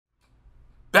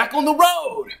back on the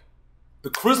road. The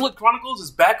Chrizalid Chronicles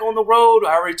is back on the road.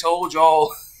 I already told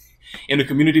y'all in the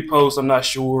community post. I'm not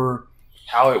sure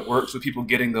how it works with people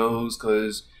getting those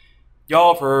because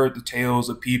y'all have heard the tales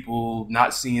of people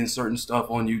not seeing certain stuff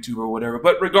on YouTube or whatever.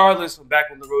 But regardless, I'm back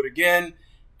on the road again.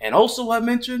 And also I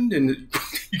mentioned, and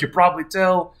you can probably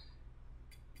tell,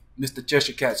 Mr.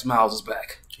 CHESIREKAT Smiles is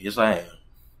back. Yes, I am.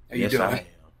 How you doing? I am.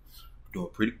 Doing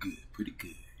pretty good, pretty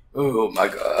good. Oh my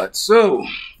God. So,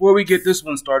 before we get this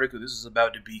one started, because this is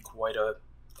about to be quite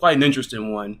an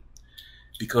interesting one,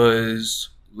 because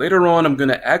later on I'm going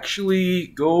to actually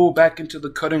go back into the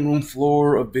cutting room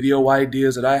floor of video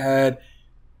ideas that I had,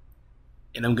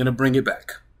 and I'm going to bring it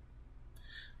back.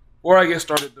 Before I get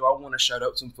started, though, I want to shout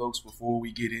out some folks before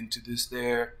we get into this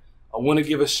there. I want to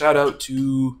give a shout out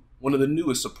to one of the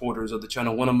newest supporters of the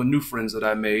channel, one of my new friends that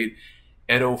I made,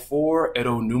 Edo4,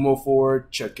 Edo Numo 4.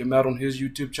 Check him out on his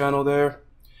YouTube channel there.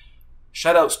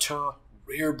 Shoutouts to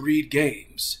Rare Breed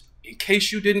Games. In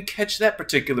case you didn't catch that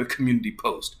particular community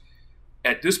post,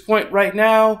 at this point right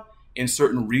now, in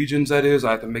certain regions that is,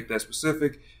 I have to make that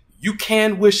specific, you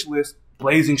can wishlist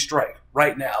Blazing Strike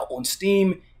right now on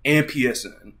Steam and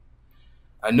PSN.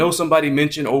 I know somebody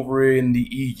mentioned over in the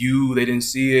EU they didn't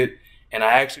see it, and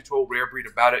I actually told Rare Breed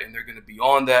about it, and they're going to be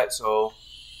on that, so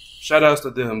shoutouts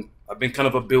to them. I've been kind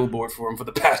of a billboard for them for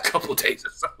the past couple of days or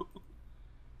so.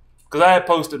 Because I had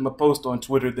posted my post on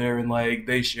Twitter there, and like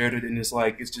they shared it, and it's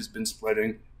like it's just been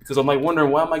spreading. Because I'm like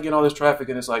wondering why am I getting all this traffic,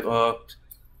 and it's like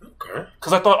okay.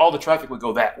 Because I thought all the traffic would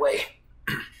go that way.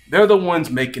 They're the ones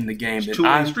making the game. It's two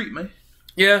on the street, man.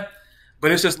 Yeah,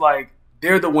 but it's just like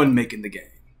they're the one making the game.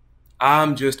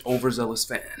 I'm just overzealous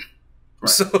fan. Right.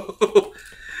 So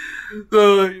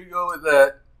there you go with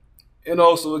that. And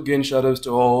also, again, shoutouts to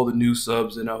all the new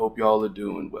subs, and I hope y'all are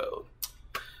doing well.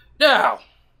 Now,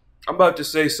 I'm about to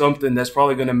say something that's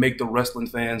probably going to make the wrestling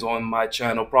fans on my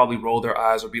channel probably roll their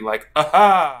eyes or be like,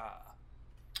 aha!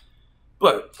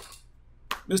 But,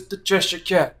 Mr.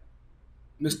 CHESIREKAT,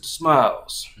 Mr.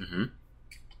 Smiles,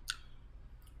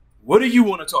 what do you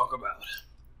want to talk about?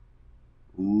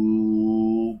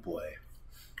 Ooh, boy.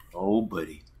 Oh,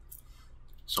 buddy.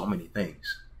 So many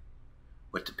things.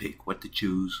 What to pick, what to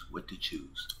choose, what to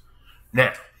choose.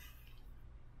 Now,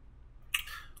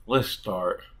 let's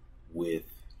start with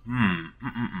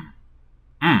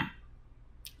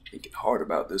Thinking hard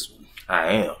about this one.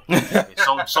 I am.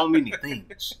 so many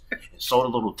things in so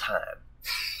little time.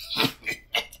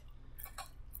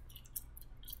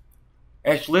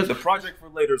 Actually, the project for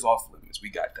later is off limits. We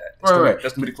got that.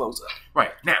 That's gonna be the close up.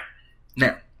 Right now,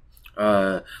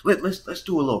 let's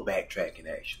do a little backtracking.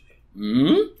 Actually,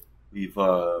 we've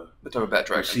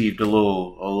received a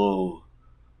little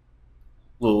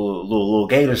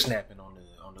gator snapping on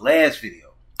the last video.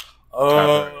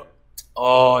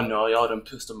 Oh no, y'all done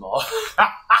pissed him off.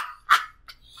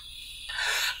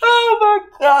 Oh my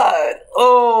God.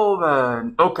 Oh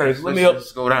man. Okay, so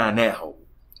let's go down that hole.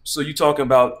 So you talking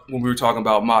about when we were talking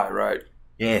about Mai, right?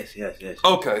 Yes.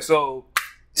 Okay, so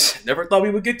never thought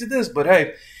we would get to this, but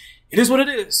hey, it is what it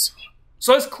is.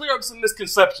 So let's clear up some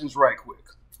misconceptions right quick.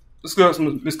 Let's clear up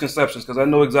some misconceptions because I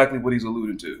know exactly what he's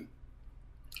alluding to.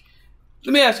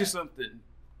 Let me ask you something.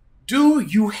 Do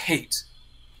you hate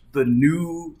the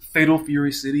new Fatal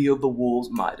Fury City of the Wolves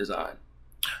Mai design?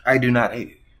 I do not hate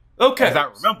it. Okay. As I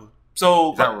remember.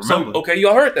 So okay,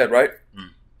 y'all heard that, right?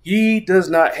 He does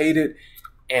not hate it,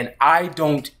 and I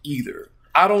don't either.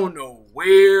 I don't know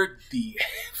where the...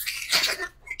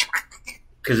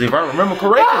 Because if I remember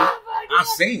correctly, I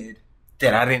said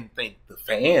that I didn't think the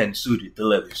fan suited the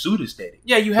leather suit aesthetic.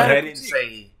 Yeah, you had but a I didn't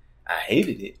say I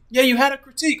hated it. Yeah, you had a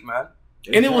critique, man.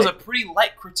 Exactly. And it was a pretty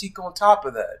light critique on top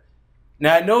of that.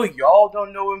 Now, I know y'all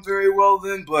don't know him very well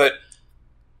then, but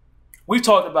we've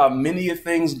talked about many of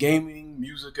things, gaming,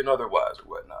 music, and otherwise or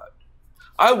whatnot.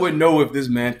 I would know if this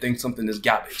man thinks something is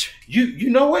garbage. You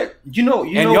know what? You know,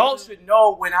 y'all should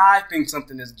know when I think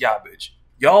something is garbage.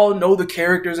 Y'all know the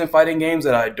characters in fighting games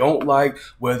that I don't like,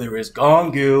 whether it's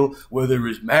Gongil, whether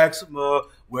it's Maxima,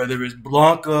 whether it's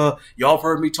Blanca. Y'all have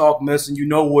heard me talk mess and you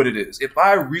know what it is. If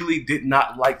I really did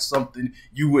not like something,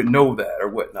 you would know that or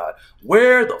whatnot.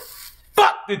 Where the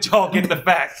fuck did y'all get the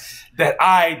fact that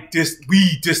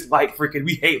we dislike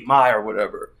we hate Mai or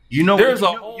whatever? You know what they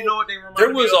remind me of? There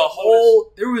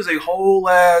was a whole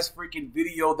ass freaking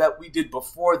video that we did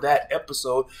before that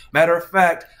episode. Matter of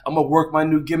fact, I'm gonna work my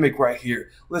new gimmick right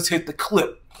here. Let's hit the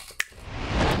clip.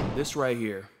 This right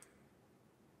here.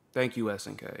 Thank you,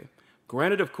 SNK.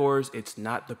 Granted, of course, it's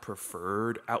not the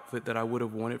preferred outfit that I would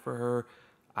have wanted for her.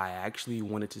 I actually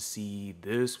wanted to see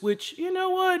this, which, you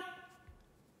know what?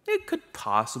 It could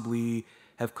possibly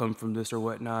have come from this or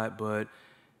whatnot, but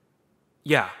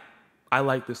Yeah, I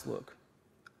like this look.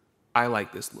 I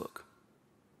like this look.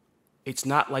 It's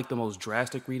not like the most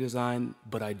drastic redesign,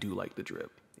 but I do like the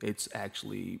drip. It's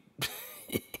actually...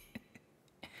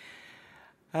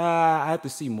 I have to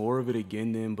see more of it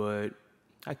again then, but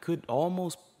I could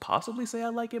almost possibly say I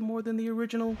like it more than the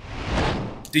original.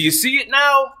 Do you see it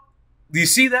now? Do you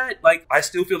see that? Like, I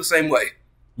still feel the same way.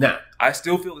 Nah. I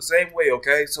still feel the same way,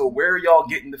 okay? So where are y'all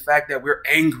getting the fact that we're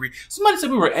angry? Somebody said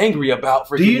we were angry about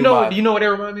freaking... Do you know what they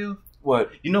remind me of?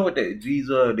 What? You know what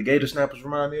the gator snappers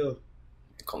remind me of?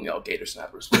 They call me all gator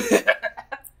snappers.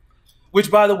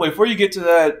 Which, by the way, before you get to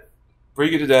that,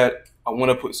 I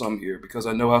want to put something here because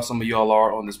I know how some of y'all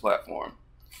are on this platform.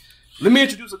 Let me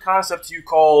introduce a concept to you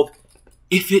called,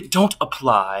 if it don't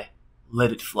apply,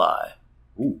 let it fly.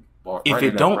 Ooh. If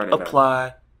it don't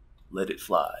apply, let it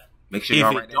fly. Make sure y'all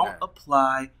if write it that don't down.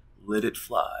 apply, let it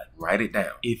fly. Write it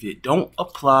down. If it don't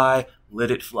apply,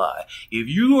 let it fly. If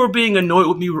you are being annoyed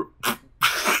with me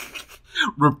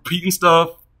repeating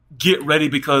stuff, get ready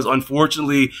because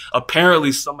unfortunately,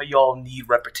 apparently some of y'all need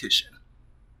repetition.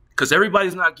 Because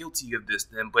everybody's not guilty of this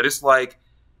then, but it's like,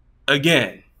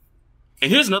 again,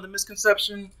 and here's another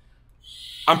misconception.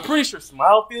 I'm pretty sure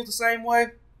Smile feels the same way.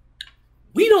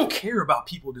 We don't care about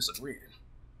people disagreeing.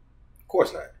 Of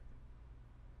course not.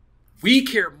 We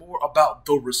care more about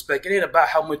the respect. It ain't about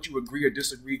how much you agree or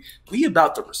disagree. We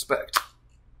about the respect.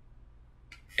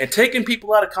 And taking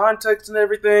people out of context and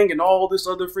everything and all this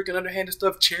other freaking underhanded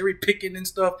stuff, cherry picking and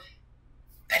stuff,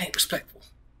 that ain't respectful.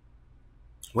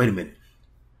 Wait a minute.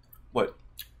 What?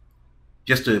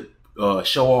 Just to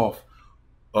show off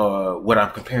what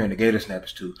I'm comparing the gator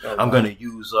snappers to, I'm going to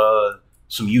use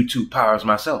some YouTube powers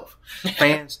myself.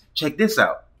 Fans, check this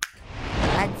out.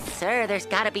 But, sir, there's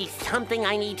got to be something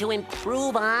I need to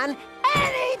improve on.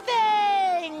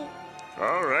 Anything!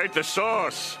 All right, the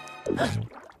sauce.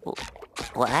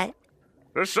 What?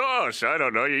 The sauce. I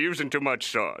don't know. You're using too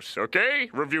much sauce. Okay?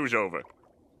 Review's over.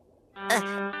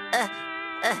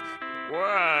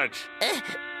 What?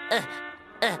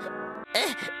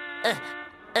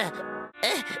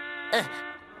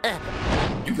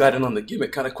 You got in on the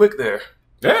gimmick kind of quick there.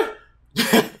 Yeah?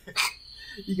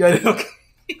 You got it. Okay.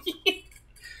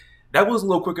 That was a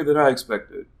little quicker than I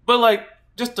expected. But, like,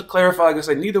 just to clarify, like I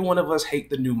said, neither one of us hate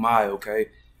the new Mai, okay?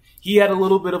 He had a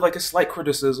little bit of, like, a slight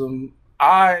criticism.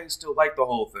 I still like the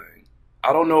whole thing.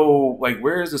 I don't know, like,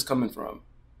 where is this coming from?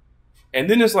 And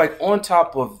then it's like, on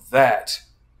top of that,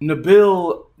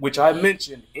 Nabil, which I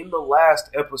mentioned in the last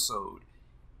episode,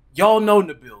 y'all know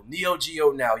Nabil, Neo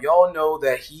Geo now. Y'all know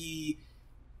that he...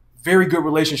 very good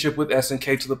relationship with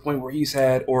SNK to the point where he's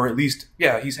had, or at least,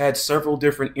 yeah, he's had several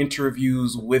different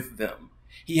interviews with them.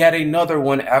 He had another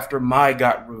one after Mai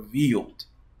got revealed.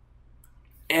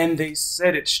 And they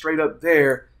said it straight up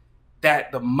there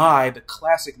that the Mai, the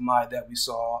classic Mai that we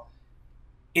saw,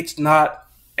 it's not,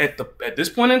 at this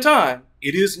point in time,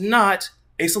 it is not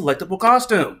a selectable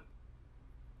costume.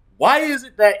 Why is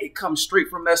it that it comes straight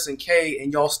from SNK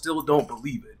and y'all still don't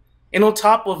believe it? And on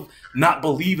top of not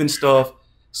believing stuff,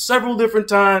 several different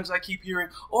times I keep hearing,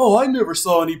 oh, I never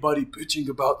saw anybody bitching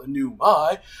about the new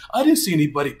Mai. I didn't see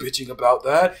anybody bitching about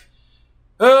that.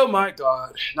 Oh my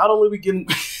God. Not only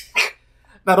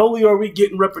are we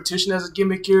getting repetition as a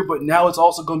gimmick here, but now it's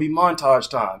also going to be montage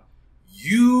time.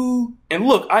 And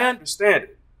look, I understand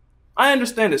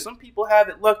it. Some people have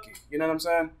it lucky. You know what I'm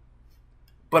saying?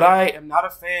 But I am not a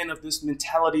fan of this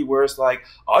mentality where it's like,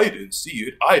 I didn't see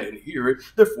it, I didn't hear it,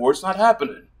 therefore it's not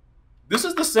happening. This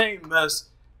is the same mess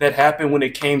that happened when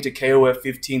it came to KOF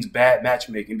 15's bad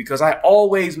matchmaking, because I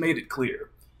always made it clear.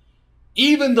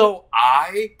 Even though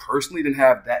I personally didn't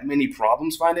have that many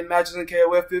problems finding matches in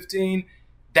KOF 15,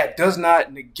 that does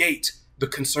not negate the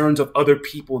concerns of other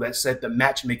people that said the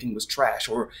matchmaking was trash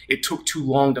or it took too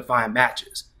long to find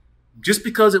matches. Just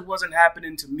because it wasn't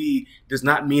happening to me does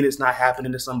not mean it's not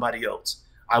happening to somebody else.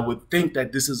 I would think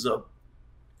that this is a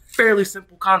fairly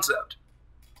simple concept.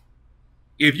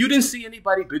 If you didn't see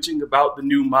anybody bitching about the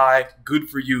new Mai, good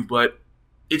for you, but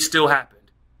it still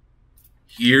happened.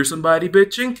 Here's somebody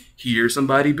bitching, here's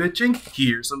somebody bitching,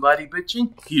 here's somebody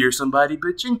bitching, here's somebody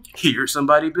bitching, here's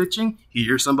somebody bitching,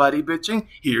 here's somebody bitching,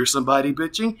 here's somebody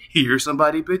bitching, here's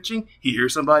somebody bitching,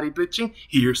 here's somebody bitching,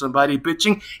 here's somebody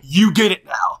bitching. You get it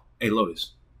now. Hey,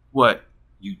 Lotus. What?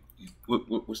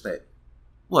 What's that?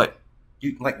 What?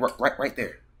 You like right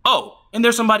there. Oh, and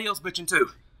there's somebody else bitching too.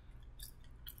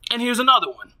 And here's another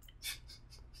one.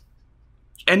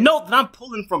 And note that I'm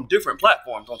pulling from different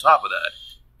platforms on top of that.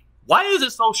 Why is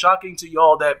it so shocking to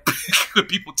y'all that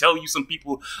people tell you some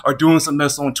people are doing some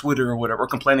mess on Twitter or whatever, or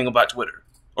complaining about Twitter,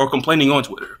 or complaining on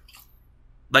Twitter?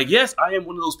 Like, yes, I am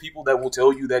one of those people that will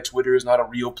tell you that Twitter is not a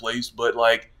real place, but,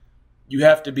 like, you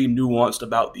have to be nuanced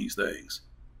about these things.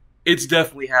 It's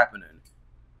definitely happening.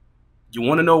 You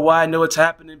want to know why I know it's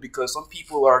happening? Because some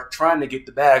people are trying to get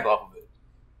the bag off of it.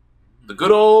 The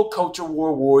good old culture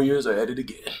war warriors are at it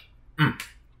again.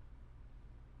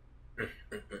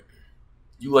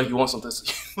 You want something?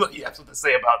 You have something to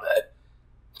say about that?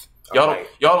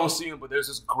 Y'all don't see him, but there's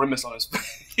this grimace on his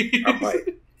face.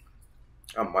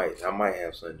 I might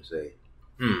have something to say.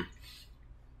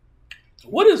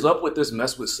 What is up with this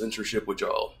mess with censorship with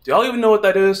y'all? Do y'all even know what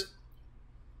that is?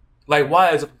 Like, why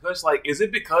is it? Because, like, is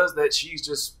it because that she's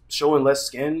just showing less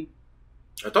skin?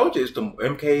 I told you it's the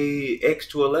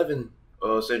MKX211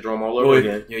 syndrome all over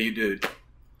again. Yeah, you did.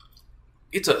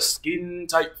 It's a skin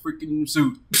tight freaking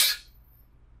suit.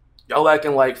 Y'all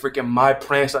acting like freaking my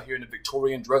Prance out here in a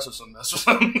Victorian dress or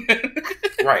something.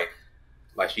 Right.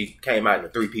 Like she came out in a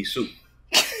 3-piece suit.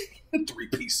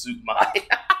 3-piece suit, my.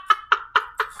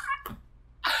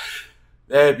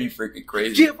 That'd be freaking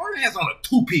crazy. Yeah, her ass on a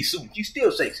 2-piece suit. She's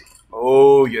still sexy.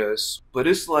 Oh, yes. But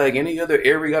it's like any other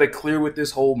area we got to clear with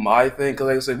this whole Mai thing. Because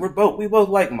like I said, we both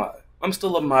like Mai. I'm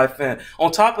still a Mai fan. On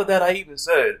top of that, I even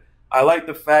said, I like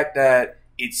the fact that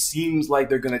it seems like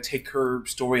they're going to take her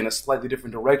story in a slightly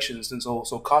different direction since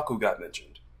also Kaku got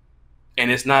mentioned.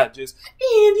 And it's not just,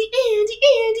 Andy,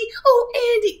 oh,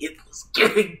 Andy. It was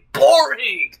getting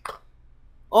boring.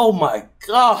 Oh, my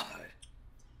God.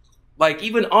 Like,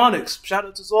 even Onyx, shout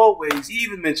out as always, he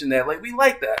even mentioned that. Like, we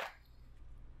like that.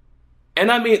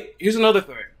 And I mean, here's another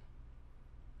thing.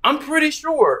 I'm pretty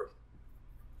sure,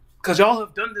 because y'all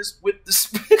have done this with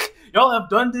this, y'all have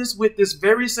done this with this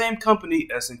very same company,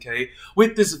 SNK,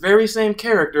 with this very same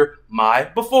character, Mai,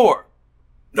 before.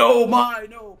 No Mai,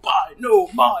 no Mai, no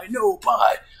Mai, no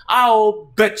Mai. I'll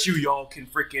bet you y'all can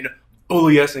freaking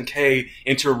bully SNK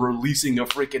into releasing a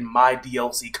freaking Mai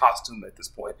DLC costume at this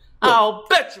point. Look, I'll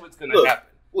bet you it's gonna happen.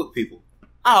 Look, people.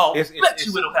 I'll bet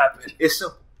you it'll happen. It's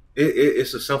simple.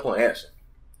 It's a simple answer.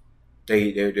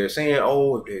 They're saying,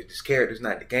 oh, if this character's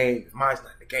not in the game, if mine's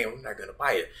not in the game, I'm not gonna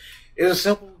buy it. It's a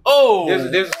simple. Oh,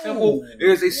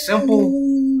 there's a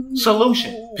simple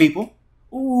solution, people.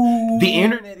 The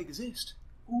internet exists.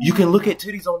 You can look at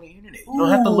titties on the internet. You don't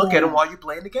have to look at them while you're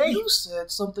playing the game. You said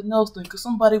something else then, because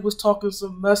somebody was talking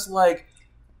some mess like,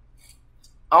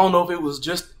 I don't know if it was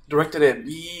just directed at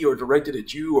me or directed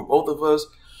at you or both of us,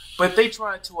 but they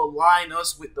tried to align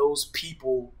us with those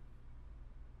people,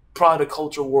 product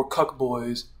culture war cuck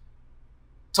boys,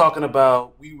 talking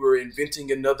about we were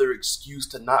inventing another excuse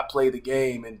to not play the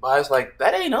game, and Bai's like,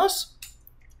 that ain't us.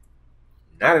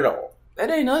 Not at all. That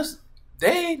ain't us.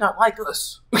 They ain't not like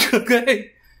us.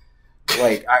 Okay.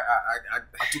 Like I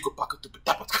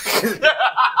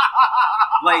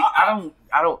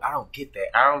don't get that.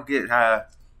 I don't get how.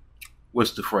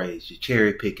 What's the phrase? You're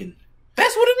cherry picking.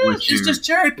 That's what it is. It's just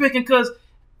cherry picking because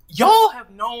y'all have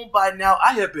known by now.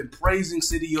 I have been praising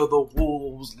City of the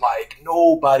Wolves like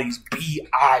nobody's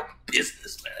BI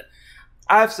business, man.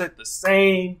 I've said the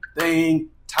same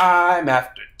thing time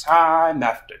after time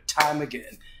after time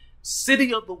again.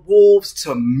 City of the Wolves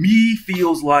to me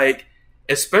feels like,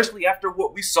 especially after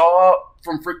what we saw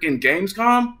from freaking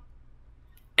Gamescom,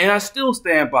 and I still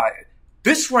stand by it.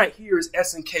 This right here is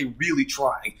SNK really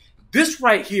trying. This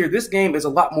right here, this game is a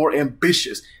lot more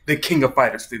ambitious than King of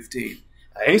Fighters 15.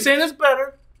 I ain't saying it's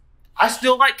better. I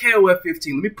still like KOF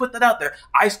 15. Let me put that out there.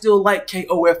 I still like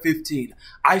KOF 15.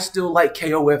 I still like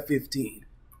KOF 15.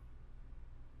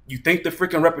 You think the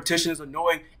freaking repetition is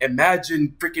annoying?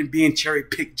 Imagine freaking being cherry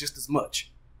picked just as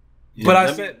much. Yeah, but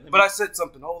I said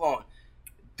something. Hold on.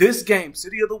 This game,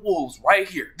 City of the Wolves, right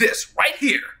here, this right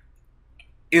here,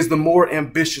 is the more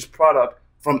ambitious product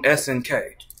from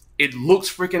SNK. It looks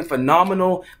freaking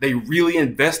phenomenal. They really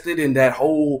invested in that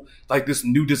whole, like, this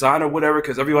new design or whatever,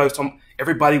 because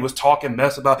everybody was talking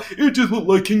mess about, it just looked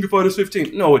like King of Fighters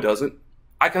 15. No, it doesn't.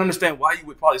 I can understand why you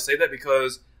would probably say that,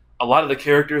 because a lot of the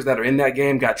characters that are in that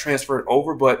game got transferred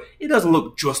over, but it doesn't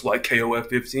look just like KOF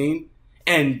 15.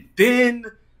 And then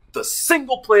the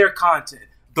single-player content,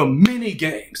 the mini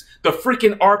games, the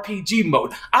freaking RPG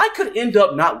mode. I could end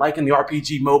up not liking the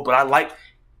RPG mode, but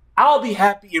I'll be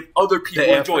happy if other people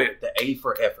enjoy it. The A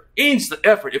for effort. It's the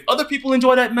effort. If other people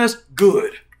enjoy that mess,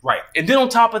 good. Right. And then on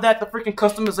top of that, the freaking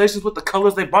customizations with the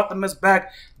colors, they brought the mess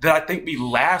back that I think we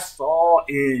last saw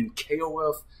in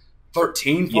KOF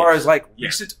 13 as far as like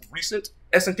recent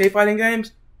SNK fighting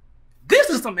games. This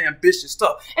is some ambitious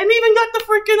stuff. And even got the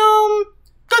freaking,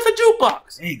 got the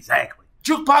jukebox. Exactly.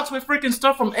 Jukebox with freaking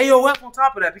stuff from AOF on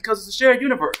top of that because it's a shared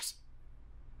universe.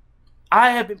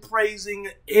 I have been praising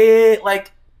it,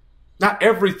 like, not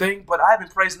everything, but I've been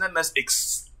praising that mess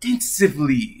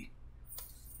extensively.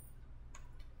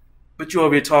 But you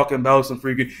over here talking about some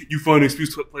freaking, you find an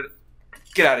excuse to play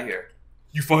get out of here.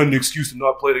 You find an excuse to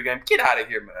not play the game. Get out of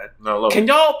here, man. No, can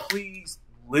y'all please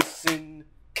listen?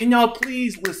 Can y'all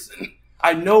please listen?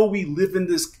 I know we live in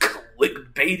this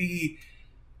clickbaity,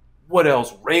 what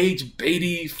else, rage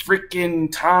baity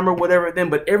freaking time or whatever then,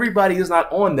 but everybody is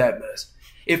not on that mess.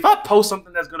 If I post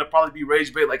something that's going to probably be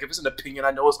rage bait, like if it's an opinion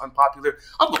I know it's unpopular,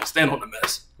 I'm going to stand on the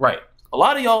mess. Right. A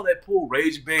lot of y'all that pull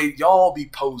rage bait, y'all be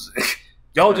posing.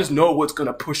 Y'all just know what's going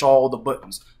to push all the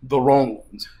buttons, the wrong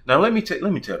ones. Now let me tell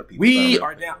the people. We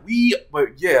are down.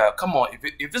 But yeah, come on.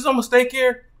 If there's no mistake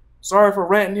here, sorry for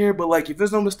ranting here, but like if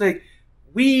there's no mistake,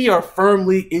 we are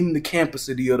firmly in the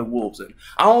campusity of the Wolves. And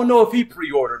I don't know if he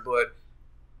pre-ordered, but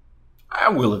I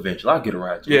will eventually. I'll get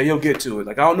around to it. Yeah, you'll get to it.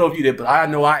 Like I don't know if you did, but I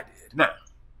know I did. Now,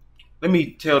 let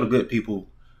me tell the good people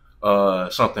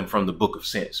something from the Book of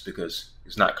Sense, because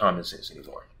it's not common sense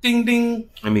anymore. Ding ding.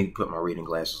 Let me put my reading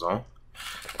glasses on.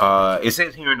 It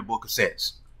says here in the Book of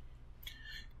Sense,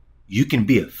 you can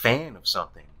be a fan of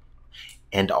something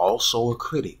and also a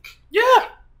critic. Yeah.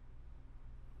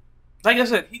 Like I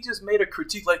said, he just made a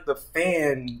critique like the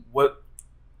fan. What?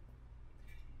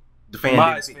 The fan.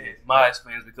 My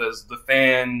fans, because the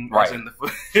fan was in the.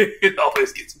 It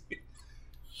always gets me.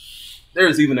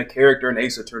 There's even a character in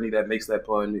Ace Attorney that makes that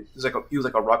pun. He was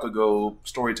like a Rakugo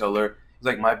storyteller. He's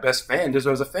like, my best fan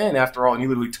deserves a fan after all, and he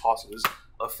literally tosses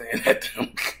a fan at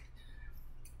them.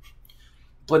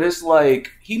 But it's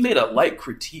like he made a light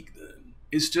critique. Then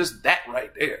it's just that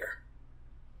right there.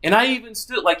 And I even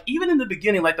still, like, even in the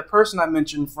beginning, like the person I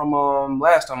mentioned from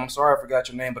last time, I'm sorry I forgot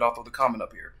your name, but I'll throw the comment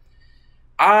up here.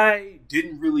 I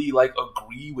didn't really, like,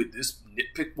 agree with this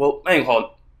nitpick. Well, I ain't called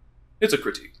it. It's a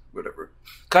critique, whatever.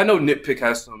 Cause I know nitpick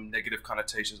has some negative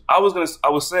connotations. I was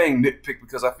saying nitpick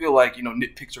because I feel like,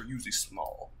 nitpicks are usually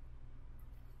small.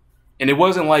 And it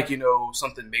wasn't like,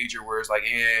 something major where it's like,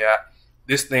 yeah,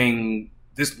 this one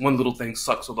little thing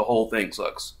sucks, so the whole thing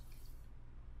sucks.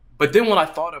 But then when I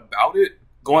thought about it,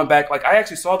 going back, like, I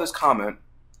actually saw this comment,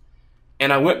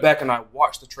 and I went back and I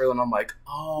watched the trailer, and I'm like,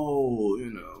 oh,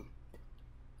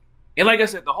 And like I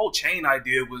said, the whole chain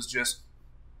idea was just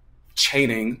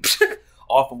chaining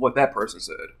off of what that person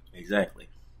said. Exactly.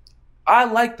 I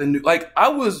like the new, like,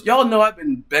 y'all know I've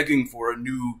been begging for a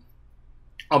new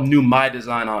My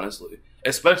design, honestly.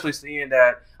 Especially seeing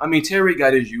that, Terry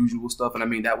got his usual stuff,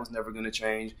 and that was never going to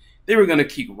change. They were going to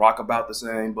keep Rock about the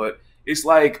same, but it's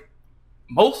like,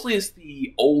 mostly it's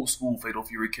the old school Fatal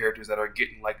Fury characters that are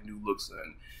getting like new looks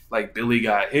in. Like Billy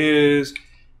got his.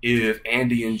 If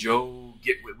Andy and Joe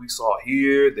get what we saw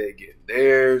here, they get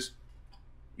theirs.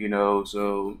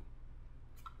 So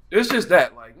it's just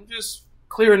that. Like, I'm just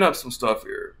clearing up some stuff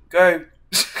here. Okay?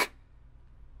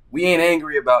 We ain't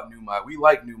angry about New Mai. We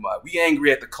like New Mai. We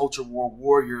angry at the Culture War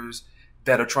warriors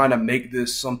that are trying to make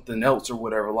this something else or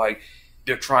whatever. Like,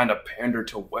 they're trying to pander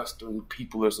to Western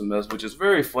people or some mess, which is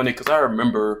very funny because I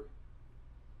remember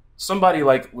somebody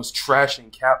was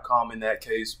trashing Capcom in that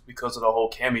case because of the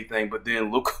whole Cammy thing. But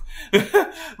then look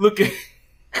at look at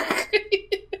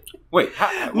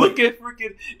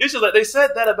freaking. It's just like they said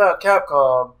that about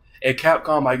Capcom, and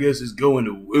Capcom I guess is going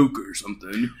to woke or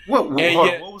something. What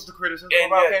was the criticism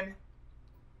about Cammy?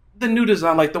 The new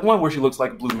design, like the one where she looks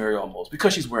like Blue Mary almost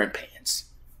because she's wearing pants.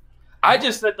 I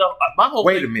just said my whole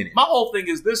Wait a minute. My whole thing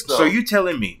is this though. So you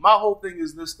telling me? My whole thing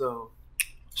is this though.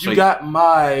 You got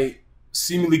my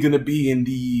seemingly going to be in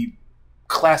the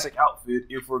classic outfit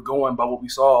if we're going by what we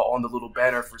saw on the little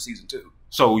banner for season 2.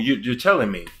 So you're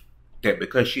telling me that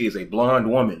because she is a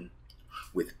blonde woman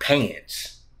with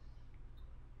pants,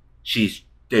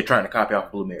 they're trying to copy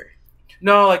off Blue Mary?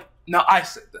 No, I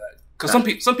said that because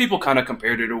some people kind of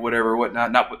compared it or whatever,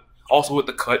 whatnot. Not with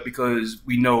the cut because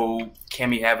we know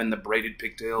Cammy having the braided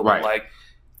pigtail, right? But like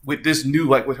with this new,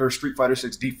 like with her Street Fighter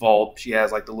 6 default, she has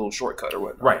like the little shortcut or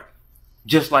whatnot, right?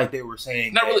 Just like they were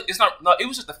saying. Not really. It's not. No, it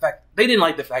was just the fact they didn't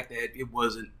like the fact that it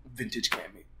wasn't vintage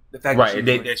Cammy. The fact that she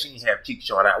didn't have cheeks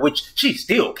showing out, which she's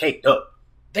still caked up.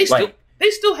 They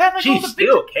still have like she's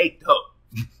still caked up.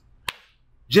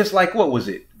 Just like what was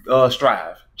it?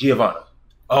 Strive, Giovanna.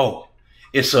 Oh,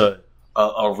 it's a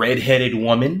redheaded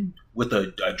woman with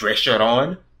a dress shirt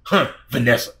on.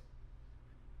 Vanessa.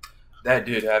 That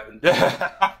did happen.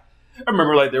 I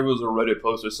remember like there was a Reddit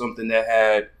post or something that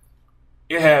had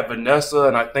Vanessa,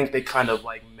 and I think they kind of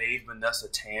like made Vanessa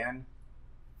tan,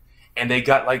 and they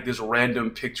got like this random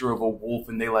picture of a wolf,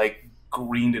 and they like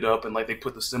greened it up, and like they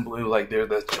put the symbol in like there.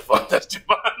 That's Javon. That's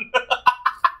Javon.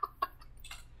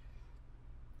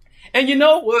 And you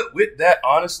know what? With that,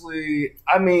 honestly,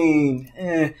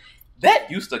 that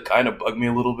used to kind of bug me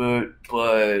a little bit,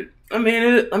 but I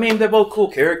mean, they're both cool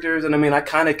characters, and I mean, I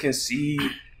kind of can see.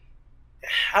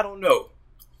 I don't know.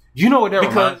 You know what that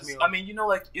reminds me of? I mean, you know,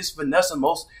 like, it's Vanessa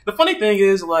most. The funny thing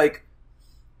is, like,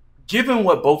 given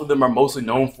what both of them are mostly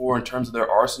known for in terms of their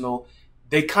arsenal,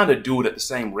 they kind of do it at the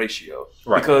same ratio.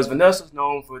 Right. Because Vanessa's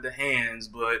known for the hands,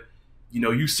 but, you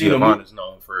know, you see them. Giovanna's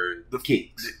known for the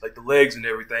kicks, like the legs and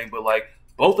everything. But, like,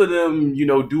 both of them, you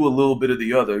know, do a little bit of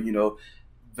the other. You know,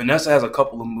 Vanessa has a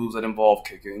couple of moves that involve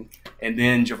kicking, and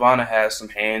then Giovanna has some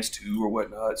hands too or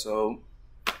whatnot. So.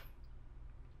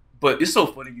 But it's so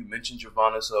funny you mentioned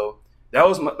Giovanna. So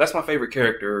that's my favorite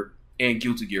character in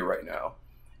Guilty Gear right now.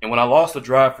 And when I lost the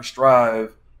drive for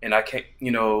Strive and I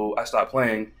stopped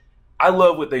playing, I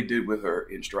love what they did with her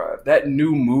in Strive. That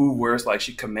new move where it's like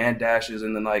she command dashes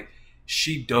and then like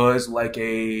she does like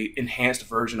a enhanced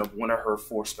version of one of her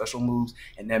 4 special moves,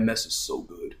 and that mess is so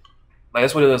good. Like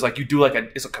that's what it is. Like you do like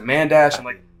it's a command dash and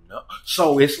like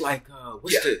so it's like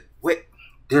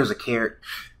there's a character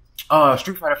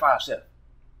Street Fighter 5-7.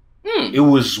 It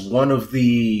was one of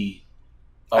the.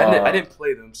 I didn't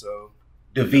play them, so.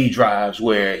 The V drives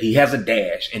where he has a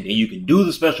dash, and then you can do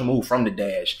the special move from the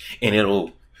dash, and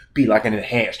it'll be like an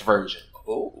enhanced version.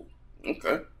 Oh,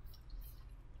 okay.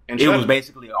 And it was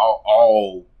basically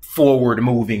all forward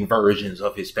moving versions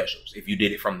of his specials if you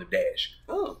did it from the dash.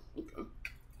 Oh, okay.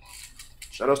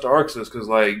 Shout outs to Arxis, because,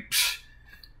 like.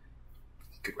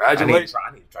 Congratulations!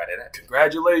 I need to try that out.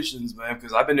 Congratulations, man!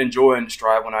 Because I've been enjoying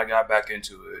Strive when I got back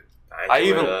into it. I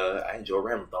enjoy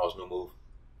Ramlethal's new move.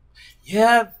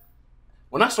 Yeah,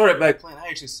 when I started back playing, I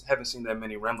actually haven't seen that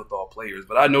many Ramlethal players,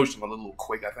 but I noticed him a little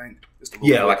quake. I think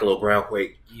like a little ground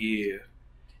quake. Yeah,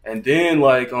 and then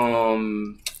like I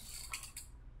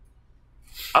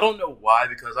don't know why,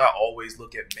 because I always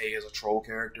look at Mei as a troll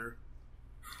character.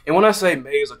 And when I say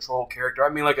Mei is a troll character, I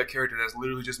mean like a character that's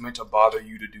literally just meant to bother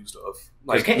you to do stuff.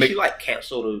 Like, can't she like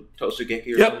cancel the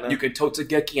Totsugeki or something? You can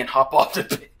Totsugeki and hop off the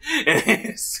pit.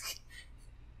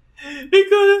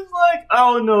 Because it's like, I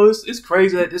don't know, it's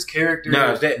crazy that this character...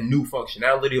 Now, is that new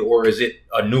functionality, or is it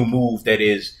a new move that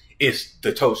it's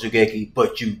the Totsugeki,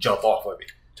 but you jump off of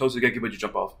it? Totsugeki, but you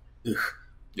jump off. Ugh.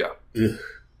 Yeah. Ugh.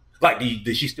 Like,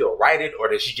 does she still ride it, or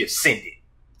does she just send it?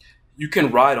 You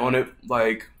can ride on it,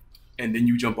 like... And then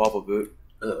you jump off of it.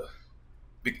 Ugh.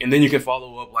 And then you can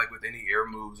follow up like with any air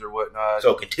moves or whatnot.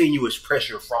 So continuous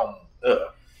pressure from...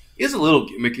 It's a little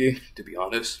gimmicky, to be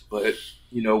honest. But,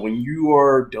 you know, when you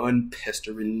are done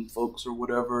pestering folks or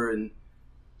whatever and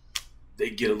they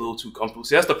get a little too comfortable.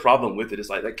 See, that's the problem with it. It's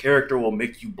like that character will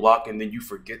make you block and then you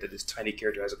forget that this tiny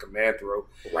character has a command throw.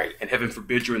 Right. And heaven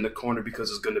forbid you're in the corner because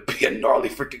it's going to be a gnarly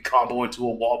freaking combo into a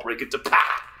wall break into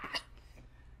pa!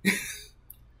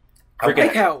 I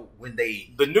like how when the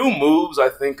new moves, I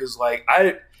think, is like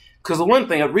because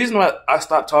the reason why I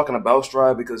stopped talking about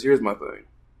Strive, because here's my thing: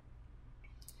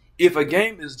 if a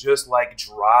game is just like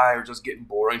dry or just getting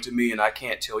boring to me, and I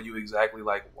can't tell you exactly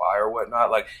like why or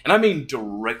whatnot, like, and I mean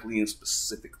directly and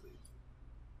specifically,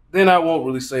 then I won't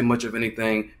really say much of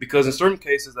anything, because in certain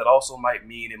cases that also might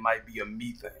mean it might be a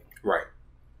me thing, right?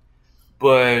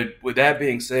 But with that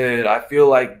being said, I feel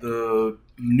like the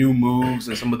new moves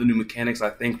and some of the new mechanics,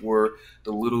 I think, were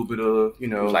the little bit of, you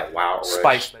know, like Wild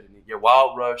spice that in it. Yeah,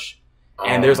 Wild Rush.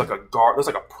 And there's like a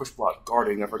push block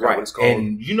guarding. I forgot what it's called.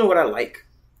 And you know what I like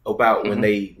about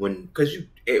because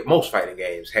most fighting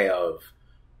games have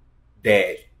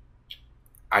that,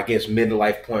 I guess,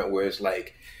 midlife point where it's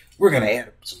like, we're gonna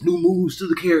add some new moves to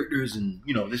the characters and,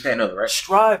 you know, this, that, and other, right?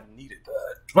 Strive needed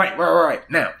that. Right.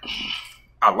 Now,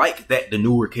 I like that the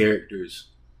newer characters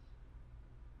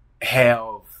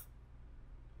have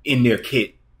in their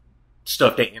kit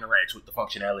stuff that interacts with the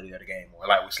functionality of the game, or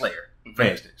like with Slayer, for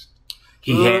instance.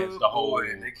 He has the whole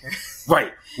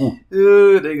right.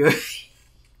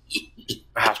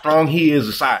 How strong he is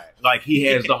aside, like he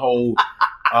has the whole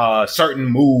certain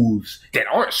moves that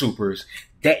aren't supers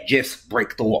that just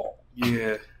break the wall.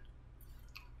 Yeah,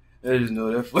 I just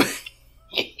know that.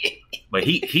 But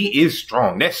he is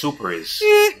strong. That super is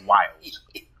wild.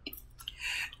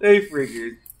 They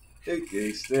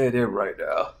can't stand him right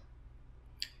now.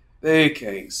 They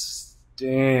can't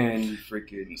stand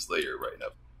freaking Slayer right now.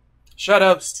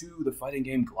 Shoutouts to the fighting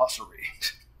game glossary.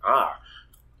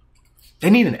 They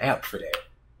need an app for that.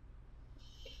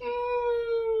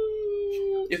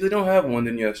 If they don't have one,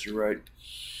 then yes, you're right.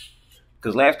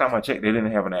 Because last time I checked, they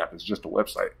didn't have an app. It's just a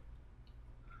website.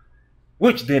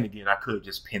 Which then again, I could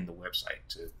just pin the website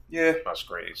to my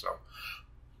screen. So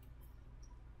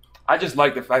I just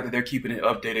like the fact that they're keeping it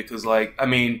updated. Because, like, I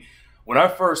mean, when I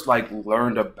first like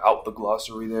learned about the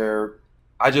glossary there,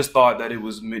 I just thought that it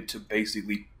was meant to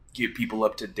basically get people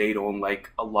up to date on like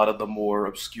a lot of the more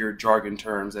obscure jargon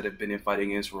terms that have been in fighting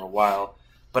games for a while.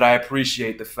 But I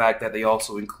appreciate the fact that they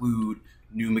also include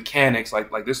new mechanics. Like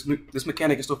this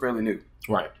mechanic is still fairly new,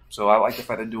 Right. so I like the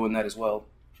fact they're doing that as well.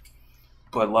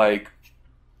 But like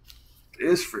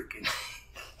this freaking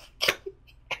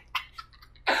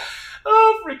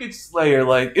oh, freaking Slayer,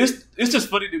 like it's just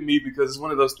funny to me because it's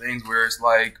one of those things where it's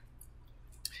like,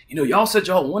 you know, y'all said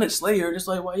y'all wanted Slayer, and it's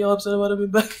like, why y'all upset about him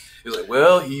being back? It's like,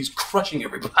 well, he's crushing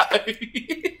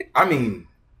everybody. I mean,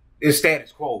 it's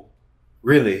status quo,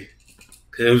 really,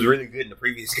 because it was really good in the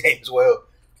previous game as well.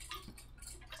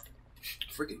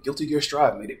 Freaking Guilty Gear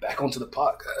Strive made it back onto the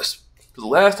podcast. Because the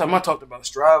last time I talked about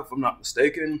Strive, if I'm not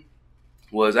mistaken,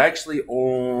 was actually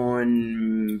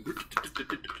on...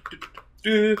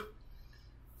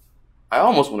 I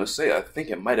almost want to say, I think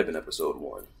it might have been episode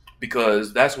 1.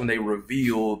 Because that's when they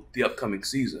revealed the upcoming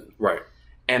season. Right.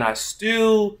 And I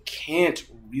still can't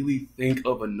really think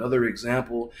of another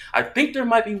example. I think there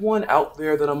might be one out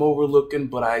there that I'm overlooking,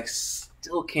 but I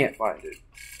still can't find it.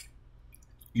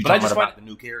 You But I talking just about the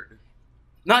new character?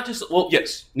 Not just, well,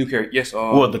 yes, new character, yes.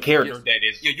 Well, the character yes. that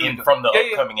is Unica. from the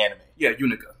upcoming anime. Yeah,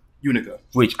 Unica.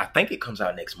 Which I think it comes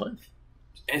out next month.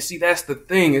 And see, that's the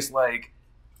thing. It's like,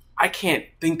 I can't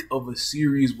think of a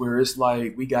series where it's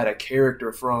like we got a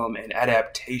character from an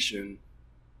adaptation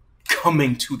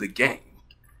coming to the game.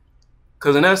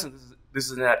 Because in essence, this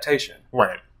is an adaptation.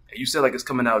 Right. And you said like it's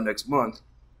coming out next month.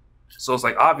 So it's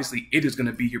like, obviously, it is going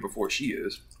to be here before she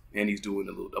is. And he's doing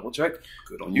a little double check.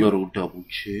 Good on you. Little double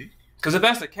check. Because if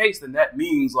that's the case, then that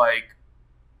means like...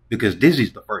 Because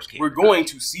Dizzy's the first character. We're going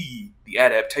to see the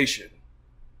adaptation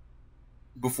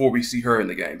before we see her in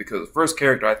the game. Because the first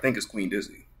character, I think, is Queen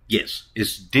Dizzy. Yes.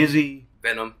 It's Dizzy.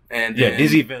 Venom. And then,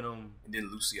 Dizzy, Venom. And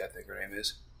then Lucy, I think her name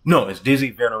is. No, it's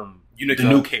Dizzy, Venom, Unica, the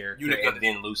new character, Unica, and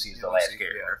then Lucy's the last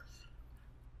character. Yeah.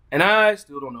 And I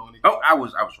still don't know anything. Oh, I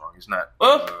was wrong. It's not.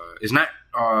 It's not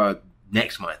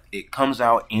next month. It comes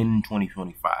out in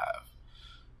 2025.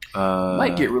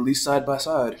 Might get released side by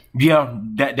side. Yeah,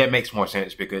 that makes more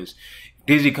sense because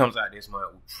Dizzy comes out this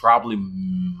month. We probably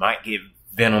might get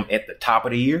Venom at the top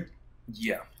of the year.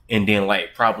 Yeah. And then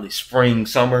like probably spring,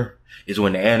 summer is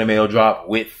when the anime will drop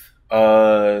with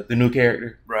the new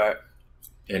character. Right.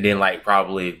 And then like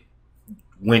probably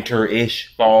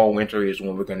winter-ish, fall, winter is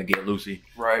when we're going to get Lucy.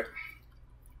 Right.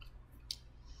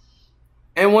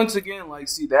 And once again, like,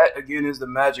 see, that again is the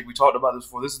magic. We talked about this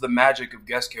before. This is the magic of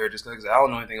guest characters because I don't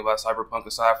know anything about Cyberpunk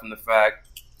aside from the fact,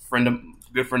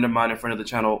 good friend of mine and friend of the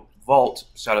channel, Vault,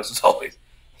 shout out as always,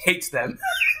 hates them.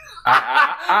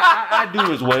 I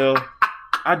do as well.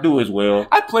 I do as well.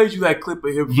 I played you that clip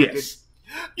of him. Yes.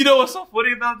 You know what's so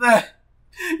funny about that?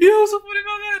 You know what's so funny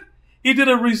about that? He did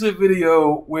a recent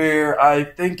video where I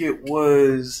think it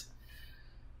was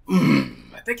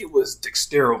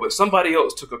Dextero, but somebody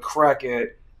else took a crack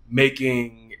at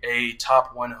making a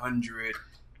top 100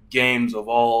 games of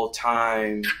all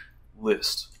time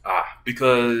list.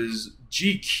 Because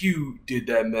GQ did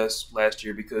that mess last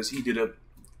year because he did a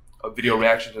video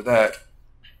reaction to that.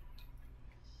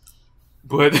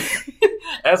 But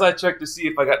as I checked to see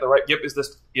if I got the right, it's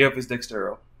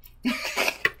Dextero.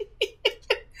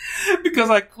 Because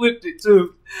I clipped it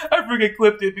too. I freaking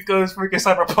clipped it because freaking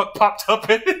Cyberpunk popped up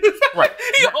in it. Right.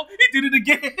 He did it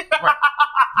again. Right.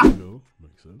 You know,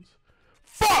 makes sense.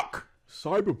 Fuck!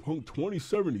 Cyberpunk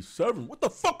 2077. What the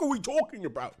fuck are we talking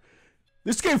about?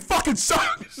 This game fucking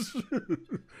sucks.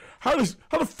 How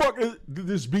the fuck did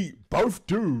this beat both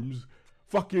Dooms?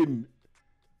 Fucking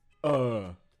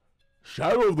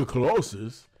Shadow of the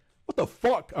Colossus. What the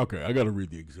fuck? Okay, I gotta read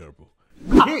the example.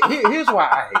 Here's why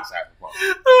I hate Cyberpunk.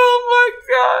 Oh my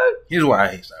god. Here's why I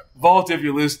hate Cyberpunk. Vault, if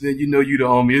you're listening, you know you the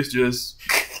homie. It's just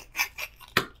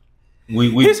me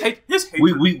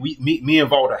and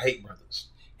Vault are hate brothers.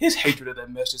 His hatred of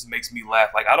that mess just makes me laugh.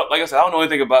 Like I said, I don't know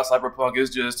anything about Cyberpunk. It's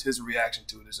just his reaction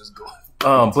to it is just good.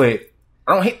 But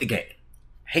I don't hate the game.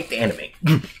 I hate the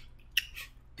anime.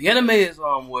 The anime is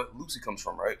what Lucy comes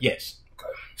from, right? Yes.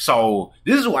 Okay. So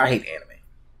this is why I hate anime.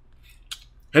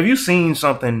 Have you seen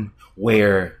something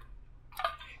where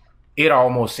it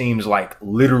almost seems like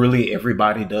literally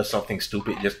everybody does something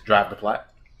stupid just to drive the plot?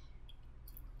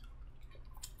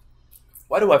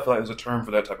 Why do I feel like there's a term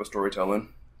for that type of storytelling?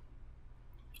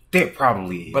 There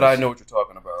probably is. But I know what you're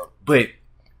talking about. But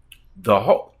the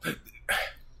whole...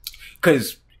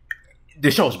 Because the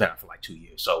show's been out for like 2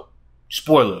 years, so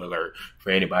spoiler alert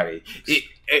for anybody.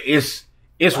 It's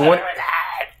one...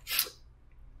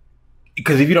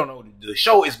 Because if you don't know, the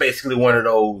show is basically one of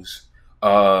those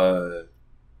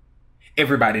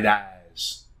everybody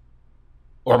dies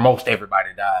or most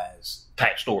everybody dies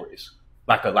type stories.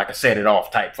 like a set it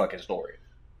off type fucking story.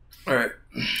 All right.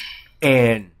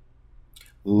 And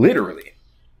literally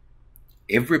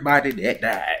everybody that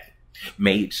died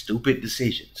made stupid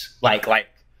decisions. Like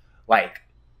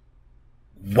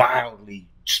wildly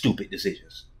stupid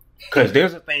decisions. Because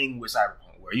there's a thing with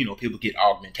Cyberpunk where, you know, people get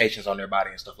augmentations on their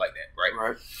body and stuff like that, right?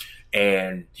 Right.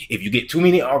 And if you get too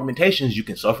many augmentations, you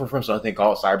can suffer from something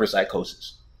called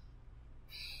cyberpsychosis.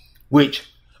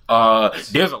 Which,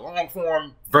 there's a long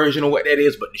form version of what that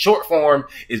is, but the short form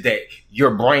is that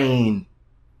your brain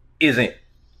is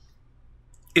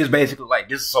basically like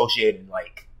disassociated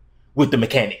like with the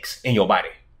mechanics in your body.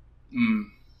 Mm.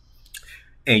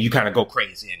 And you kind of go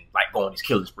crazy and like go on this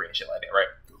killing spree and shit like that, right?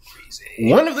 Go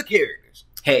crazy. One of the characters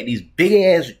had these big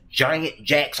ass giant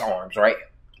Jack's arms, right?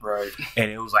 Right. And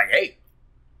it was like, hey,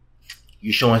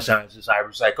 you're showing signs of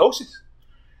cyberpsychosis.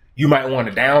 You might want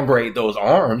to downgrade those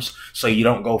arms so you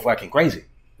don't go fucking crazy.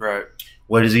 Right.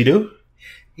 What does he do?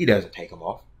 He doesn't take them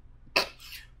off.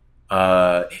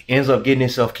 Ends up getting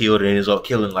himself killed and ends up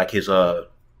killing like his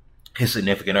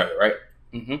significant other, right?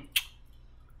 Mm-hmm.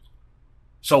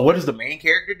 So what does the main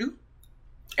character do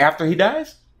after he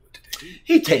dies? What did they do?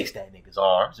 He takes that nigga's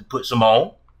arms and puts them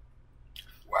on.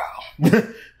 Wow.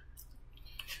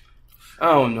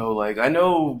 I don't know. Like, I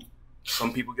know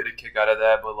some people get a kick out of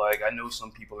that, but like, I know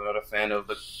some people are not a fan of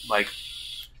the like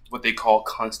what they call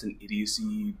constant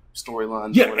idiocy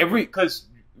storylines. Yeah, because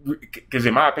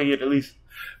in my opinion, at least,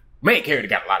 main character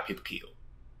got a lot of people killed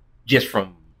just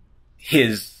from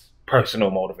his personal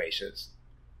motivations.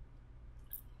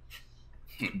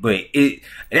 But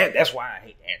that's why I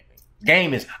hate the anime. The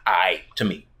game is aight to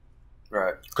me.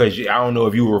 Right. Because I don't know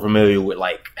if you were familiar with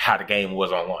like how the game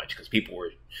was on launch. Because the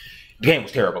game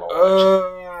was terrible on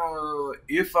launch.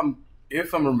 If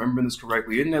I'm remembering this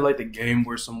correctly, isn't it like the game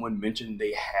where someone mentioned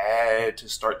they had to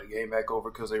start the game back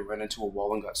over because they ran into a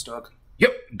wall and got stuck?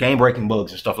 Yep, game breaking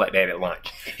bugs and stuff like that at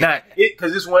launch. Now,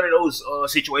 because it's one of those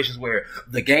situations where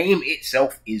the game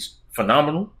itself is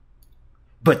phenomenal,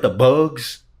 but the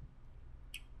bugs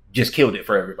just killed it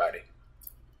for everybody.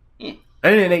 And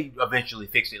then they eventually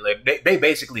fixed it. Like they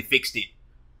basically fixed it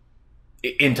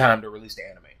in time to release the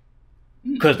anime.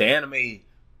 Because the anime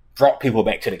brought people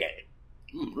back to the game.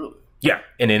 Really? Yeah.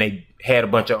 And then they had a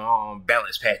bunch of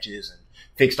balance patches and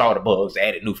fixed all the bugs,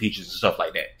 added new features and stuff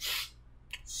like that.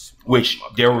 Which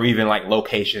there were even like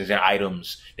locations and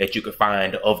items that you could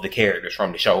find of the characters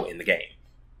from the show in the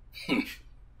game.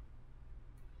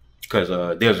 Because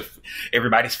there's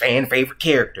everybody's fan favorite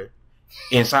character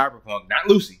in Cyberpunk, not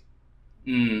Lucy.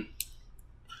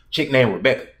 Chick named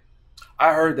Rebecca.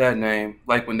 I heard that name.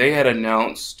 Like when they had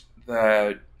announced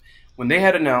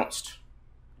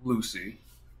Lucy.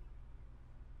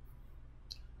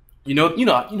 You know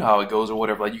how it goes or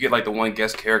whatever. Like you get like the one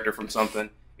guest character from something.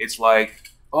 It's like,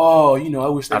 oh, I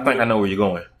wish. I think I know where you're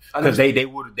going. Because they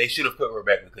should have put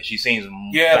Rebecca because she seems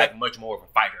like much more of a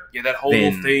fighter. Yeah, that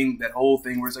whole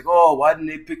thing where it's like, oh, why didn't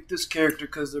they pick this character?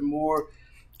 Because they're more,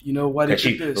 why did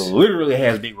they pick this? She literally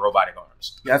has big robotic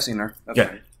arms. Yeah, I've seen her.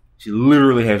 She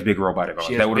literally has big robotic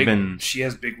arms. That would have been. She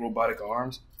has big robotic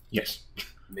arms. Yes.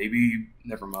 Maybe.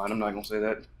 Never mind. I'm not gonna say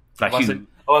that. Like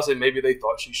I'll say maybe they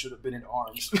thought she should have been in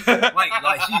arms.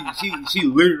 like she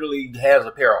literally has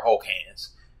a pair of Hulk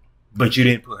hands, but you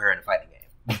didn't put her in a fighting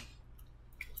game.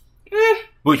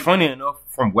 Which, funny enough,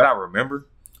 from what I remember,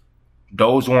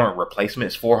 those weren't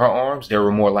replacements for her arms. They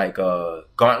were more like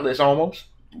gauntlets almost,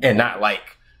 and not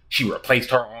like she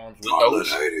replaced her arms with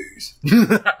those.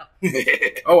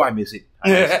 Oh, I miss it.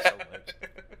 I miss it so much.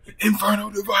 Inferno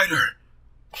Divider.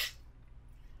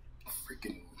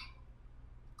 Freaking.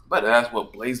 I'm about to ask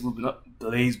what Blaze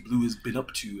Blue has been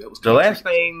up to. That was the last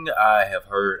thing I have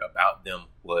heard about them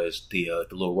was the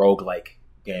little roguelike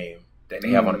game that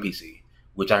they have on the PC,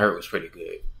 which I heard was pretty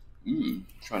good.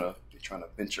 Trying to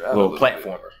venture out. A little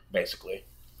platformer, basically.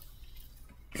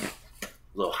 A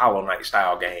little Hollow Knight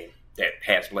style game that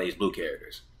has Blaze Blue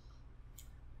characters.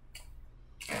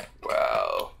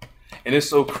 Wow. And it's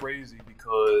so crazy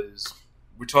because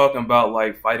we're talking about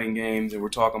like fighting games and we're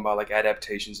talking about like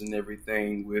adaptations and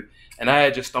everything and I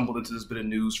had just stumbled into this bit of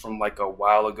news from like a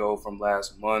while ago from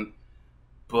last month,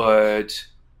 but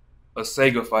a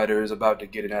Sega fighter is about to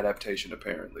get an adaptation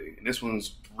apparently. And this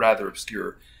one's rather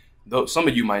obscure. Though some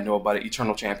of you might know about it,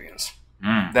 Eternal Champions.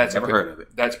 That's never heard of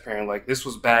it. That's apparently like this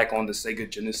was back on the Sega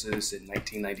Genesis in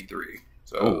 1993.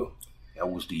 So that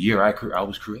was the year I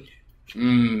was created.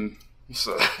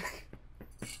 So,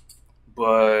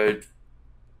 but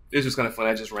it's just kind of fun.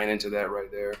 I just ran into that right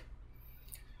there.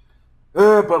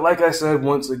 But like I said,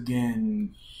 once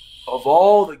again, Of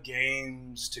all the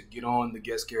games to get on the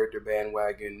guest character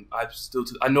bandwagon,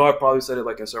 I know I probably said it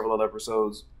like in several other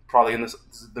episodes, probably in this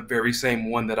is the very same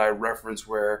one that I referenced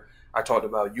where I talked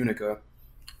about Unica.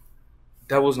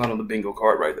 That was not on the bingo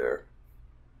card right there.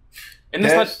 And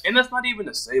that's not even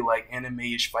to say like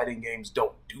anime-ish fighting games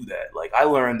don't do that. Like I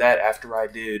learned that after I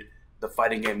did the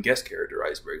fighting game guest character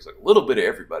icebergs. Like a little bit of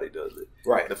everybody does it.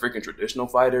 Right. The freaking traditional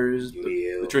fighters,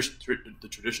 the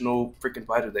traditional freaking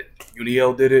fighters that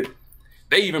UNL did it.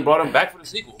 They even brought them back for the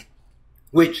sequel.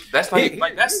 Which that's not even,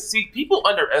 like people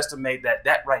underestimate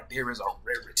that right there is a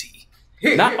rarity.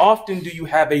 Not often do you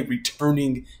have a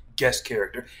returning guest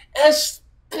character,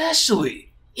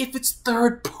 especially if it's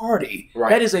third party. Right.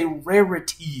 That is a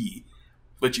rarity.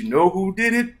 But you know who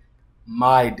did it?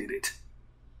 Did it.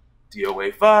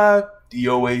 DOA 5,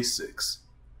 DOA 6.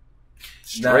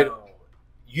 Straight up.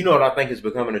 You know what I think is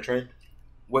becoming a trend?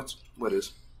 What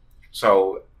is?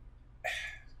 So,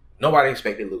 nobody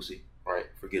expected Lucy, right,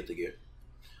 for Guilty Gear.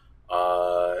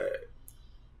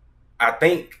 I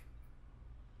think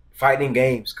fighting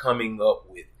games coming up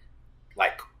with,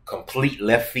 like, complete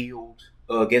left field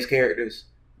guest characters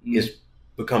is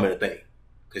becoming a thing.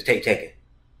 Because take Tekken.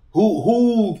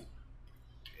 Who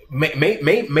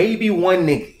maybe one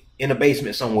nigga in a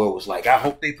basement somewhere was like, I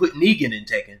hope they put Negan in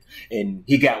Tekken, and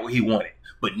he got what he wanted.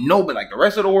 But nobody, like the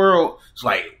rest of the world, was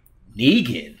like,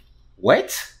 Negan?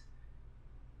 What?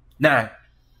 Nah,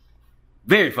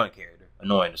 very fun character.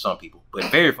 Annoying to some people,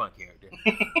 but very fun character.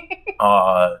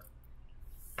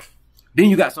 Then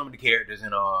you got some of the characters in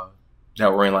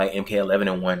that were in like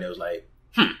MK11 and 1 that was like,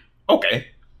 okay,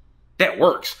 that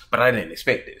works, but I didn't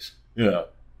expect this. You know.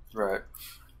 Right.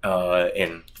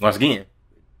 And once again,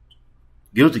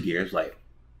 Guilty Gear is like,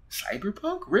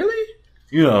 Cyberpunk? Really?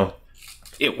 You know,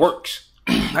 it works.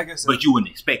 I guess, but you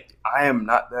wouldn't expect it. I am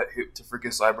not that hip to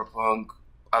freaking Cyberpunk.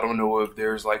 I don't know if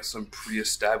there's like some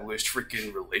pre-established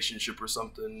freaking relationship or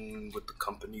something with the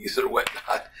companies or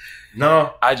whatnot.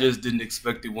 No, I just didn't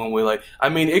expect it one way. Like, I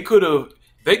mean, they could have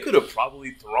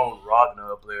probably thrown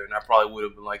Ragnar up there, and I probably would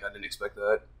have been like, I didn't expect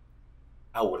that.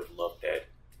 I would have loved that.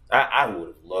 I would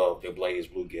have loved the Blaze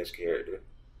Blue guest character.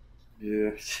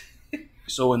 Yeah.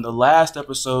 So in the last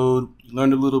episode, you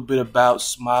learned a little bit about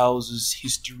Smiles'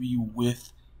 history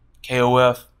with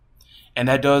KOF. And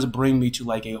that does bring me to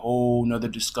like a whole nother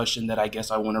discussion that I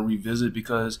guess I want to revisit,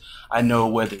 because I know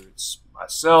whether it's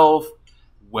myself,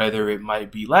 whether it might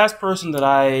be last person that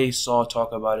I saw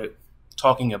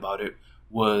talking about it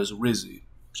was Rizzy.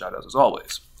 Shout out as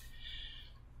always.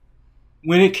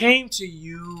 When it came to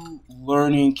you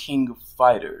learning King of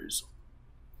Fighters,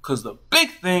 because the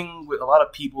big thing with a lot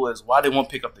of people is why they won't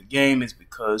pick up the game is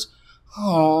because,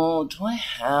 oh, do I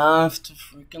have to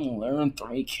freaking learn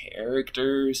 3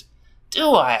 characters?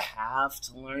 Do I have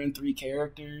to learn 3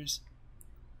 characters?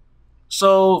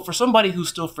 So, for somebody who's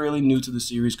still fairly new to the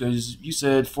series, because you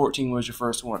said 14 was your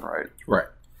first one, right? Right.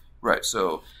 Right,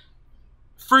 so,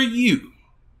 for you,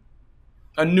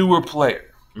 a newer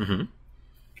player,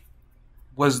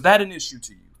 was that an issue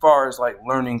to you, as far as, like,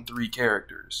 learning 3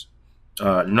 characters?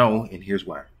 No, and here's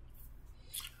why.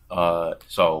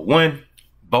 So, one,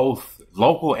 both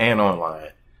local and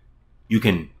online, you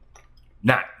can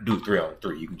not do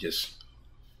 3-on-3. You can just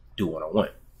do 1-on-1,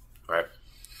 right?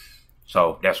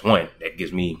 So that's one that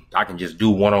gives me, I can just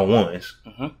do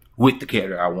 1-on-1s with the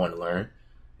character I want to learn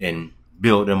and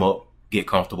build them up, get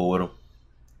comfortable with them.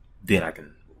 Then I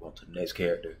can move on to the next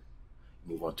character,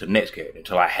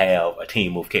 until I have a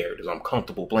team of characters I'm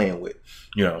comfortable playing with,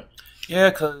 you know. Yeah,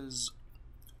 because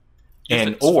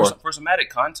for some added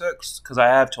context, because I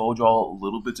have told y'all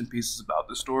little bits and pieces about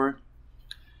the story.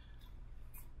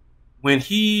 When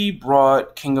he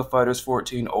brought King of Fighters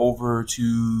 14 over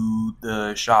to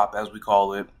the shop, as we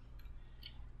call it,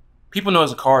 people know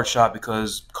it's a card shop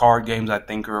because card games, I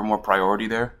think, are more priority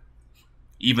there,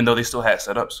 even though they still had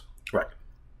setups. Right.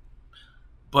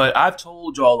 But I've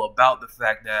told y'all about the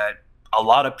fact that a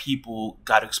lot of people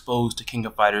got exposed to King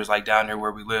of Fighters, like down there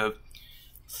where we live,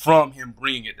 from him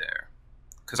bringing it there.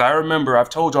 Because I remember, I've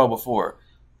told y'all before,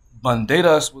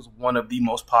 Banderas was one of the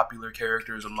most popular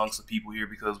characters amongst the people here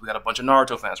because we got a bunch of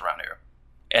Naruto fans around here.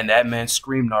 And that man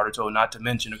screamed Naruto, not to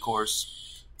mention, of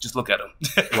course, just look at him.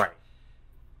 Right.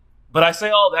 But I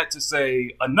say all that to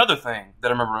say another thing that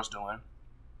I remember us doing.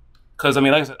 Because, I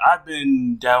mean, like I said, I've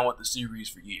been down with the series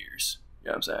for years. You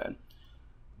know what I'm saying?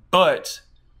 But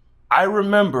I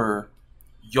remember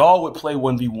y'all would play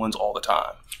 1v1s all the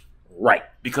time. Right.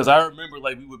 Because I remember,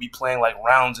 like, we would be playing, like,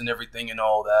 rounds and everything and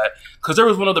all that. Because there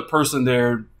was one other person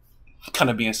there,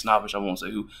 kind of being snobbish, I won't say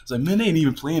who. It's like, man, they ain't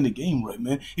even playing the game right,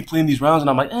 man. He playing these rounds, and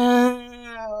I'm like,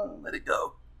 let it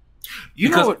go. You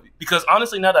know what? Because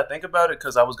honestly, now that I think about it,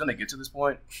 because I was going to get to this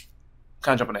point,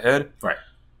 kind of jumping ahead. Right.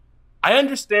 I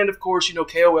understand, of course, you know,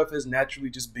 KOF has naturally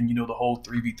just been, you know, the whole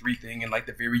 3v3 thing and like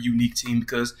the very unique team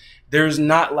because there's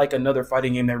not like another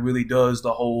fighting game that really does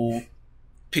the whole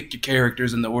pick your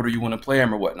characters in the order you want to play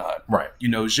them or whatnot. Right. You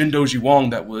know, Jindoji Wong,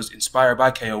 that was inspired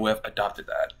by KOF, adopted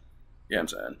that. You know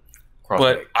what I'm saying?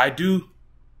 But I do...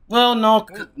 Well, no,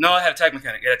 I had a tag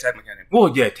mechanic. Yeah, tag mechanic.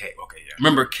 Well, yeah, tag. Okay, yeah.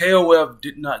 Remember, KOF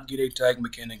did not get a tag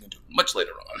mechanic until much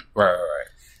later on. Right.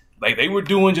 Like, they were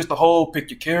doing just the whole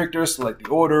pick your character, select the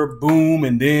order, boom,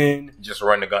 and then... Just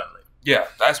run the gauntlet. Yeah,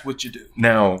 that's what you do.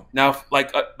 Now,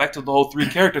 like, back to the whole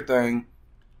 3-character thing.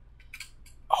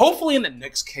 Hopefully in the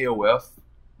next KOF,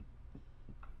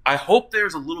 I hope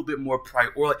there's a little bit more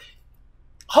priority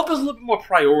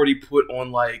put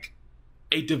on, like,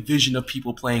 a division of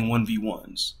people playing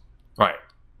 1v1s. Right.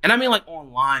 And I mean, like,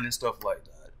 online and stuff like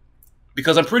that.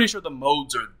 Because I'm pretty sure the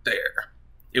modes are there.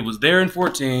 It was there in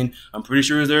 14. I'm pretty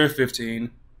sure it was there in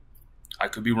 15. I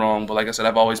could be wrong, but like I said,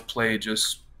 I've always played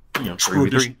just, you know,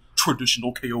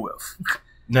 traditional KOF.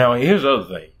 Now, here's the other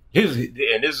thing.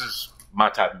 And this is my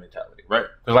type of mentality, right?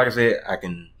 Because like I said,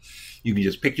 you can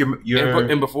just pick your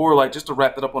and before, like, just to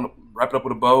wrap it up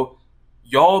with a bow,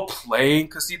 y'all playing,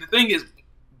 because see, the thing is,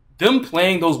 them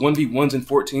playing those 1v1s in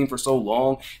 14 for so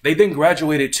long, they then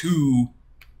graduated to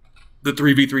the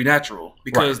 3v3 natural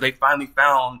because they finally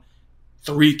found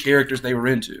 3 characters they were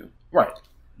into. Right.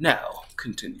 Now,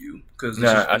 continue. Because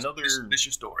this is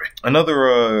your story.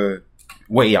 Another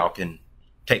way y'all can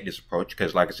take this approach,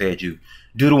 because like I said, you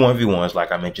do the 1v1s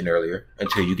like I mentioned earlier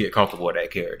until you get comfortable with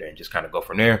that character and just kind of go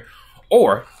from there.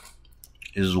 Or,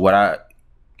 this is what I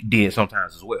did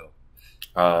sometimes as well.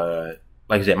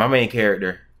 Like I said, my main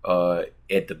character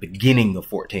at the beginning of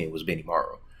 14 was Benny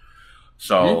Morrow.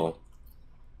 So,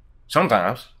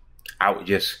 sometimes I would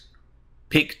just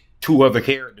pick 2 other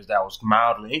characters that I was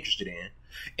mildly interested in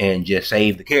and just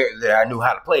save the character that I knew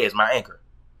how to play as my anchor.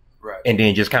 Right. And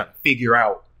then just kind of figure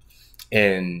out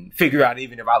even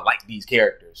if I like these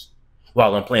characters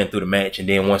while I'm playing through the match. And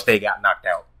then once they got knocked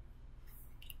out,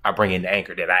 I bring in the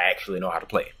anchor that I actually know how to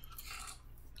play.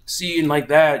 See, and like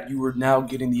that, you were now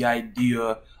getting the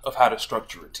idea of how to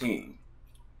structure a team.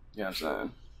 You know what I'm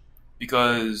saying?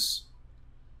 Because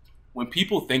when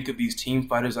people think of these team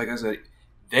fighters, like I said,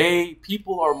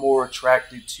 people are more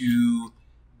attracted to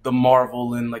the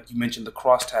Marvel and, like you mentioned, the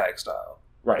cross tag style.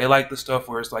 Right. They like the stuff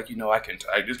where it's like, you know, I can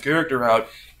tag this character out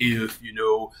if, you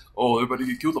know, everybody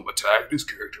get killed, I'm gonna tag this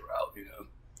character out, you know.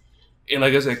 And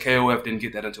like I said, KOF didn't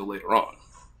get that until later on.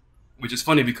 Which is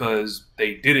funny because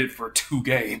they did it for 2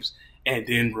 games and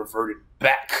then reverted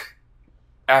back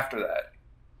after that.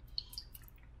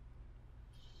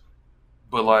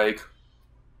 But, like,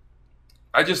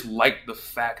 I just like the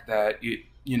fact that it,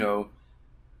 you know,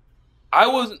 I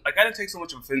didn't take so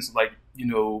much offense, like, you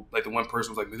know, like the one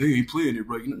person was like, they ain't playing it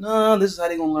right. You know, no, this is how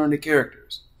they gonna learn the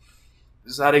characters.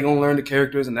 This is how they gonna learn the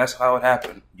characters, and that's how it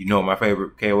happened. You know, my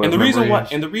favorite KOF and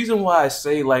the reason why I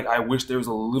say, like, I wish there was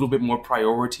a little bit more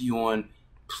priority on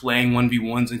playing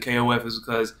 1v1s in KOF is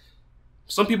because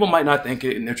some people might not think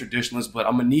it and they're traditionalists, but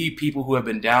I'm gonna need people who have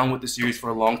been down with the series for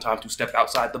a long time to step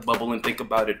outside the bubble and think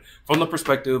about it from the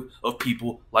perspective of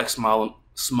people like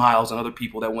Smiles and other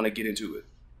people that want to get into it.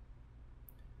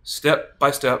 Step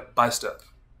by step by step.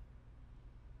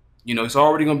 You know, it's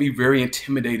already going to be very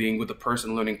intimidating with a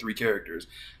person learning 3 characters.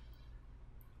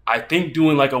 I think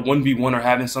doing like a 1v1 or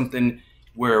having something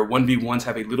where 1v1s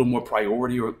have a little more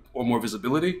priority or more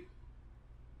visibility,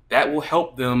 that will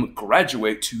help them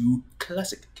graduate to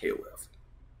classic KOF. You know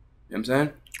what I'm saying?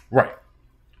 Right.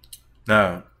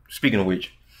 Now, speaking of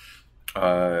which,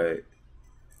 as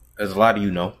a lot of you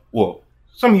know, well,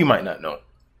 some of you might not know,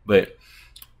 but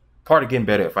part of getting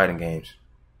better at fighting games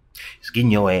is getting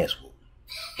your ass whooped.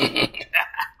 Because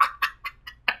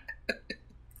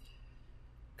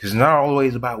it's not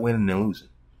always about winning and losing.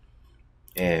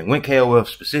 And when KOF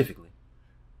specifically,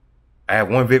 I have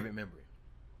one vivid memory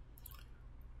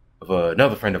of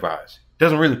another friend of ours.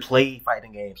 Doesn't really play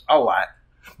fighting games a lot,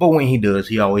 but when he does,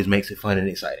 he always makes it fun and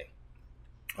exciting.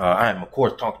 I am, of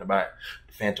course, talking about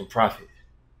the Phantom Prophet,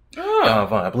 Don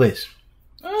Von Bliss.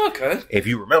 Okay. If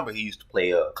you remember, he used to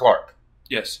play Clark.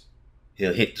 Yes.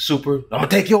 He'll hit the super. I'm gonna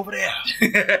take you over there.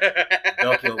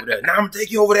 Dunk you over there. Now I'm gonna take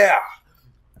you over there.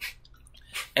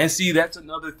 And see, that's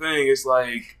another thing. It's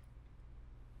like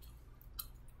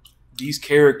these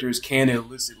characters can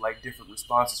elicit like different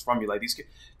responses from you, like these,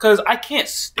 because I can't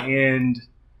stand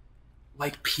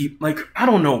like people. Like, I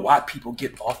don't know why people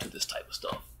get off to this type of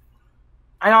stuff.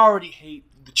 I already hate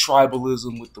the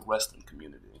tribalism with the wrestling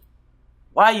community.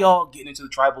 Why y'all getting into the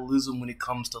tribalism when it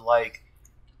comes to like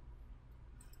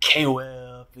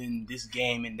KOF and this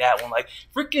game and that one. Like,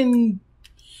 freaking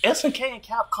SNK and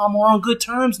Capcom are on good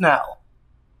terms now.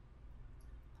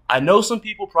 I know some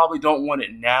people probably don't want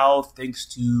it now thanks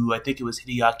to, I think it was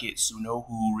Hideaki Itsuno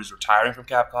who is retiring from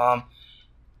Capcom.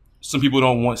 Some people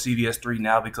don't want CVS3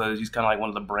 now because he's kind of like one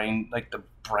of the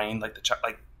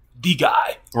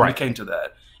guy when it came to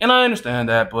that. And I understand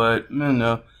that, but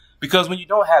no. Because when you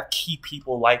don't have key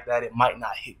people like that, it might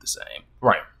not hit the same.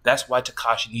 Right. That's why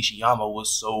Takashi Nishiyama was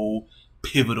so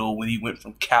pivotal when he went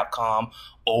from Capcom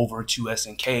over to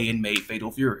SNK and made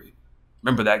Fatal Fury.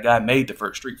 Remember, that guy made the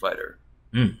first Street Fighter.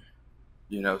 You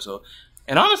know, so...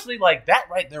 And honestly, like, that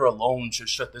right there alone should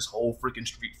shut this whole freaking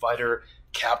Street Fighter,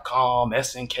 Capcom,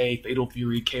 SNK, Fatal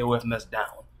Fury, KOF mess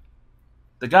down.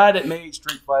 The guy that made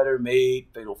Street Fighter made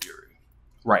Fatal Fury.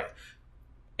 Right.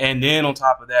 And then on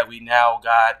top of that, we now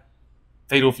got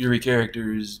Fatal Fury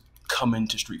characters coming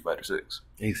to Street Fighter 6.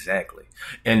 Exactly.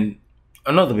 And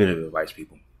another bit of advice,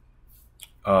 people.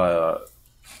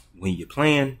 When you're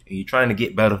playing and you're trying to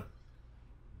get better,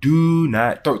 do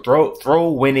not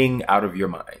throw winning out of your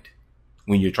mind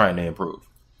when you're trying to improve.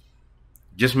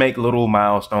 Just make little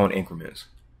milestone increments.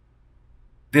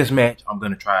 This match, I'm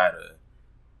going to try to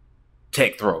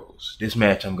tech throws. This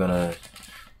match, I'm going to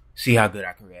see how good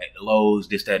I can react to lows,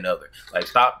 this, that, and other. Like,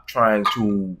 stop trying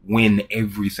to win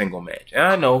every single match. And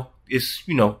I know it's,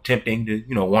 tempting to,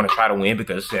 want to try to win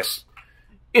because that's,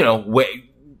 the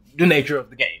nature of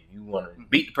the game. You want to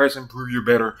beat the person, prove you're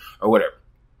better, or whatever.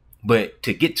 But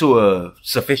to get to a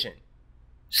sufficient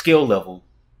skill level,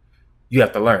 you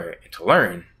have to learn. And to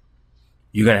learn,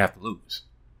 you're going to have to lose.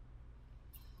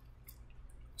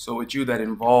 So with you, that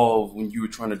involved when you were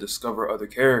trying to discover other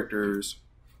characters,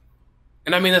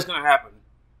 and I mean, that's going to happen.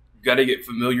 You got to get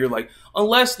familiar,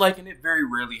 unless, and it very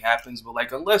rarely happens,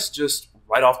 but, unless just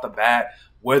right off the bat,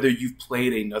 whether you've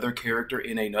played another character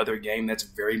in another game that's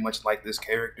very much like this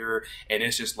character, and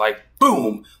it's just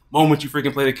boom, moment you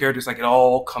freaking play the character, it's it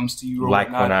all comes to you. When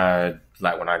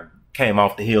I came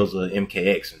off the heels of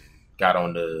MKX and got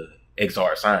on the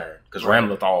XR sign, because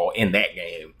Ramlethal in that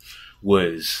game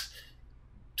was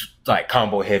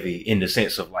combo heavy in the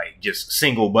sense of just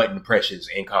single button presses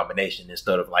in combination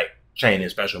instead of chaining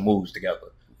special moves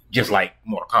together, just like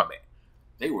Mortal Kombat.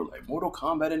 They were Mortal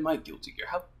Kombat in my Guilty Gear.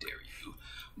 How dare you?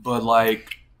 But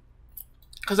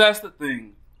because that's the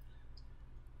thing.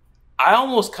 I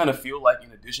almost kind of feel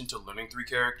in addition to learning 3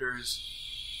 characters,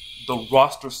 the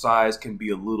roster size can be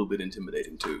a little bit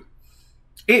intimidating too.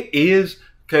 It is,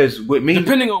 because with me,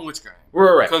 depending on which game,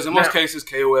 right? Because in most cases,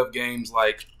 KOF games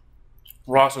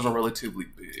rosters are relatively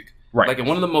big. Right. In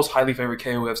one of the most highly favored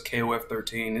KOFs, KOF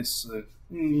 13, it's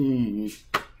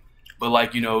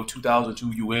but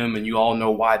 2002 UM, and y'all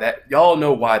know why that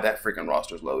freaking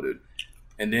roster's loaded.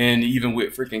 And then even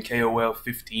with freaking KOF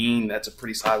 15, that's a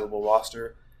pretty sizable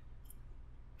roster.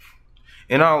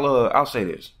 And I'll say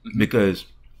this, because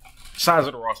size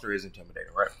of the roster is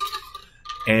intimidating, right?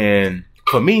 And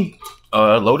for me,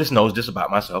 Lotus knows this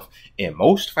about myself. In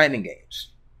most fighting games,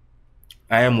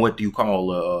 I am what you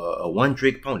call a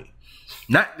one-trick pony.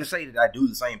 Not to say that I do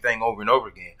the same thing over and over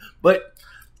again, but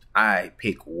I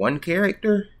pick one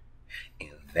character,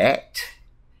 and that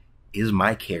is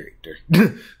my character.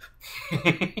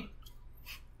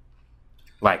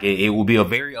 It will be a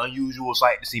very unusual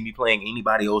sight to see me playing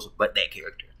anybody else but that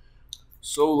character.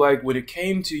 So, when it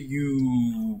came to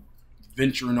you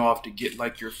venturing off to get,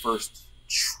 your first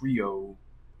trio,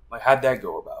 how'd that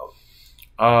go about?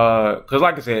 Because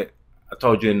like I said, I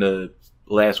told you in the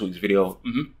last week's video,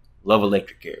 love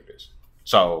electric characters.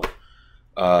 So,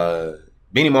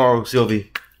 Benimaru,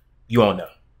 Sylvie, you all know.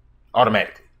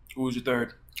 Automatically. Who was your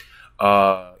third?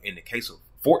 In the case of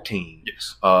 14,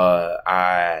 yes.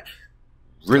 I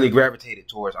really gravitated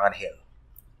towards Angel.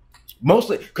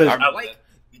 Mostly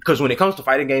because when it comes to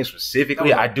fighting games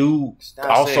specifically, I do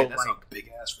also that's a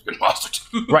big ass freaking monster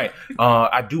too. Right.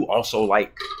 I do also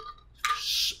like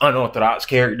unorthodox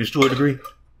characters to a degree,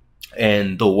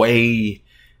 and the way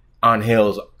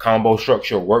Angel's combo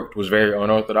structure worked was very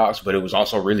unorthodox, but it was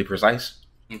also really precise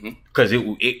because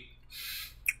it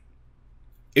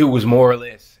was more or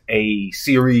less a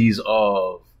series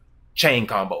of chain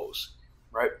combos.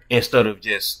 Right. Instead of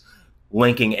just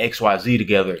linking XYZ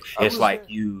together, it's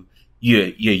you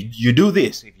do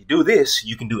this. If you do this,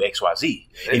 you can do XYZ.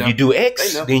 If you do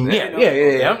X, then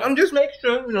yeah. I'm just making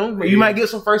sure, you might get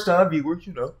some first time viewers,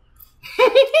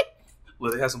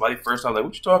 Well, they have somebody first time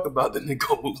what you talk about? Then they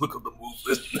go look up the move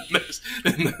list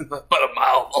about a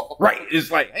mile long. Right. It's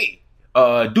hey,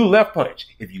 do left punch.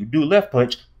 If you do left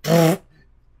punch,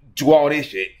 do all this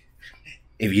shit.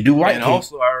 If you do like and him,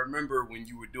 also I remember when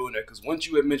you were doing that, because once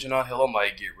you had mentioned Angel, I'm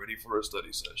like, get ready for a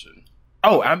study session.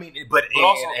 oh, I mean, but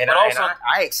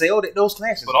I excelled at those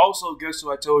classes. But also, guess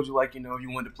who I told you, like, you know, you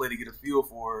wanted to play to get a feel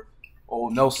for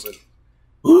old Nelson.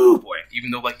 Ooh, boy.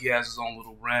 Even though, like, he has his own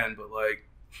little brand, but, like...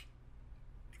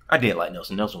 I did like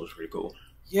Nelson. Nelson was pretty cool.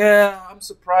 Yeah, I'm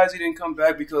surprised he didn't come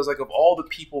back because, like, of all the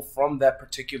people from that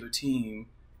particular team,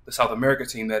 the South America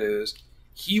team, that is,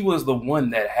 he was the one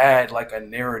that had, like, a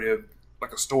narrative,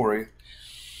 like a story.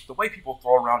 The way people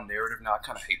throw around narrative now, I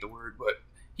kind of hate the word, but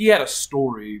he had a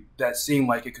story that seemed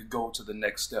like it could go to the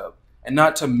next step. And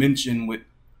not to mention with...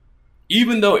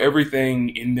 Even though everything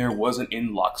in there wasn't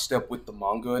in lockstep with the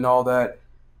manga and all that,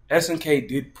 SNK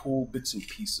did pull bits and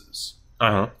pieces.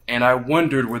 Uh-huh. And I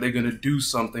wondered, were they going to do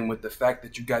something with the fact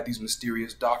that you got these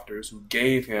mysterious doctors who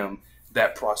gave him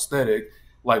that prosthetic?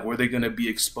 Like, were they going to be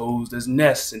exposed as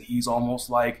Ness, and he's almost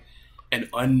like an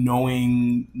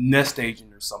unknowing Nest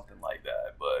agent or something like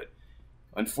that? But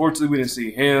unfortunately, we didn't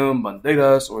see him,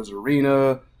 Banderas, or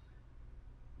Zarina.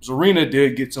 Zarina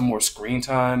did get some more screen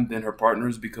time than her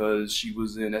partners because she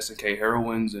was in SNK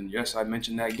Heroines, and yes, I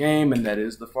mentioned that game, and that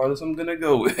is the farthest I'm going to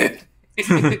go with.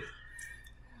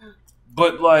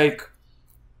 But, like,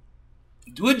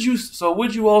 would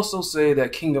you also say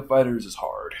that King of Fighters is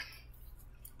hard?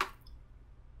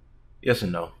 Yes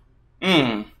and no.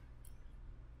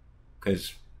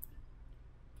 Because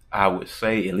I would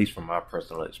say, at least from my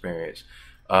personal experience,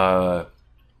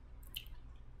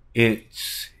 it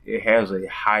has a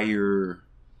higher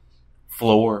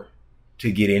floor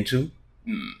to get into.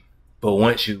 But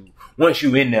once you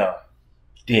in there,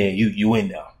 then you in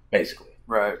there, basically.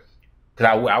 Right.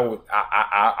 Because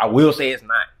I will say it's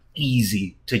not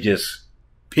easy to just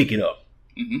pick it up.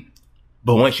 Mm-hmm.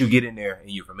 But once you get in there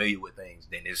and you're familiar with things,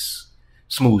 then it's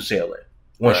smooth sailing.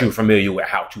 Once you're familiar with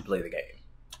how to play the game.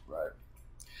 Right.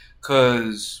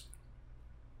 Because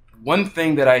one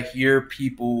thing that I hear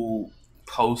people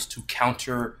post to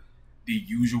counter the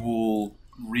usual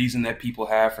reason that people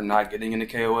have for not getting into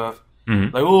KOF,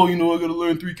 like, oh, you know, I got to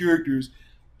learn 3 characters.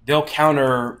 They'll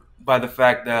counter by the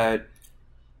fact that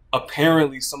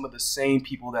apparently some of the same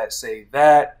people that say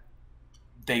that,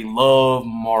 they love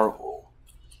Marvel.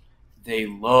 They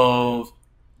love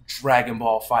Dragon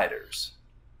Ball Fighters.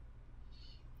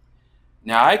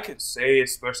 Now, I could say,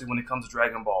 especially when it comes to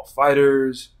Dragon Ball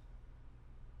Fighters,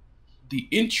 the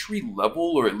entry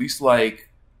level, or at least, like,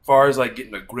 as far as, like,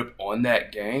 getting a grip on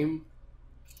that game,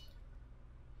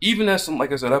 even as some,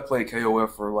 like I said, I played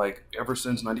KOF for, like, ever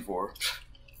since 94.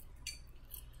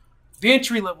 The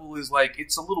entry level is, like,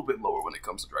 it's a little bit lower when it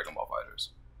comes to Dragon Ball Fighters.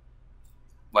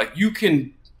 Like,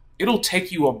 it'll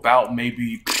take you about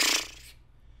maybe,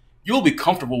 you'll be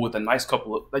comfortable with a nice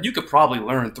couple of, like, you could probably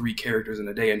learn 3 characters in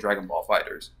a day in Dragon Ball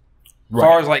Fighters. Right. As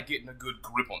far as, like, getting a good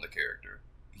grip on the character.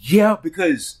 Yeah,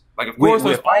 because, like, of course,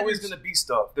 there's always going to be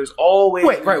stuff. There's always...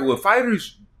 Right, with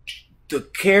Fighters, the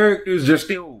characters are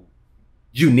still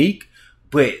unique,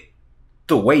 but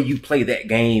the way you play that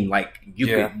game, like,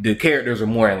 the characters are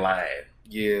more in line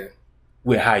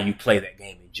with how you play that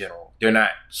game in general. They're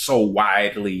not so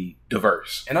widely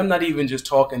diverse. And I'm not even just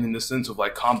talking in the sense of,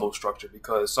 like, combo structure,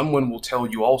 because someone will tell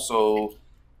you also,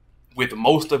 with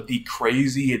most of the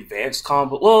crazy advanced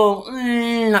combo, well,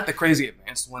 not the crazy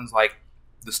advanced ones, like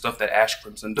the stuff that Ash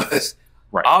Crimson does.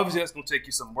 Right. Obviously, that's going to take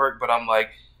you some work, but I'm like,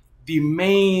 the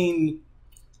main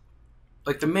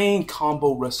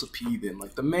combo recipe then,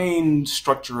 like the main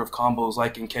structure of combos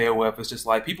like in KOF, is just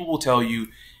like, people will tell you,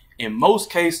 in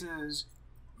most cases,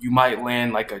 you might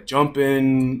land like a jump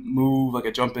in move, like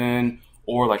a jump in,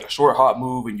 or like a short hop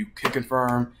move, and you can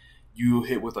confirm. You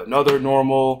hit with another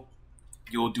normal,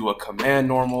 you'll do a command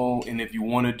normal, and if you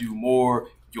want to do more,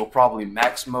 you'll probably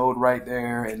max mode right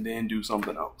there and then do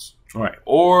something else. Right.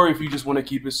 Or if you just want to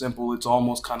keep it simple, it's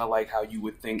almost kind of like how you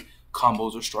would think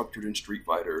combos are structured in Street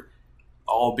Fighter,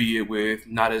 albeit with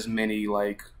not as many,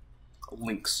 like,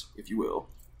 links, if you will.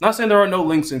 Not saying there are no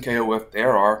links in KOF.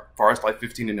 There are, as far as like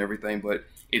 15 and everything, but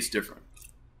it's different.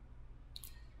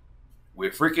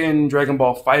 With freaking Dragon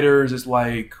Ball Fighters, it's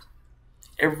like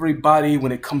everybody,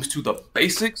 when it comes to the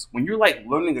basics, when you're like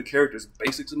learning a character's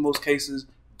basics in most cases,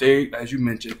 they, as you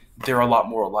mentioned, they're a lot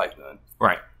more alike then.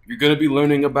 Right. You're going to be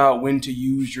learning about when to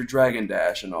use your Dragon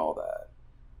Dash and all that.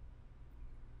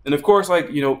 And of course,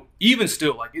 like, you know, even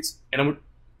still, like, it's, and I'm,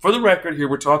 for the record here,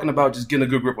 we're talking about just getting a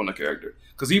good grip on the character.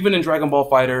 Because even in Dragon Ball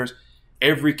Fighters,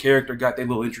 every character got their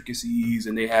little intricacies,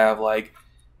 and they have, like,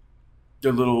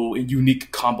 their little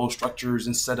unique combo structures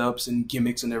and setups and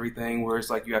gimmicks and everything, where it's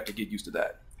like you have to get used to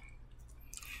that.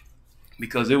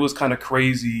 Because it was kind of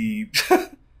crazy.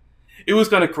 It was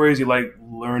kind of crazy, like,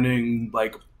 learning,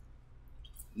 like,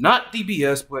 Not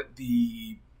DBS, but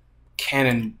the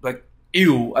Canon, like,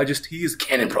 ew, he is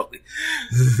Canon Broly.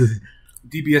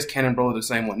 DBS Canon Broly, the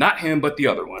same one. Not him, but the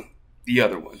other one. The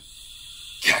other one.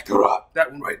 Kakarot.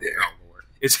 That one right there.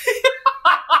 It's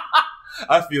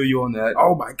I feel you on that.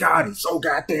 Oh my god, he's so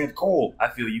goddamn cool. I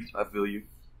feel you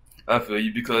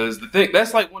because the thing,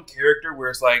 that's like one character where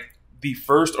it's like the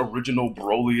first original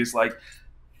Broly is like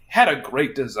had a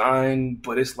great design,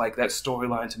 but it's like that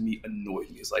storyline to me annoyed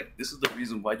me. It's like, this is the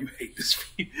reason why you hate this.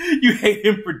 You hate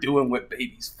him for doing what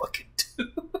babies fucking do.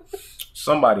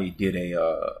 Somebody did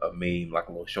a meme, like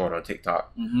a little short on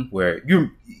TikTok, where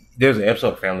there's an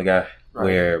episode of Family Guy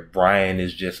where Brian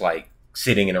is just like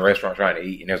sitting in a restaurant trying to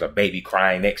eat, and there's a baby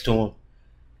crying next to him,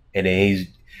 and then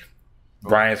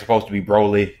Brian's supposed to be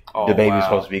Broly, the baby's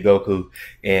supposed to be Goku,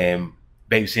 and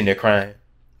baby's sitting there crying.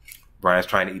 Brian's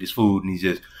trying to eat his food, and he's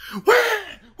just,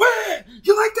 where,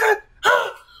 you like that?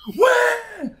 Huh?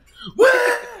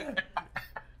 Where?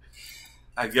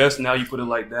 I guess now you put it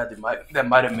like that, that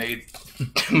might have made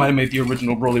the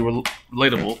original Broly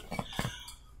relatable.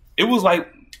 It was like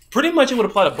pretty much it would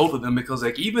apply to both of them, because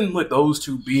like even with those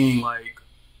two being like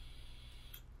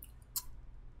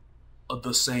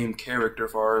the same character,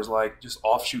 as far as like just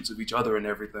offshoots of each other and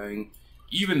everything,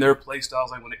 even their playstyles,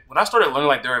 like when I started learning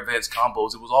like their advanced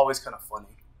combos, it was always kind of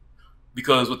funny,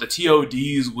 because with the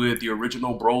TODs with the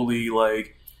original Broly,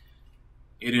 like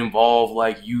it involved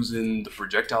like using the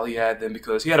projectile he had then,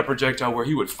 because he had a projectile where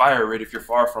he would fire it if you're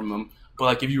far from him, but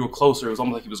like if you were closer, it was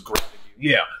almost like he was grabbing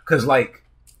you. Yeah, because like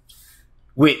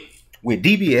with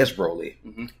DBS Broly,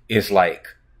 it's like,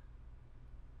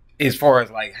 as far as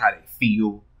like how they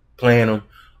feel playing them,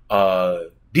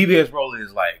 DBS Broly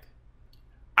is like,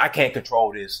 I can't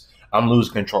control this, I'm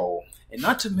losing control. And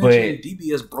not to mention,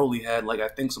 DBS Broly had like I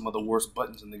think some of the worst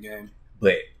buttons in the game.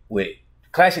 But with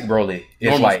Classic Broly,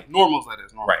 it's normals, that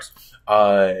is. Normals.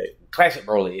 Right. Classic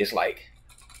Broly, it's like,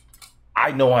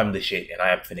 I know I'm the shit and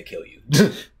I am finna kill you.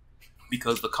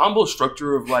 Because the combo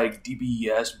structure of like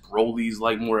DBS Broly's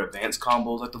like more advanced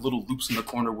combos, like the little loops in the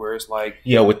corner where it's like,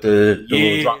 with the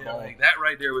little drop ball. Like that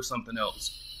right there was something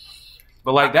else.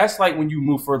 But like that's like when you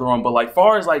move further on. But like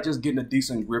far as like just getting a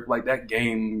decent grip, like that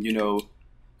game, you know,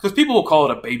 because people will call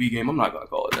it a baby game. I'm not gonna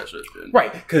call it that shit.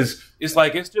 Right? Because it's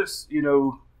like, it's just, you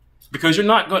know, because you're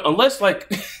not going, unless like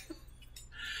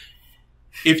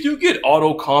if you get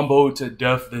auto combo to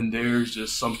death, then there's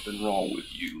just something wrong with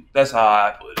you. That's how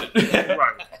I put it.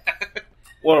 Right.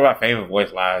 One of my favorite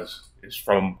voice lines is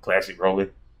from Classic Broly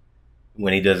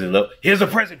when he does it. Look, here's a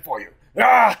present for you.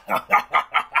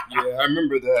 Yeah, I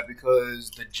remember that,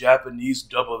 because the Japanese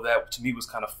dub of that to me was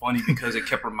kind of funny, because it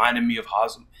kept reminding me of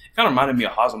Hazama. It kind of reminded me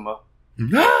of Hazama.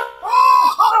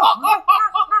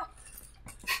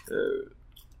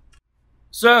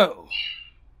 So,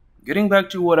 getting back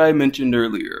to what I mentioned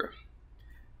earlier.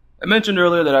 I mentioned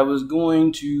earlier that I was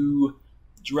going to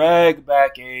drag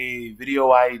back a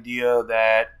video idea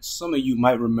that some of you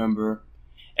might remember.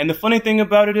 And the funny thing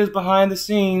about it is, behind the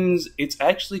scenes, it's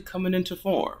actually coming into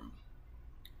form.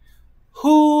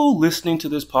 Who listening to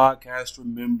this podcast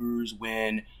remembers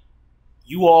when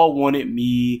you all wanted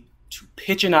me to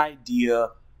pitch an idea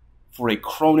for a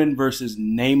Cronin versus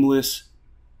Nameless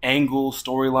angle,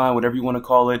 storyline, whatever you want to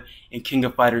call it, in King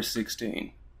of Fighters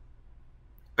 16?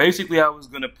 Basically, I was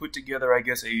going to put together, I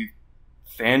guess, a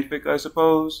fanfic, I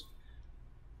suppose.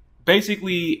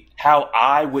 Basically, how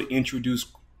I would introduce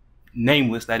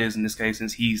Nameless, that is in this case,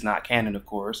 since he's not canon, of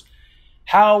course.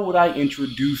 How would I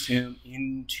introduce him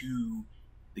into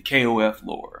the KOF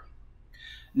lore?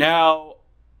 Now,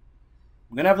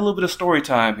 we're going to have a little bit of story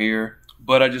time here,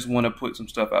 but I just want to put some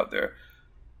stuff out there.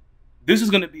 This is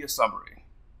going to be a summary.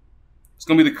 It's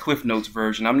going to be the Cliff Notes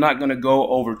version. I'm not going to go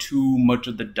over too much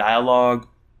of the dialogue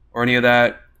or any of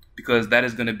that, because that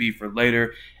is going to be for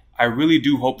later. I really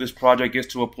do hope this project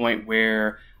gets to a point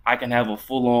where I can have a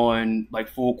full-on, like,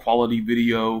 full quality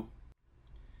video.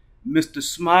 Mr.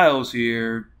 Smiles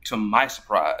here, to my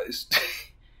surprise,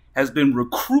 has been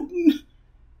recruiting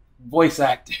voice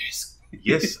actors.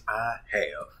 Yes, I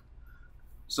have.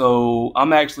 So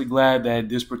I'm actually glad that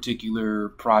this particular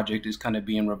project is kind of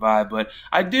being revived, but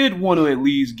I did want to at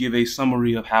least give a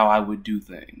summary of how I would do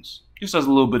things. Just as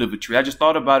a little bit of a treat. I just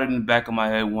thought about it in the back of my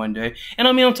head one day. And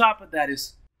I mean, on top of that,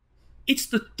 it's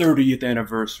the 30th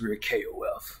anniversary of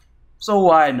KOF. So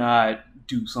why not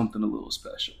do something a little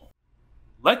special?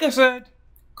 Like I said,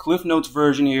 Cliff Notes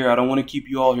version here. I don't want to keep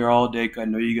you all here all day, because I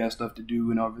know you got stuff to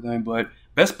do and everything, but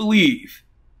best believe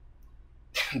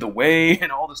the way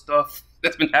and all the stuff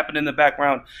that's been happening in the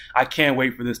background, I can't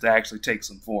wait for this to actually take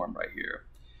some form right here.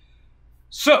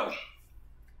 So,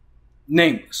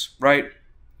 Nameless, right?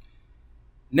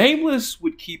 Nameless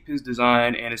would keep his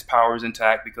design and his powers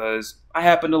intact because I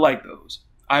happen to like those.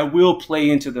 I will play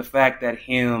into the fact that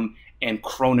him and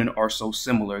Cronin are so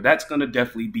similar. That's going to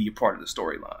definitely be a part of the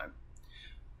storyline.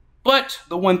 But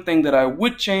the one thing that I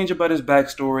would change about his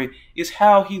backstory is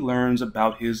how he learns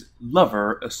about his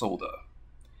lover, Isolde.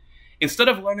 Instead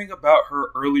of learning about her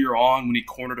earlier on when he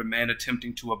cornered a man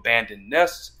attempting to abandon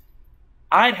Nest,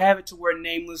 I'd have it to where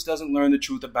Nameless doesn't learn the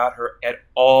truth about her at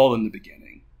all in the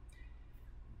beginning.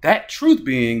 That truth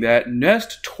being that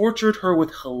Nest tortured her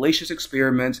with hellacious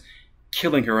experiments,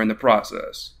 killing her in the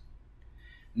process.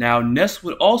 Now, Nest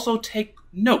would also take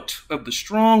note of the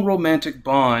strong romantic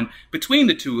bond between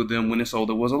the two of them when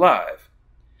Isolde was alive.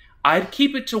 I'd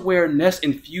keep it to where Nest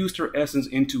infused her essence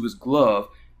into his glove.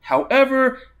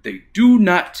 However, they do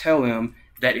not tell him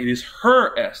that it is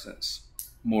her essence.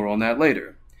 More on that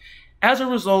later. As a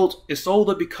result,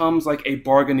 Isolde becomes like a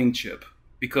bargaining chip,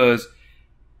 because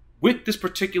with this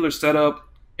particular setup,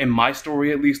 in my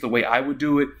story at least, the way I would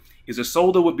do it, is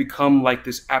Isolde would become like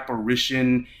this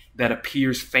apparition that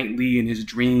appears faintly in his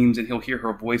dreams, and he'll hear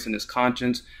her voice in his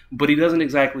conscience, but he doesn't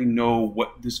exactly know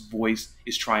what this voice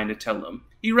is trying to tell him.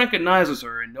 He recognizes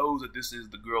her and knows that this is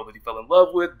the girl that he fell in love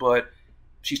with, but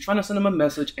she's trying to send him a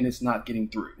message and it's not getting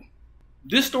through.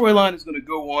 This storyline is going to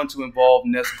go on to involve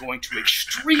Nest going to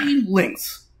extreme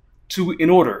lengths in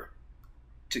order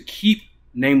to keep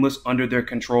Nameless under their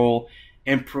control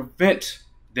and prevent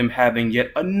them having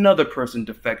yet another person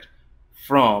defect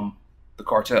from the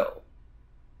cartel.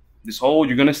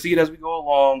 You're going to see it as we go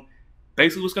along.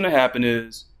 Basically what's going to happen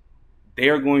is they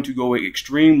are going to go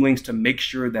extreme lengths to make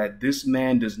sure that this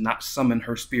man does not summon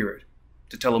her spirit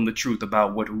to tell him the truth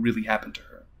about what really happened to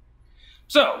her.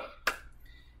 So,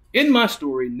 in my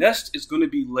story, Nest is going to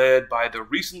be led by the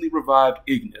recently revived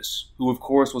Ignis, who of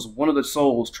course was one of the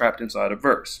souls trapped inside of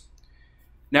Verse.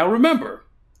 Now you remember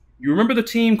the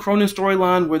Team Cronin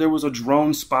storyline where there was a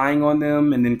drone spying on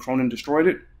them and then Cronin destroyed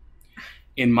it?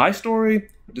 In my story,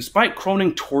 despite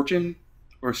Cronin torching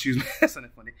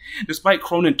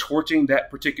that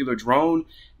particular drone,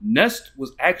 Nest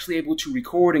was actually able to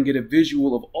record and get a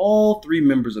visual of all 3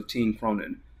 members of Team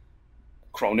Cronin.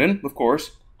 Cronin, of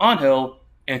course, Angel,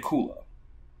 and Kula.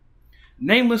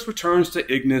 Nameless returns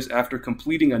to Ignis after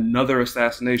completing another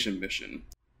assassination mission.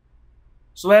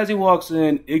 So as he walks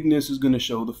in, Ignis is going to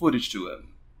show the footage to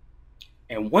him.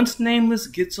 And once Nameless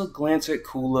gets a glance at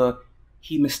Kula,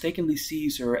 he mistakenly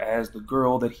sees her as the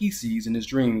girl that he sees in his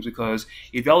dreams, because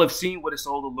if y'all have seen what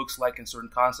Isolde looks like in certain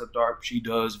concept art, she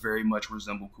does very much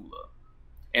resemble Kula.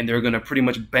 And they're going to pretty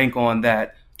much bank on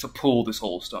that to pull this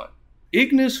whole stunt.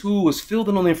 Ignis, who was filled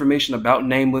in on the information about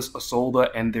Nameless, Isolde,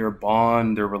 and their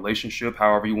bond, their relationship,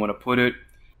 however you want to put it,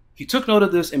 he took note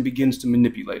of this and begins to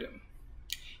manipulate him.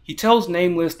 He tells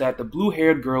Nameless that the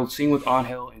blue-haired girl seen with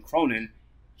Angel and Cronin,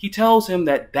 he tells him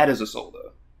that that is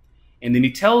Isolde. And then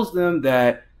he tells them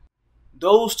that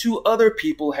those 2 other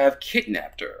people have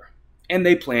kidnapped her, and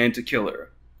they plan to kill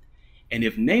her. And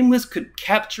if Nameless could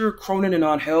capture Cronin and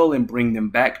Angel and bring them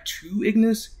back to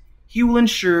Ignis, he will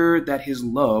ensure that his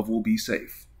love will be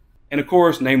safe. And of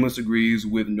course, Nameless agrees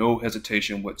with no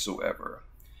hesitation whatsoever.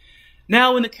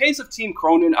 Now, in the case of Team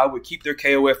Cronin, I would keep their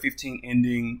KOF 15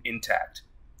 ending intact.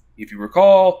 If you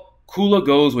recall, Kula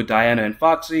goes with Diana and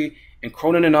Foxy, and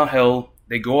Cronin and Angel,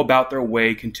 they go about their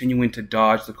way continuing to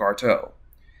dodge the cartel.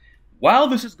 While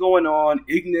this is going on,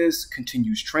 Ignis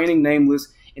continues training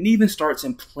Nameless and even starts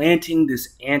implanting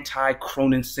this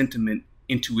anti-Cronin sentiment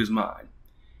into his mind.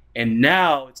 And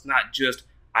now it's not just,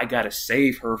 I gotta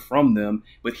save her from them,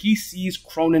 but he sees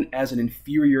Cronin as an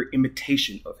inferior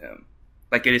imitation of him.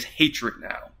 Like it is hatred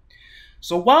now.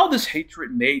 So while this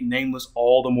hatred made Nameless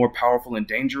all the more powerful and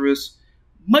dangerous,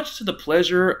 much to the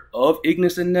pleasure of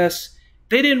Ignis and Nest,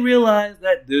 they didn't realize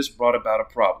that this brought about a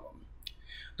problem.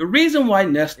 The reason why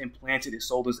Nest implanted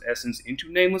Isolde's essence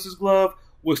into Nameless's glove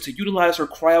was to utilize her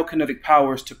cryokinetic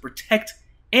powers to protect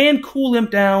and cool him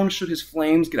down should his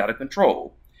flames get out of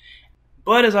control.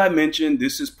 But as I mentioned,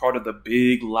 this is part of the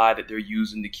big lie that they're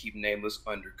using to keep Nameless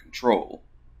under control.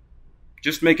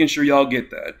 Just making sure y'all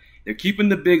get that. They're keeping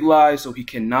the big lie so he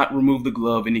cannot remove the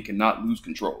glove and he cannot lose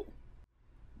control.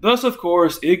 Thus, of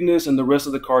course, Ignis and the rest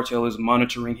of the cartel is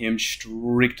monitoring him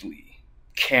strictly.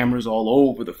 Cameras all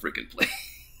over the freaking place.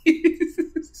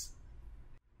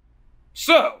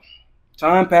 So,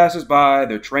 time passes by,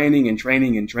 they're training and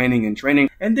training and training and training,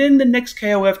 and then the next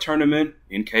KOF tournament,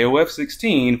 in KOF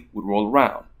 16, would roll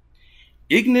around.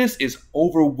 Ignis is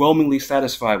overwhelmingly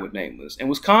satisfied with Nameless, and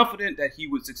was confident that he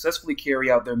would successfully carry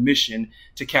out their mission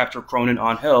to capture Cronin,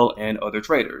 Angel, and other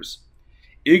traitors.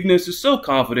 Ignis is so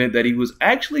confident that he was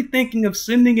actually thinking of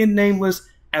sending in Nameless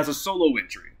as a solo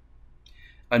entry.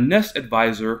 A Nest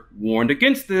advisor warned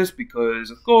against this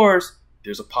because, of course,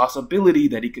 there's a possibility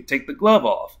that he could take the glove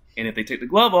off. And if they take the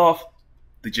glove off,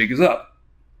 the jig is up.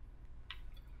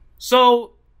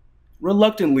 So,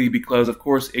 reluctantly, because of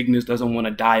course Ignis doesn't want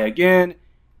to die again,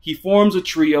 he forms a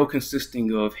trio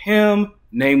consisting of him,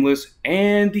 Nameless,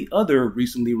 and the other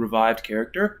recently revived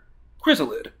character,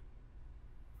 Chrizalid.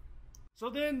 So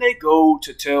then they go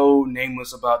to tell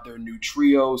Nameless about their new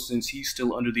trio since he's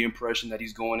still under the impression that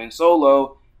he's going in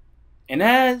solo. And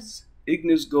as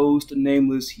Ignis goes to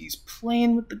Nameless, he's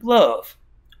playing with the glove,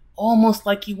 almost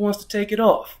like he wants to take it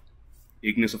off.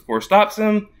 Ignis, of course, stops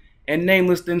him, and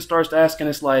Nameless then starts asking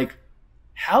us, like,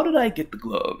 how did I get the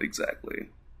glove exactly?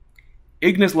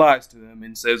 Ignis lies to him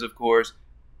and says, of course,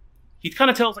 he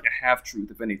kind of tells like a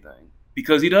half-truth, if anything,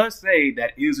 because he does say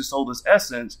that is Isolde's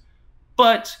essence,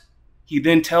 but he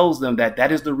then tells them that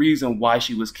that is the reason why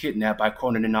she was kidnapped by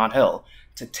Cronin and Angel,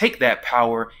 to take that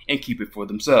power and keep it for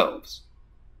themselves.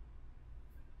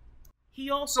 He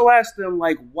also asked them,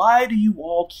 like, why do you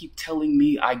all keep telling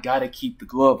me I gotta keep the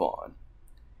glove on?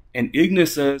 And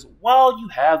Ignis says, while you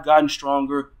have gotten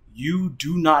stronger, you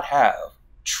do not have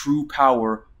true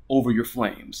power over your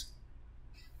flames.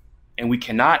 And we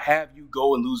cannot have you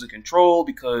go and lose control,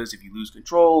 because if you lose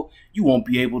control, you won't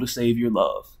be able to save your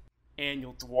love. And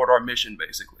you'll thwart our mission,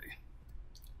 basically.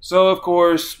 So, of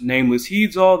course, Nameless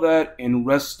heeds all that and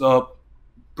rests up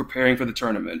preparing for the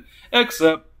tournament.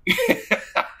 Except,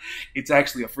 it's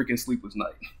actually a freaking sleepless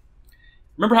night.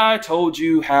 Remember how I told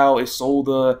you how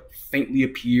Isolde faintly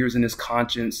appears in his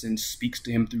conscience and speaks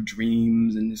to him through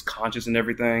dreams and his conscience and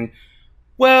everything?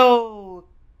 Well,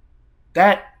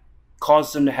 that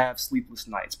causes him to have sleepless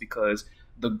nights because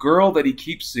the girl that he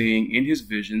keeps seeing in his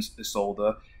visions,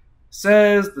 Isolde,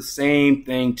 says the same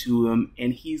thing to him,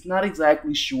 and he's not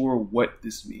exactly sure what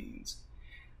this means.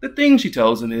 The thing she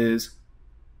tells him is,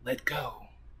 let go.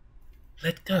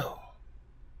 Let go.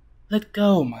 Let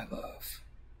go, my love.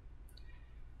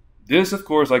 This, of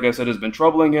course, like I said, has been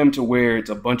troubling him to where it's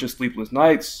a bunch of sleepless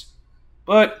nights.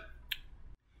 But,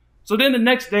 so then the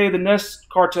next day, the Nest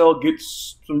cartel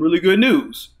gets some really good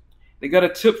news. They got a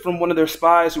tip from one of their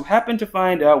spies who happened to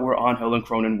find out where Angel and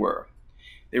Cronin were.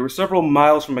 They were several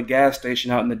miles from a gas station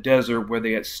out in the desert where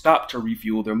they had stopped to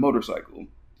refuel their motorcycle.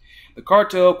 The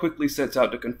cartel quickly sets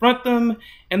out to confront them,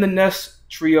 and the Nest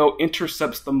trio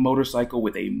intercepts the motorcycle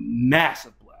with a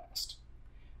massive blast.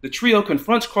 The trio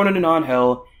confronts Cronin and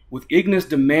Angel, with Ignis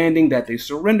demanding that they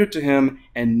surrender to him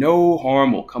and no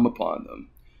harm will come upon them.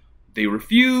 They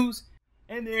refuse,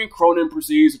 and then Cronin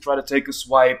proceeds to try to take a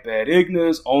swipe at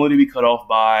Ignis, only to be cut off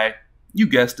by, you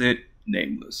guessed it,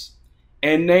 Nameless.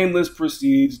 And Nameless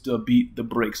proceeds to beat the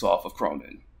brakes off of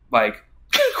Cronin. Like,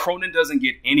 Cronin doesn't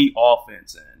get any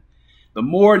offense in. The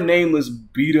more Nameless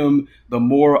beat him, the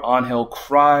more Angel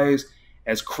cries,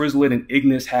 as Chrizalid and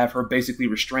Ignis have her basically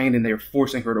restrained and they're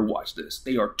forcing her to watch this.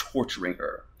 They are torturing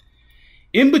her.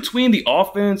 In between the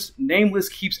offense, Nameless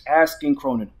keeps asking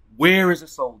Cronin, where is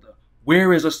Isolde?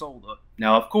 Where is Isolde?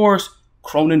 Now, of course,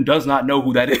 Cronin does not know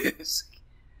who that is.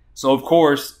 So, of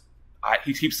course,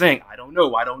 he keeps saying, I don't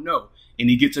know. And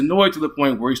he gets annoyed to the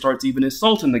point where he starts even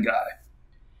insulting the guy.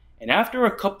 And after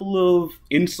a couple of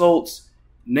insults,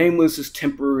 Nameless's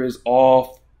temper is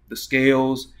off the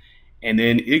scales. And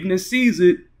then Ignis sees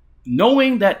it,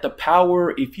 knowing that the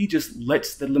power, if he just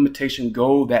lets the limitation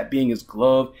go, that being his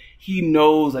glove, he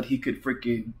knows that he could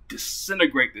freaking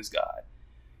disintegrate this guy.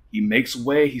 He makes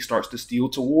way, he starts to steal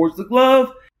towards the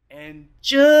glove, and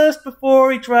just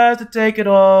before he tries to take it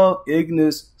off,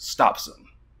 Ignis stops him.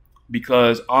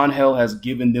 Because Angel has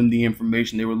given them the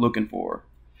information they were looking for.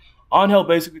 Angel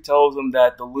basically tells them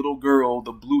that the little girl,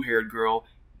 the blue-haired girl,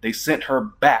 they sent her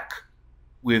back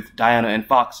with Diana and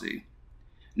Foxy.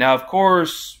 Now, of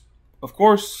course,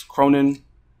 Chrizalid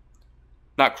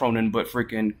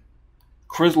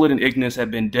and Ignis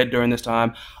have been dead during this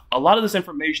time. A lot of this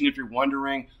information, if you're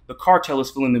wondering, the cartel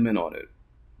is filling them in on it.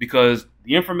 Because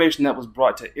the information that was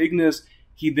brought to Ignis,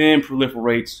 he then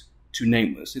proliferates to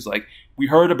Nameless. He's like, we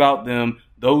heard about them.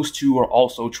 Those two are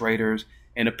also traitors.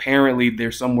 And apparently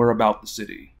they're somewhere about the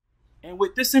city. And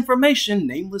with this information,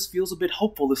 Nameless feels a bit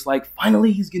hopeful. It's like,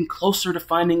 finally he's getting closer to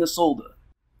finding Isolde.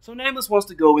 So Nameless wants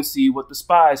to go and see what the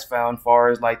spies found, far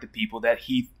as like the people that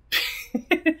he...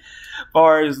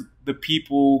 far as the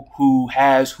people who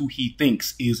he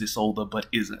thinks is Isolde, but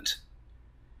isn't.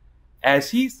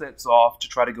 As he sets off to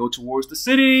try to go towards the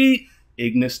city,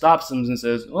 Ignis stops him and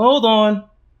says, hold on.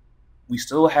 We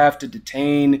still have to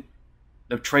detain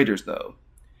the traitors, though.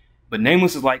 But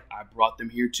Nameless is like, I brought them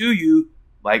here to you.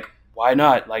 Like, why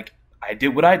not? Like, I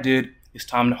did what I did. It's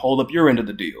time to hold up your end of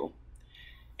the deal.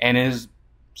 And as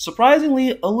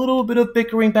surprisingly, a little bit of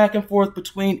bickering back and forth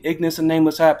between Ignis and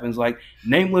Nameless happens. Like,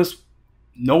 Nameless,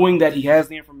 knowing that he has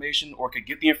the information or could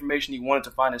get the information he wanted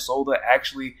to find Isolde,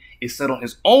 actually is set on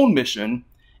his own mission.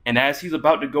 And as he's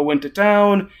about to go into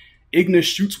town, Ignis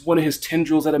shoots one of his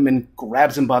tendrils at him and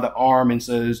grabs him by the arm and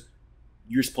says,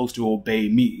 "You're supposed to obey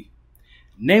me."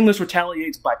 Nameless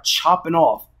retaliates by chopping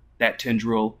off that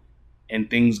tendril, and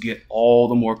things get all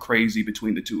the more crazy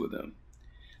between the two of them.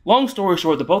 Long story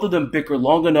short, the both of them bicker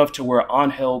long enough to where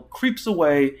Angel creeps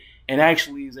away and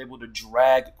actually is able to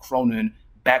drag Cronin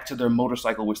back to their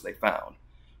motorcycle, which they found.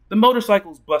 The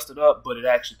motorcycle's busted up, but it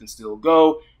actually can still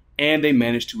go, and they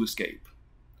manage to escape.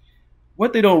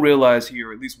 What they don't realize here,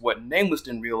 or at least what Nameless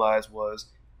didn't realize, was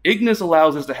Ignis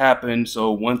allows this to happen,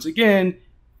 so once again,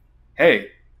 hey,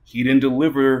 he didn't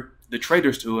deliver the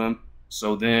traitors to him,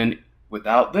 so then,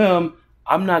 without them,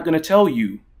 I'm not going to tell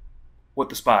you what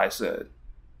the spy said.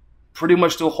 Pretty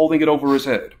much still holding it over his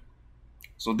head.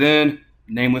 So then,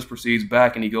 Nameless proceeds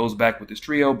back, and he goes back with his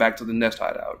trio back to the Nest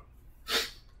hideout.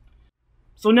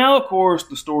 So now, of course,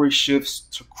 the story shifts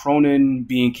to Cronin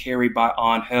being carried by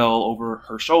Angel over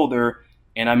her shoulder,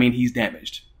 and I mean, he's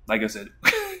damaged. Like I said,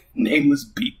 Nameless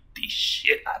beat the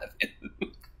shit out of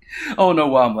him. I don't know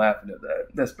why I'm laughing at that.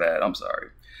 That's bad. I'm sorry.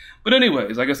 But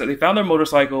anyways, like I said, they found their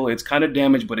motorcycle. It's kind of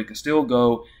damaged, but it can still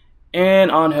go. And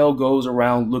Angel goes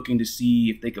around looking to see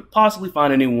if they could possibly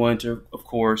find anyone to, of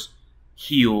course,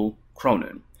 heal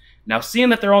Cronin. Now, seeing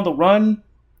that they're on the run,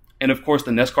 and of course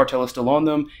the Nest cartel is still on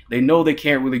them, they know they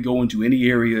can't really go into any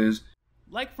areas,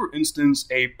 like for instance,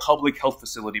 a public health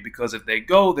facility, because if they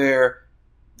go there,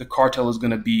 the cartel is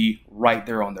going to be right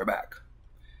there on their back.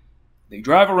 They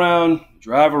drive around,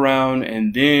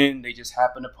 and then they just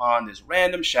happen upon this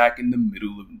random shack in the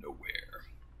middle of nowhere.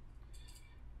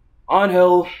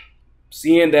 Angel,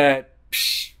 seeing that,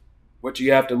 what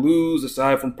you have to lose,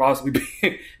 aside from possibly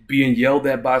being yelled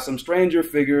at by some stranger,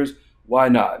 figures, why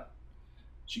not?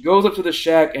 She goes up to the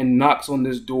shack and knocks on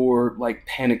this door, like,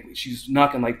 panically. She's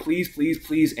knocking like, "Please, please,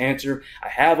 please answer. I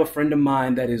have a friend of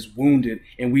mine that is wounded,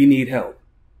 and we need help."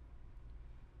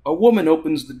 A woman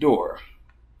opens the door.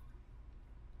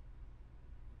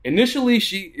 Initially,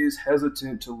 she is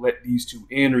hesitant to let these two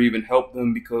in or even help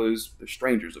them because they're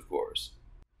strangers, of course.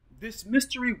 This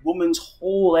mystery woman's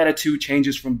whole attitude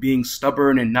changes from being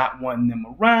stubborn and not wanting them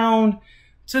around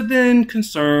to then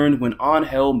concerned when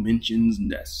Angel mentions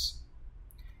Ness.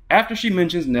 After she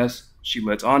mentions Ness, she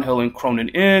lets Angel and Cronin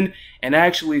in and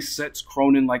actually sets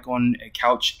Cronin like on a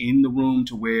couch in the room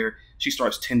to where she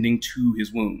starts tending to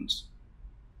his wounds.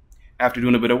 After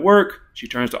doing a bit of work, she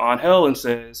turns to Angel and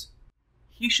says,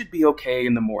 "He should be okay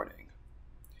in the morning."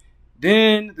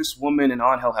 Then this woman and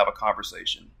Angel have a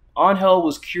conversation. Angel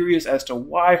was curious as to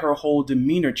why her whole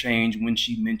demeanor changed when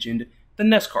she mentioned the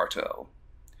Ness cartel.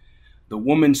 The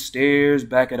woman stares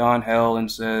back at Angel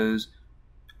and says,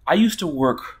 "I used to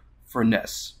work for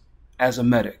Ness as a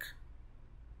medic."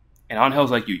 And Angel's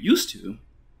like, "You used to?"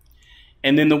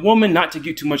 And then the woman, not to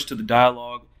get too much to the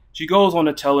dialogue, she goes on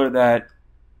to tell her that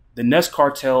the Ness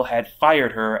cartel had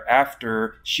fired her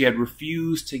after she had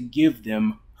refused to give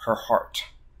them her heart.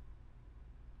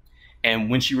 And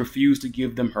when she refused to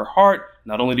give them her heart,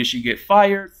 not only did she get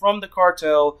fired from the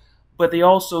cartel, but they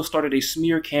also started a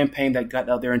smear campaign that got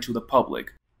out there into the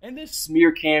public. And this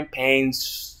smear campaign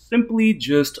simply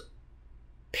just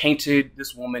painted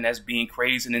this woman as being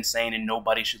crazy and insane and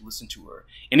nobody should listen to her.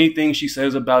 Anything she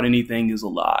says about anything is a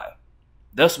lie.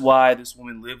 That's why this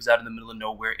woman lives out in the middle of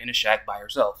nowhere in a shack by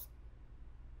herself.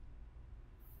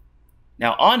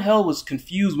 Now, Angel was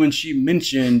confused when she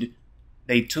mentioned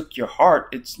they took your heart.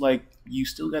 It's like, you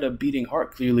still got a beating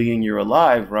heart clearly and you're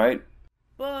alive, right?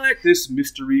 But this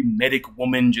mystery medic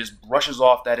woman just brushes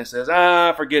off that and says,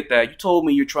 forget that. You told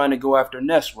me you're trying to go after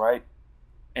Ness, right?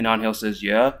 And Angel says,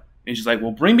 yeah. And she's like,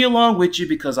 well, bring me along with you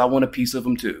because I want a piece of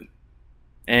him too.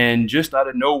 And just out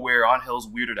of nowhere, Angel's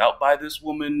weirded out by this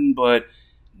woman, but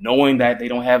knowing that they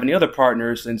don't have any other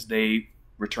partners since they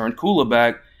returned Kula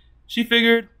back, she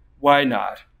figured, why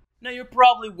not? Now you're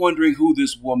probably wondering who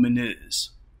this woman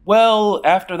is. Well,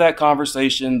 after that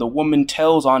conversation, the woman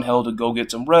tells Angel to go get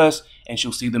some rest and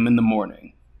she'll see them in the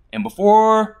morning. And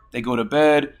before they go to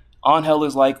bed, Angel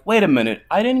is like, wait a minute,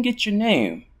 I didn't get your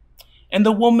name. And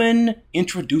the woman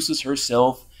introduces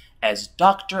herself as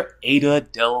Dr. Ada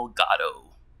Delgado.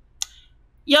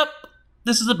 Yep,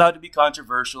 this is about to be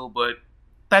controversial, but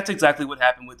that's exactly what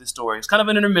happened with this story. It's kind of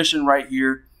an intermission right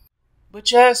here.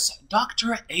 But yes,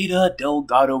 Dr. Ada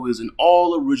Delgado is an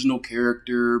all-original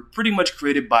character, pretty much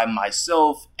created by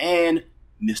myself and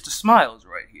Mr. Smiles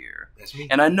right here. That's me.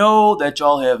 And I know that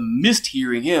y'all have missed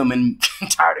hearing him and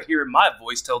tired of hearing my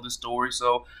voice tell this story,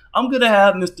 so I'm going to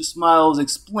have Mr. Smiles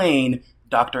explain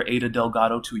Dr. Ada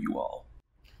Delgado to you all.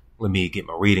 Let me get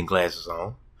my reading glasses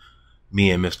on. Me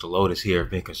and Mr. Lotus here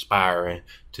have been conspiring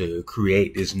to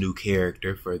create this new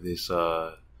character for this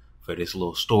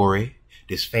little story,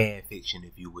 this fan fiction,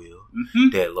 if you will,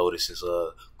 that Lotus has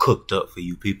cooked up for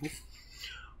you people.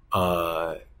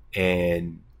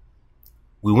 And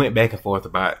we went back and forth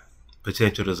about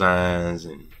potential designs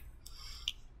and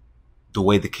the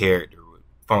way the character would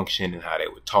function and how they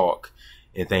would talk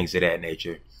and things of that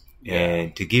nature. Yeah.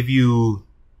 And to give you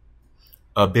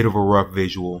a bit of a rough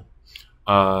visual,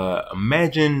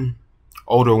 imagine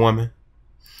older woman.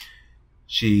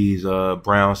 She's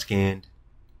brown skinned,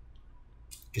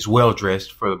 is well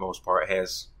dressed for the most part,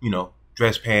 has,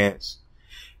 dress pants,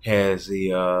 has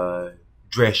a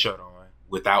dress shirt on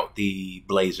without the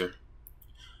blazer,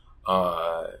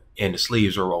 and the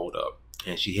sleeves are rolled up.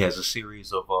 And she has a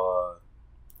series of,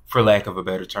 for lack of a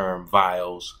better term,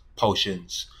 vials,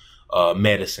 potions,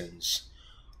 medicines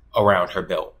around her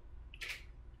belt.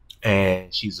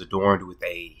 And she's adorned with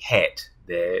a hat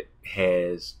that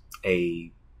has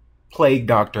a plague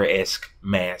doctor-esque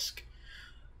mask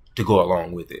to go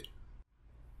along with it.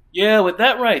 Yeah, with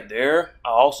that right there, I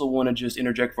also want to just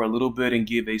interject for a little bit and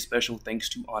give a special thanks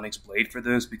to Onyx Blade for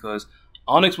this, because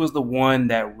Onyx was the one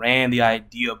that ran the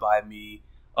idea by me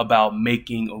about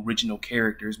making original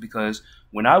characters, because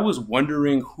when I was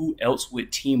wondering who else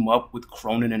would team up with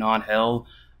Cronin and Angel,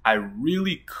 I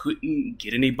really couldn't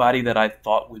get anybody that I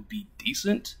thought would be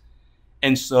decent.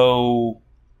 And so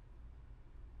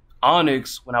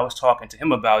Onyx, when I was talking to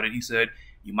him about it, he said,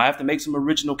 you might have to make some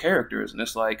original characters. And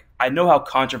it's like, I know how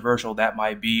controversial that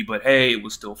might be, but hey, it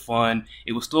was still fun.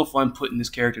 It was still fun putting this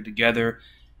character together.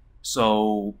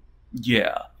 So,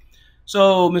 yeah.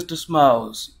 So, Mr.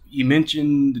 Smiles, you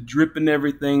mentioned the drip and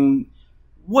everything.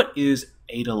 What is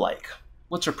Ada like?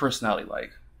 What's her personality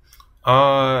like?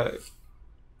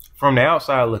 From the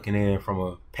outside looking in, from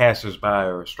a passersby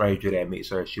or a stranger that meets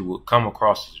her, she would come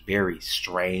across as very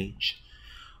strange.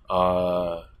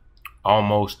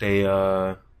 Almost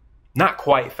a, not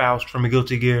quite Faust from A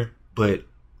Guilty Gear, but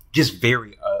just a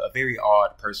very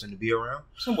odd person to be around.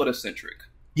 Somewhat eccentric.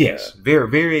 Yes, yeah. Very,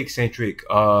 very eccentric.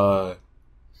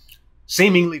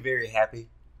 Seemingly very happy.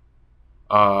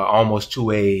 Almost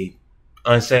to a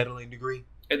unsettling degree.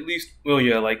 At least, well,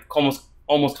 yeah, like almost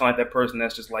kind of like that person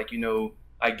that's just like,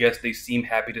 I guess they seem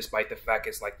happy despite the fact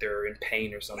it's like they're in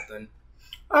pain or something.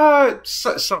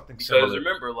 Something because similar.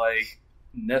 Remember, like,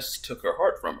 Ness took her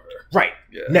heart from her. Right.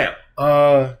 Yeah.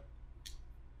 Now,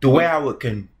 the way I would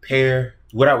compare,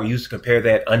 what I would use to compare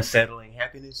that unsettling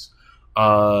happiness,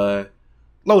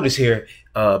 Lotus here,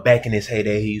 back in his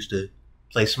heyday, he used to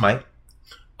play Smite.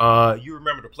 You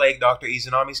remember the Plague Doctor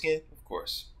Izanami skin? Of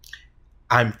course.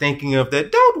 I'm thinking of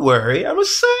that. Don't worry, I'm a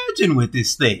surgeon with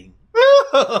this thing.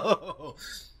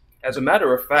 As a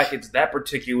matter of fact, it's that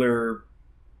particular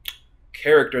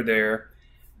character there.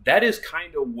 That is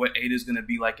kind of what Ada's going to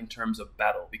be like in terms of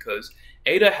battle, because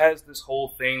Ada has this whole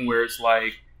thing where it's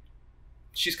like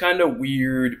she's kind of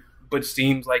weird, but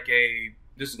seems like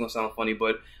this is going to sound funny,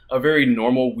 but a very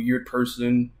normal, weird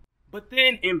person. But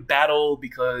then in battle,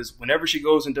 because whenever she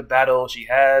goes into battle,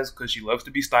 because she loves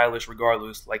to be stylish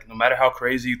regardless, like no matter how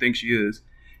crazy you think she is,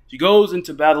 she goes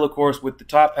into battle, of course, with the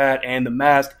top hat and the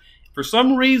mask. For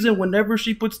some reason, whenever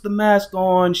she puts the mask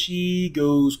on, she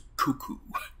goes cuckoo.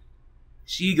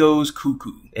 She goes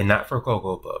cuckoo. And not for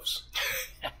Cocoa Puffs.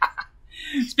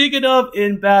 Speaking of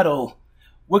in battle,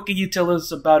 what can you tell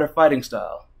us about her fighting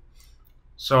style?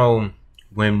 So,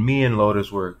 when me and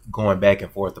Lotus were going back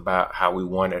and forth about how we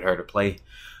wanted her to play,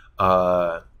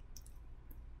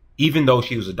 even though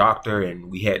she was a doctor and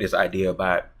we had this idea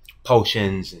about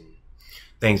potions and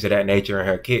things of that nature in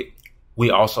her kit, we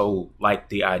also liked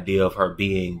the idea of her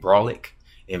being brawlic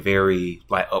and very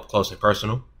like up close and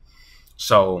personal.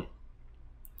 So,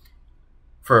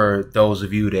 for those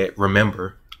of you that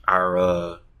remember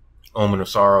our Omen of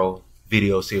Sorrow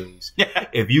video series,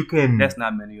 if you can... That's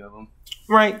not many of them.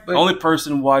 Right. But the only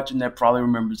person watching that probably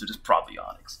remembers it is probably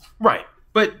Onyx. Right.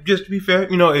 But just to be fair,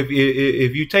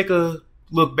 if you take a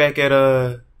look back at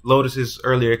Lotus's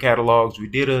earlier catalogs, we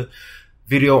did a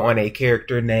video on a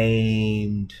character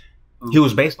named... He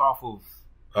was based off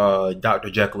of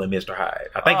Dr. Jekyll and Mr. Hyde.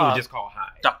 I think it was just called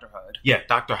Hyde. Dr. Hyde. Yeah,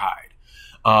 Dr.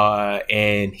 Hyde.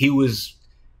 And he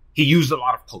used a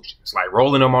lot of potions, like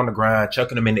rolling them on the ground,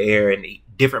 chucking them in the air, and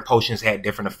different potions had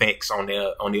different effects on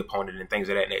the opponent and things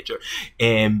of that nature.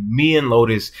 And me and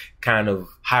Lotus kind of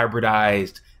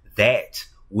hybridized that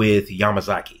with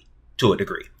Yamazaki to a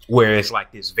degree. where it's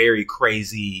like this very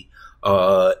crazy,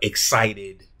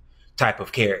 excited type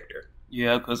of character.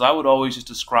 Yeah, because I would always just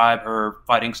describe her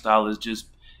fighting style as just,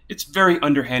 it's very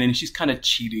underhanded, and she's kind of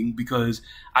cheating, because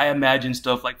I imagine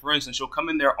stuff like, for instance, she'll come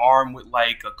in there armed with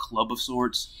like a club of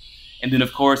sorts, and then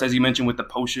of course, as you mentioned with the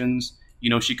potions, you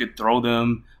know, she could throw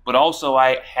them. But also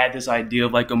I had this idea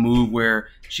of like a move where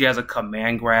she has a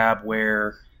command grab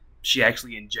where she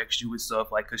actually injects you with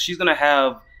stuff, like, because she's going to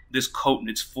have this coat and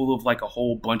it's full of like a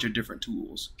whole bunch of different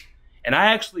tools. And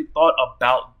I actually thought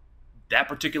about that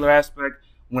particular aspect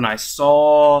when I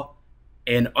saw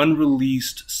an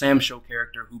unreleased Sam Show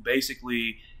character who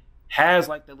basically has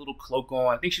like that little cloak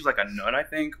on. I think she's like a nun, I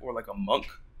think, or like a monk,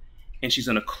 and she's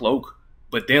in a cloak.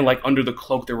 But then like under the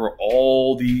cloak, there were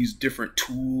all these different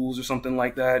tools or something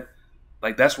like that.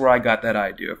 Like that's where I got that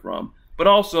idea from. But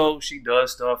also she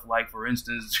does stuff like, for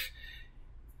instance,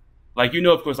 like, you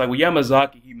know, of course, like with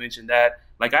Yamazaki, he mentioned that.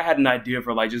 Like I had an idea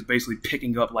for like just basically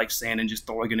picking up like sand and just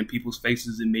throwing it in people's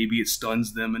faces, and maybe it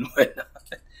stuns them and whatnot.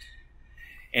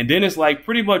 And then it's like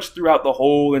pretty much throughout the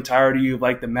whole entirety of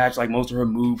like the match, like most of her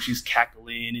moves, she's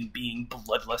cackling and being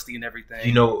bloodlusty and everything.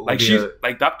 You know, like she's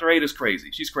like Dr. Ada's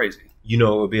crazy. She's crazy. You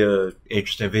know, it would be a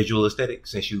interesting visual aesthetic,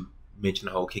 since you mentioned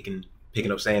the whole picking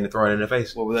up sand and throwing it in the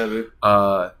face. What would that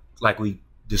be? Like we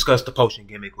discussed the potion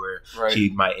gimmick where she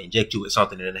might inject you with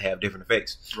something and then have different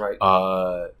effects. Right.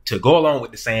 To go along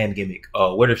with the sand gimmick,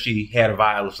 what if she had a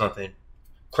vial of something,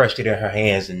 crushed it in her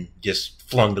hands, and just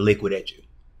flung the liquid at you?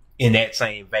 In that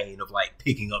same vein of like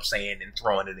picking up sand and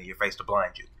throwing it in your face to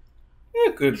blind you. Yeah,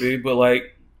 it could be, but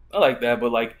like I like that,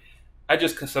 but like I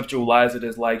just conceptualize it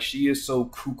as like she is so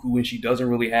cuckoo and she doesn't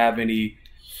really have any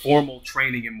formal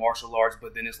training in martial arts,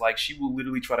 but then it's like she will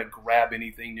literally try to grab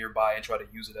anything nearby and try to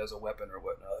use it as a weapon or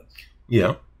whatnot.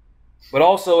 Yeah. But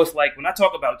also it's like when I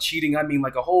talk about cheating, I mean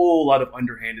like a whole lot of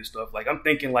underhanded stuff. Like I'm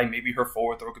thinking like maybe her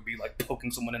forward throw could be like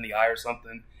poking someone in the eye or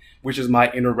something, which is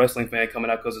my inner wrestling fan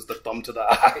coming out because it's the thumb to the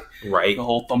eye. Right. The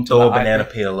whole thumb to the eye. Throw a banana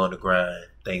peel on the ground,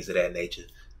 things of that nature.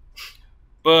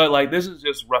 But like this is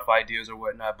just rough ideas or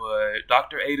whatnot, but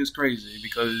Dr. Ada's crazy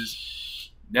because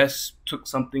Ness took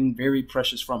something very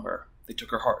precious from her. They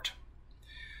took her heart.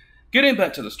 Getting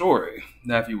back to the story,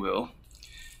 now if you will.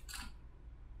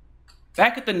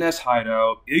 Back at the Ness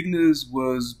hideout, Ignis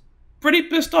was pretty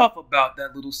pissed off about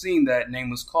that little scene that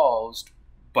Nameless caused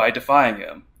by defying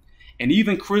him. And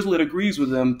even Chrizalid agrees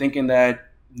with him, thinking that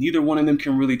neither one of them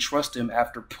can really trust him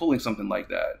after pulling something like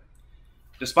that.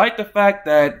 Despite the fact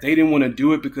that they didn't want to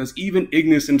do it, because even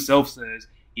Ignis himself says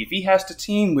if he has to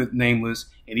team with Nameless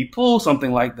and he pulls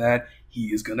something like that,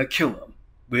 he is going to kill him.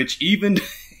 Which even,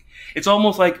 it's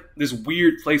almost like this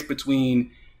weird place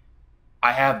between,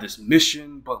 I have this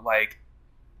mission, but like,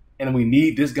 and we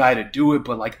need this guy to do it,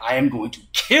 but like, I am going to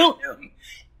kill him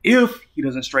if he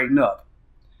doesn't straighten up.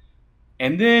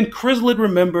 And then Chrizalid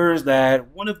remembers that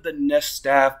one of the Ness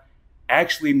staff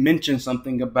actually mentioned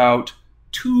something about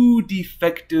 2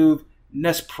 defective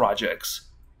Ness projects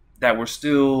that were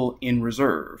still in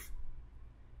reserve.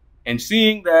 And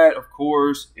seeing that, of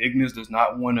course, Ignis does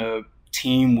not want to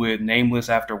team with Nameless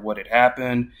after what had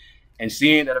happened, and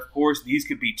seeing that, of course, these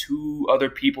could be 2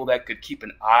 other people that could keep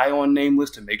an eye on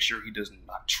Nameless to make sure he does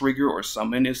not trigger or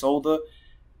summon Isolde,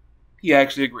 he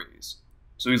actually agrees.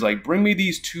 So he's like, bring me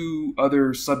these 2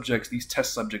 other subjects, these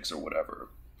test subjects or whatever.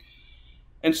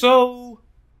 And so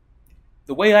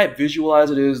the way I visualize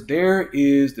it is there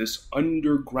is this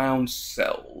underground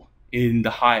cell in the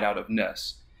hideout of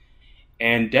Ness.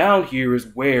 And down here is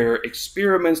where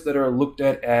experiments that are looked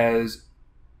at as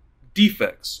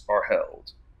defects are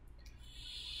held.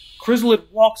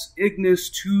 Chrizalid walks Ignis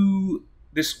to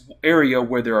this area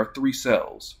where there are 3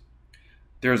 cells.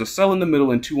 There's a cell in the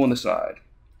middle and 2 on the side.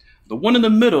 The one in the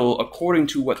middle, according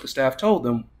to what the staff told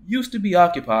them, used to be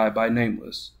occupied by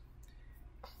Nameless.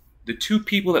 The 2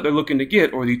 people that they're looking to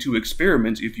get, or the 2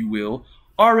 experiments, if you will,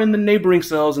 are in the neighboring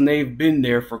cells, and they've been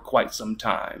there for quite some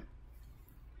time.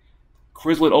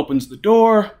 Chrizalid opens the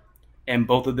door, and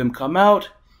both of them come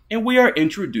out, and we are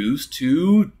introduced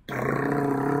to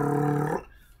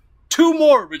 2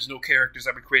 more original characters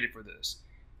that were created for this.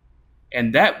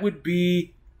 And that would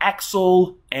be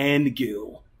Axel and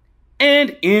Gil.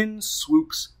 And in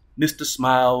swoops Mr.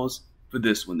 Smiles for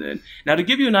this one then. Now to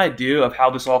give you an idea of how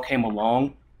this all came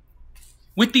along,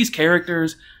 with these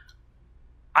characters,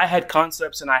 I had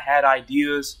concepts and I had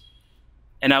ideas,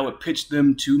 and I would pitch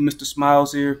them to Mr.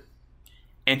 Smiles here,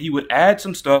 and he would add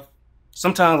some stuff,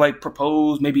 sometimes like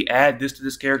propose, maybe add this to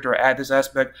this character or add this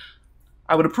aspect.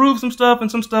 I would approve some stuff,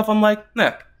 and some stuff I'm like,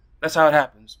 nah, that's how it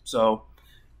happens. So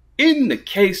in the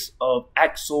case of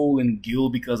Axel and Gil,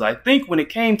 because I think when it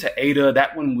came to Ada,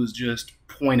 that one was just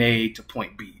point A to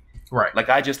point B. Right. Like,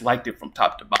 I just liked it from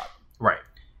top to bottom. Right.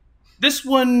 This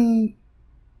one,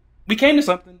 we came to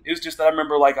something. It was just that I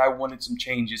remember, like, I wanted some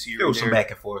changes here. There was some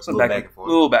back and forth. A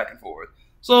little back and forth.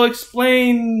 So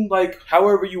explain, like,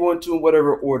 however you want to in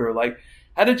whatever order. Like,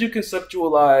 how did you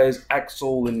conceptualize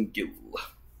Axel and Gil?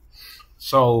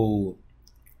 So,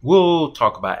 we'll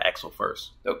talk about Axel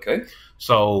first. Okay.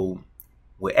 So,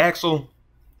 with Axel,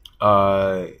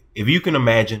 if you can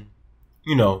imagine,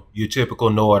 you know, your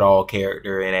typical know-it-all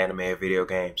character in anime and video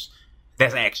games,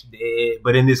 that's actually,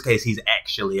 but in this case, he's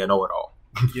actually a know-it-all.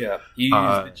 Yeah, he's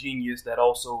the genius that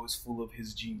also is full of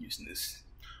his geniusness.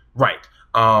 Right.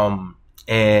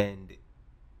 And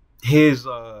his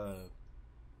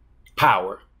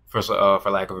power, for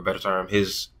lack of a better term,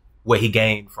 what he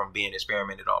gained from being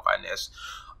experimented on by Ness,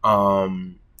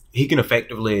 he can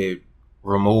effectively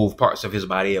remove parts of his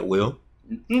body at will,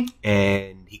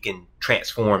 and he can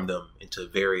transform them into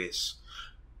various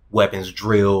weapons,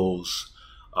 drills,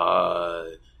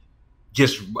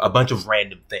 just a bunch of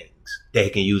random things that he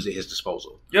can use at his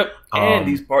disposal. Yep, and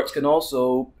these parts can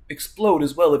also explode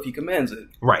as well if he commands it.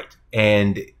 Right,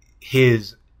 and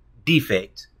his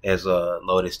defect, as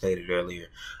Lotus stated earlier,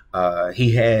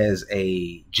 he has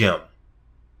a gem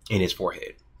in his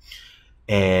forehead.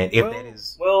 And if that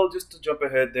is... Well, just to jump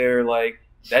ahead there, like,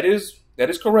 that is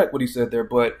correct what he said there,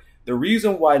 but the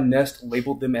reason why Nest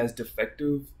labeled them as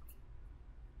defective,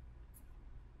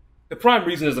 the prime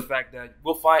reason is the fact that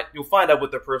you'll find out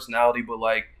with their personality, but,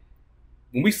 like,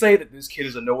 when we say that this kid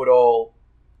is a know-it-all,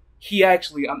 he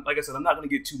actually, like I said, I'm not going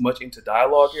to get too much into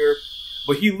dialogue here,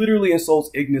 but he literally insults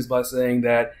Ignis by saying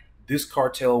that this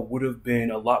cartel would have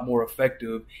been a lot more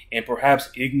effective, and perhaps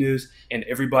Ignis and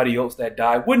everybody else that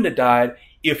died wouldn't have died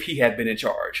if he had been in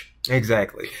charge.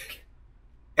 Exactly.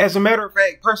 As a matter of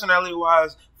fact,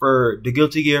 personality-wise, for the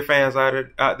Guilty Gear fans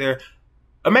out there,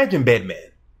 imagine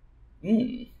Bedman.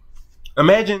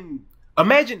 Imagine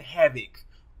Havoc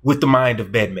with the mind of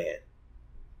Bedman.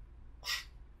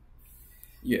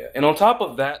 Yeah, and on top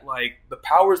of that, like, the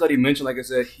powers that he mentioned, like I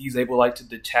said, he's able, like, to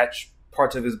detach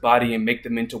parts of his body and make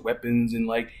them into weapons, and,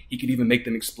 like, he could even make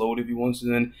them explode if he wants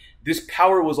to. And this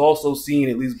power was also seen,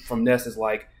 at least from Ness, as,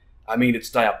 like, I mean, it's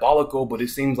diabolical, but it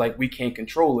seems like we can't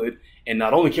control it. And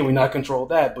not only can we not control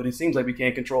that, but it seems like we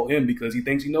can't control him because he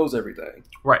thinks he knows everything.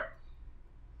 Right.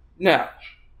 Now,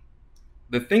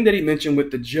 the thing that he mentioned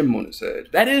with the gem on his head,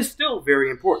 that is still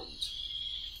very important.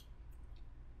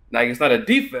 Like, it's not a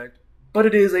defect, but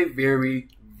it is a very,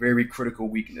 very critical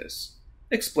weakness.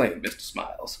 Explain, Mr.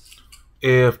 Smiles.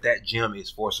 If that gem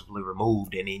is forcibly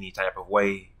removed in any type of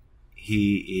way,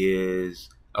 he is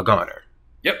a goner.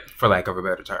 Yep. For lack of a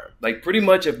better term. Like, pretty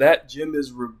much if that gem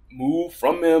is removed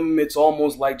from him, it's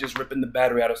almost like just ripping the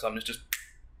battery out of something. It's just...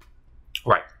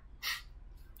 Right.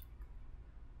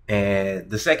 And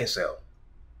the second cell,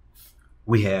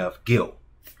 we have Gil.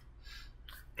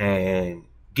 And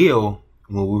Gil,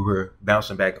 when we were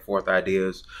bouncing back and forth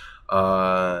ideas,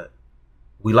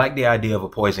 we like the idea of a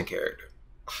poison character.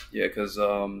 Yeah, because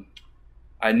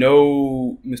I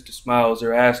know Mr. Smiles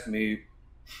there asked me,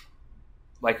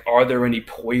 like, are there any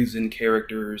poison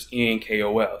characters in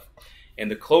KOF?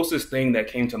 And the closest thing that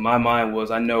came to my mind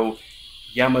was, I know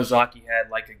Yamazaki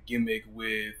had, like, a gimmick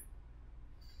with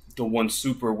the one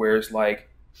super where it's like,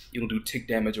 it'll do tick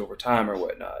damage over time or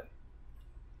whatnot.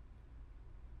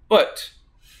 But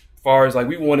as far as, like,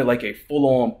 we wanted, like, a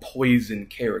full-on poison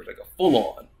character, like a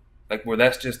full-on, like, where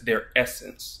that's just their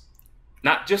essence.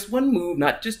 Not just one move,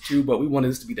 not just two, but we wanted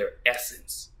this to be their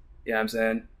essence. You know what I'm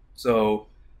saying? So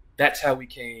that's how we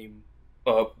came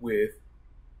up with,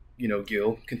 you know,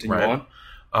 Gil. Continue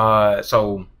on.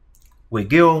 So with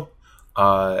Gil,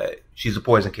 she's a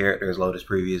poison character, as Lotus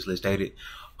previously stated.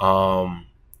 And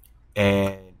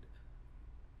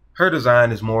her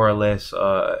design is more or less,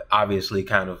 obviously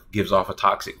kind of gives off a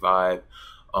toxic vibe.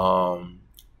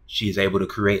 She's able to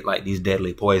create, like, these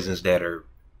deadly poisons that are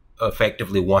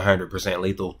effectively 100%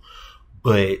 lethal,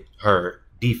 but her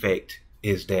defect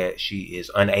is that she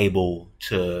is unable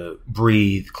to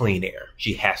breathe clean air.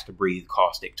 She has to breathe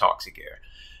caustic, toxic air.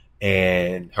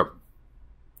 And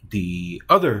the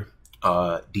other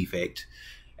defect,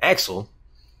 Axel,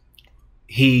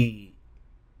 he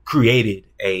created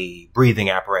a breathing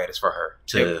apparatus for her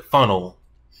to funnel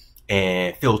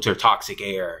and filter toxic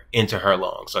air into her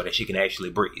lungs so that she can actually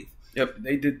breathe. Yep,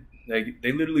 they did.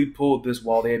 They literally pulled this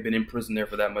while they had been in prison there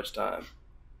for that much time.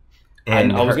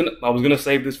 And I was gonna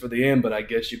save this for the end, but I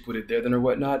guess you put it there then or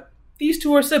whatnot. These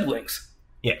two are siblings.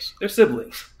 Yes, they're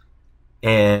siblings.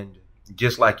 And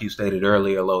just like you stated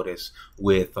earlier, Lotus,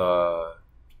 with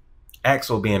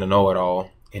Axel being a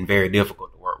know-it-all and very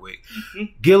difficult to work with,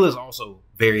 Gil is also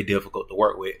very difficult to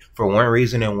work with for one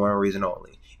reason and one reason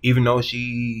only. Even though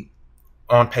she,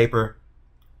 on paper,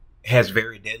 has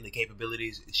very deadly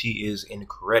capabilities, she is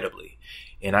incredibly,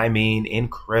 and I mean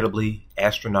incredibly,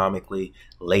 astronomically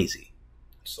lazy.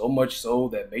 So much so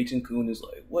that Machen Kun is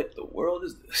like, what the world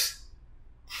is this?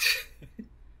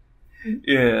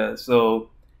 Yeah, so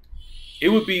it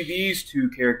would be these two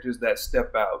characters that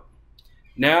step out.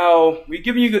 Now, we've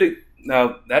given you good...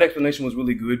 Now, that explanation was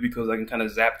really good because I can kind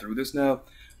of zap through this now.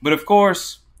 But of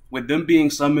course, with them being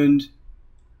summoned...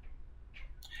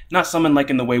 Not summoned like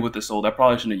in the way with the soul. I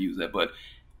probably shouldn't have used that. But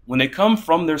when they come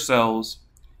from their cells,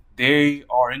 they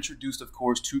are introduced, of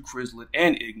course, to Chrizalid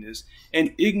and Ignis.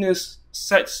 And Ignis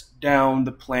sets down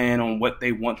the plan on what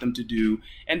they want them to do.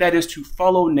 And that is to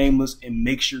follow Nameless and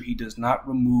make sure he does not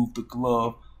remove the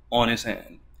glove on his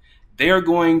hand. They are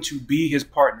going to be his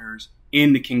partners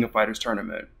in the King of Fighters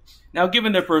tournament. Now,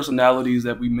 given their personalities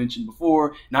that we mentioned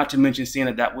before, not to mention seeing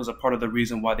that that was a part of the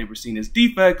reason why they were seen as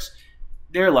defects,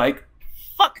 they're like,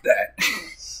 fuck that.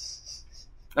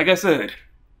 Like I said,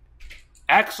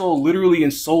 Axel literally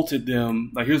insulted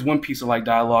them. Like, here's one piece of like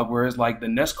dialogue where it's like the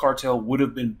Ness cartel would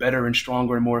have been better and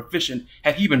stronger and more efficient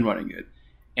had he been running it.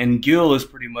 And Gil is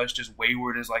pretty much just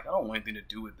wayward and is like, I don't want anything to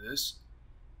do with this.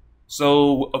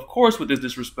 So, of course, with this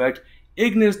disrespect,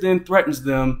 Ignis then threatens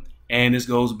them. And this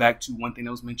goes back to one thing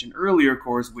that was mentioned earlier, of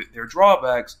course, with their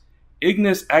drawbacks.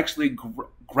 Ignis actually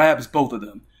grabs both of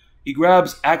them. He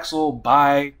grabs Axel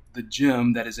by the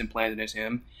gem that is implanted in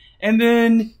him, and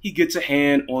then he gets a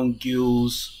hand on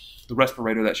the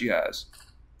respirator that she has.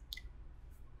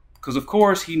 Because, of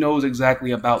course, he knows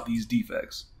exactly about these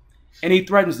defects. And he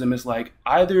threatens them. It's like,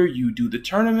 either you do the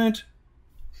tournament,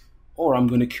 or I'm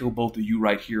going to kill both of you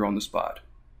right here on the spot.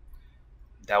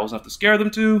 That was enough to scare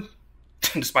them too.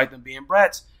 Despite them being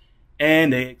brats,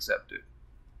 and they accept it.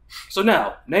 So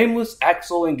now, Nameless,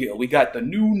 Axel, and Gil, we got the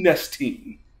new Ness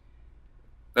team.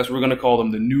 That's what we're going to call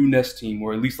them, the new Ness team,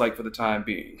 or at least like for the time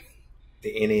being.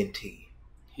 The NNT.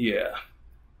 Yeah.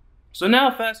 So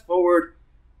now, fast forward,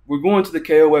 we're going to the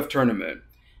KOF tournament,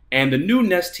 and the new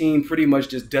Ness team pretty much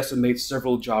just decimates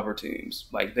several jobber teams.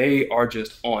 Like, they are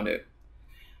just on it.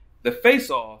 The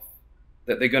face-off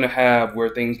that they're going to have where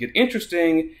things get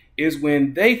interesting is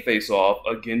when they face off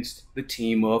against the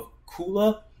team of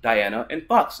Kula, Diana, and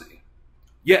Foxy.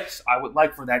 Yes, I would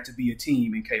like for that to be a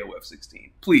team in KOF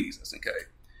 16. Please, SNK.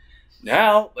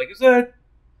 Now, like I said,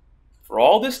 for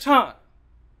all this time,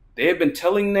 they have been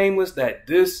telling Nameless that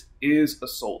this is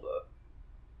Isolde.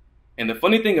 And the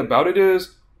funny thing about it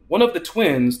is, one of the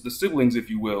twins, the siblings if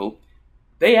you will,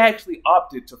 they actually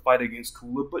opted to fight against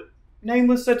Kula, but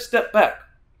Nameless said step back.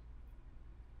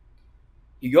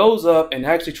 He goes up and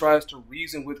actually tries to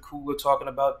reason with Kula, talking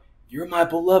about, you're my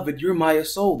beloved, you're my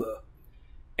Isolde.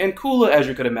 And Kula, as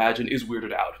you could imagine, is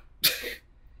weirded out.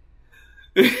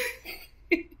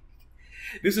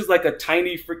 This is like a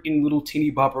tiny freaking little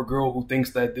teeny bopper girl who thinks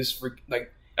that this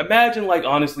imagine like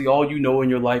honestly all you know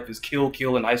in your life is kill,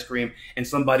 and ice cream, and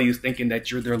somebody is thinking that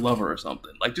you're their lover or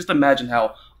something. Like, just imagine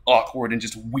how awkward and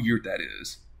just weird that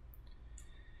is.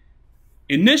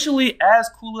 Initially, as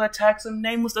Kula attacks him,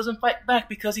 Nameless doesn't fight back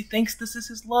because he thinks this is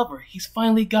his lover. He's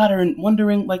finally got her and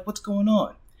wondering, like, what's going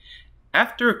on?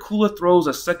 After Kula throws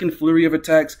a second flurry of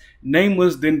attacks,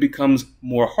 Nameless then becomes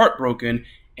more heartbroken,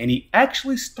 and he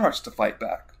actually starts to fight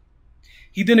back.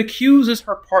 He then accuses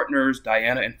her partners,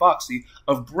 Diana and Foxy,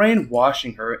 of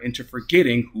brainwashing her into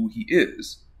forgetting who he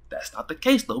is. That's not the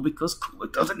case, though, because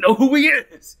Kula doesn't know who he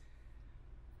is.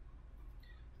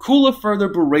 Kula further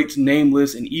berates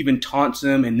Nameless and even taunts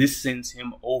him, and this sends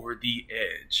him over the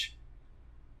edge.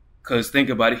 Because think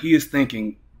about it, he is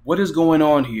thinking, what is going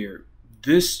on here?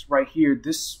 This right here,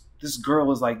 this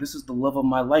girl is like, this is the love of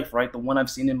my life, right? The one I've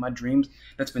seen in my dreams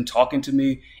that's been talking to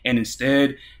me, and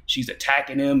instead she's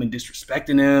attacking him and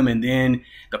disrespecting him, and then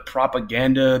the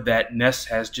propaganda that Ness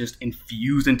has just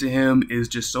infused into him is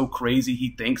just so crazy. He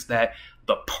thinks that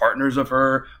the partners of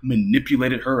her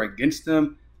manipulated her against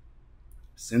him.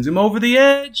 Sends him over the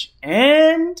edge,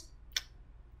 and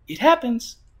it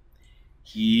happens.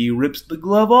 He rips the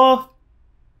glove off,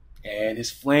 and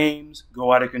his flames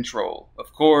go out of control.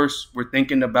 Of course, we're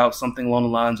thinking about something along the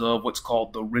lines of what's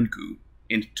called the Rinku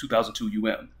in 2002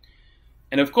 UM.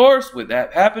 And of course, with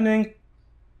that happening,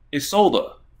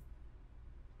 Isolde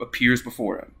appears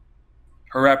before him.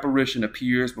 Her apparition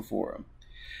appears before him.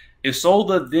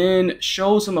 Isolde then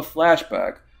shows him a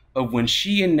flashback of when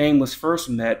she and Nameless first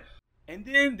met. And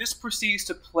then this proceeds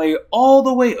to play all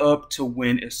the way up to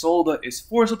when Isolde is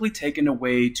forcibly taken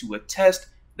away to a test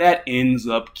that ends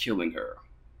up killing her.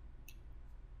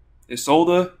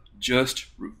 Isolde just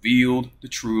revealed the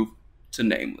truth to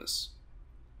Nameless.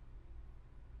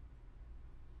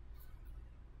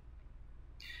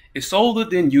 Isolde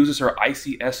then uses her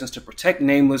icy essence to protect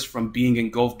Nameless from being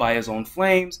engulfed by his own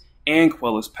flames and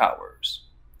quell his powers.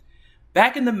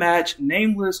 Back in the match,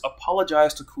 Nameless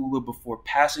apologized to Kula before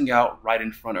passing out right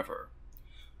in front of her.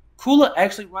 Kula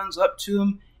actually runs up to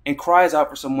him and cries out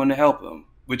for someone to help him,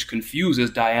 which confuses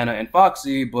Diana and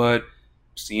Foxy, but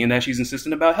seeing that she's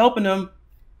insistent about helping him,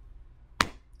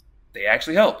 they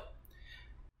actually help.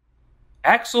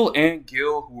 Axel and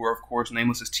Gil, who are of course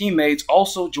Nameless's teammates,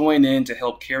 also join in to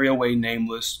help carry away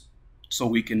Nameless so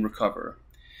we can recover.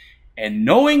 And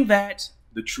knowing that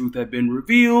the truth had been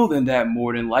revealed and that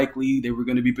more than likely they were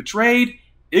going to be betrayed,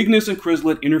 Ignis and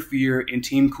Chrizalid interfere in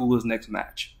Team Kula's next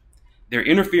match. Their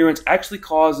interference actually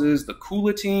causes the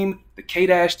Kula team, the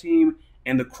K- team,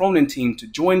 and the Cronin team to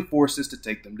join forces to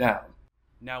take them down.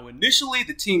 Now initially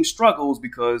the team struggles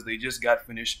because they just got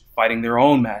finished fighting their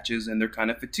own matches and they're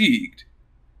kind of fatigued.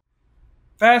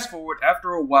 Fast forward,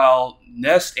 after a while,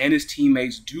 Nest and his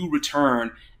teammates do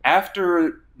return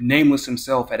after Nameless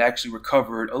himself had actually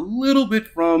recovered a little bit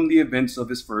from the events of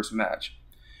his first match.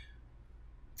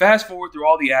 Fast forward through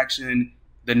all the action,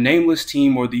 the Nameless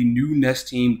team, or the new Nest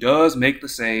team, does make the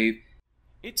save.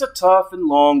 It's a tough and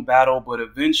long battle, but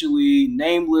eventually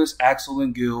Nameless, Axel,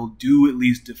 and Gil do at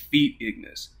least defeat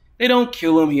Ignis. They don't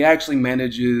kill him, he actually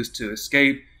manages to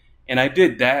escape, and I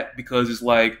did that because it's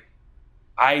like,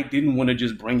 I didn't want to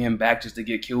just bring him back just to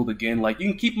get killed again. Like, you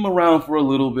can keep him around for a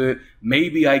little bit.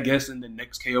 Maybe, I guess, in the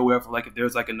next KOF, or like if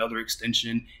there's like another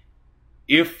extension.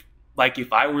 If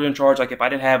I were in charge, like if I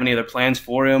didn't have any other plans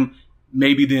for him,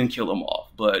 maybe then kill him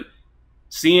off. But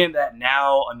seeing that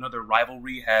now another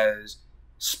rivalry has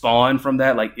spawned from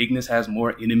that, like Ignis has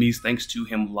more enemies thanks to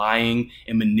him lying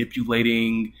and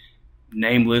manipulating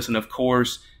Nameless, and of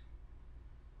course,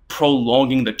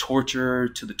 prolonging the torture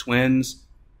to the twins.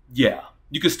 Yeah.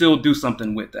 You could still do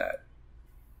something with that.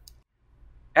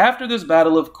 After this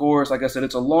battle, of course, like I said,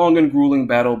 it's a long and grueling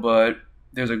battle, but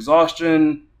there's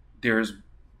exhaustion, there's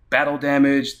battle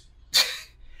damage,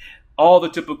 all the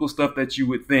typical stuff that you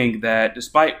would think that,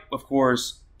 despite, of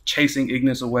course, chasing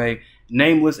Ignis away,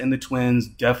 Nameless and the twins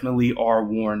definitely are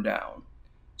worn down.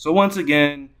 So once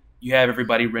again, you have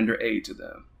everybody render aid to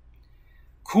them.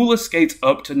 Kula skates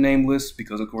up to Nameless,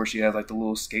 because of course she has like the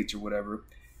little skates or whatever,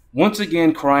 once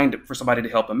again crying for somebody to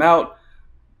help him out,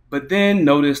 but then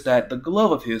noticed that the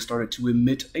glove of his started to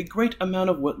emit a great amount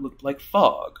of what looked like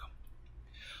fog.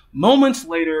 Moments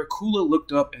later, Kula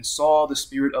looked up and saw the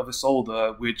spirit of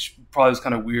Isolde, which probably was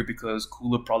kind of weird because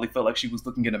Kula probably felt like she was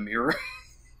looking in a mirror.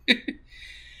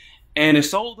 And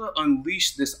Isolde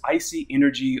unleashed this icy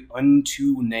energy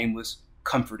unto Nameless,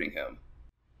 comforting him.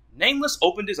 Nameless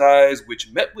opened his eyes,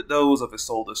 which met with those of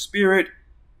Isolde's spirit,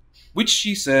 which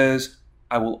she says,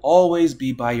 "I will always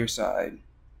be by your side."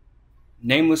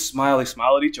 Nameless smile, they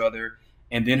smile at each other,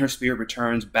 and then her spirit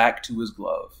returns back to his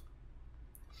glove.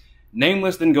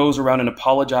 Nameless then goes around and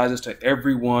apologizes to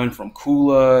everyone from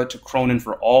Kula to Cronin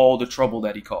for all the trouble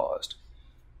that he caused.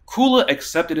 Kula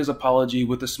accepted his apology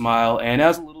with a smile, and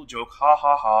as a little joke, ha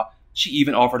ha ha, she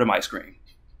even offered him ice cream.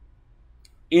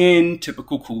 In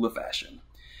typical Kula fashion.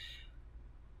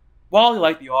 While he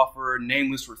liked the offer,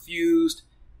 Nameless refused,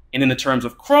 and in the terms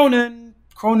of Cronin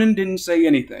didn't say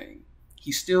anything.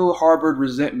 He still harbored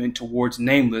resentment towards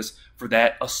Nameless for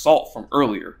that assault from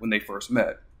earlier when they first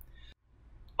met.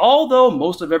 Although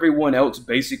most of everyone else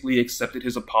basically accepted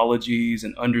his apologies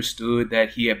and understood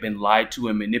that he had been lied to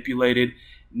and manipulated,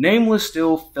 Nameless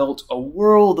still felt a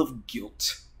world of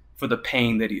guilt for the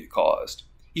pain that he had caused.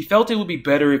 He felt it would be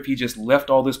better if he just left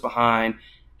all this behind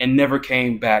and never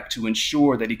came back to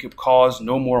ensure that he could cause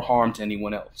no more harm to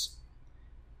anyone else.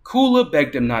 Kula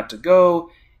begged him not to go,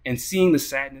 and seeing the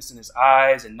sadness in his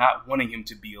eyes and not wanting him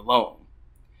to be alone.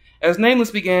 As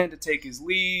Nameless began to take his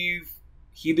leave,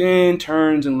 he then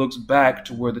turns and looks back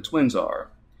to where the twins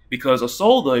are, because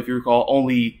Isolde, if you recall,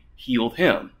 only healed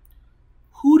him.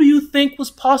 Who do you think was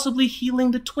possibly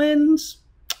healing the twins?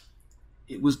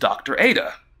 It was Dr.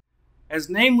 Ada. As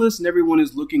Nameless and everyone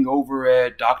is looking over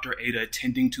at Dr. Ada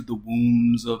attending to the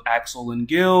wounds of Axel and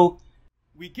Gil,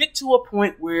 we get to a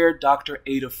point where Dr.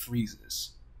 Ada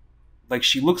freezes. Like,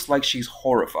 she looks like she's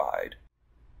horrified.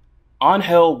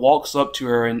 Angel walks up to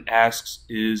her and asks,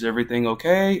 "Is everything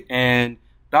okay?" And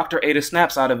Dr. Ada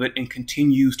snaps out of it and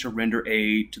continues to render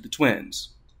aid to the twins.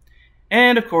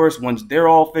 And of course, once they're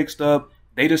all fixed up,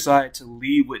 they decide to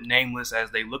leave with Nameless,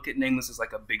 as they look at Nameless as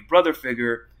like a big brother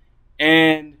figure,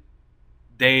 and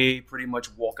they pretty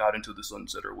much walk out into the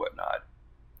sunset or whatnot.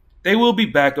 They will be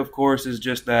back, of course. It's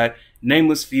just that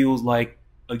Nameless feels like,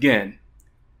 again,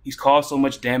 he's caused so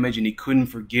much damage and he couldn't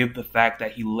forgive the fact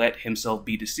that he let himself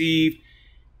be deceived.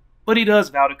 But he does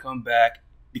vow to come back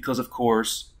because, of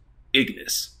course,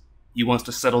 Ignis. He wants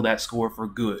to settle that score for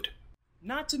good.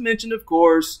 Not to mention, of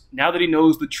course, now that he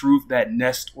knows the truth that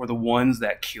Nest were the ones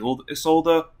that killed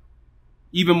Isolde,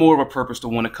 even more of a purpose to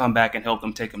want to come back and help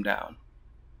them take him down.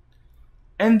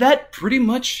 And that pretty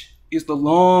much is the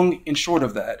long and short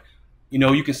of that. You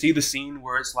know, you can see the scene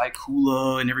where it's like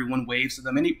Kula and everyone waves to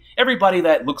them. And everybody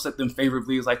that looks at them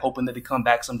favorably is like hoping that they come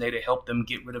back someday to help them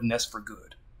get rid of Nest for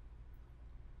good.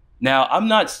 Now, I'm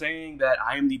not saying that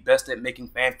I am the best at making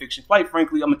fan fiction. Quite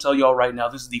frankly, I'm going to tell y'all right now,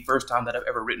 this is the first time that I've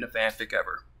ever written a fanfic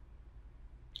ever.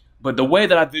 But the way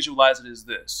that I visualize it is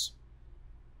this.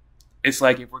 It's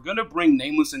like if we're going to bring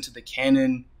Nameless into the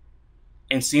canon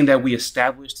and seeing that we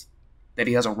established that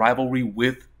he has a rivalry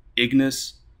with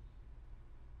Ignis,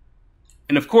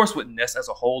 and of course with Nest as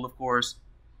a whole, of course,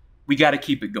 we got to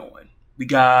keep it going. We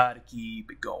got to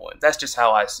keep it going. That's just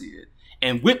how I see it.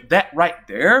 And with that right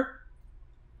there,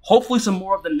 hopefully some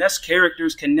more of the Nest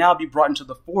characters can now be brought into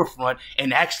the forefront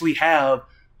and actually have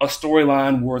a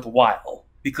storyline worthwhile.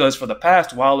 Because for the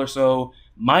past while or so,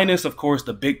 minus, of course,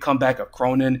 the big comeback of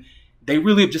Cronin, they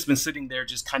really have just been sitting there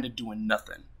just kind of doing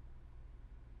nothing.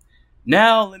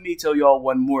 Now, let me tell y'all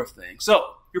one more thing.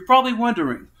 So, you're probably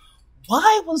wondering,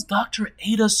 why was Dr.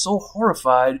 Ada so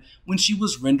horrified when she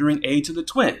was rendering aid to the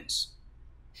twins?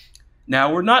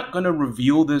 Now, we're not going to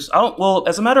reveal this. Well,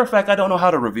 as a matter of fact, I don't know how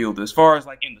to reveal this as far as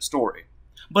like in the story.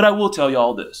 But I will tell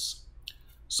y'all this.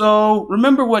 So,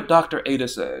 remember what Dr. Ada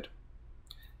said.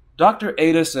 Dr.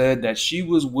 Ada said that she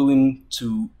was willing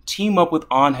to team up with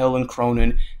Angel and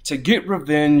Cronin to get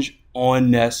revenge on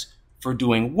Ness for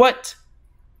doing what?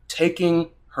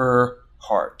 Taking her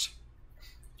heart.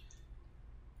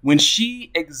 When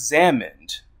she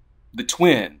examined the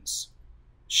twins,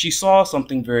 she saw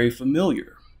something very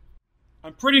familiar.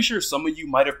 I'm pretty sure some of you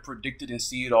might have predicted and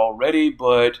see it already,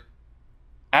 but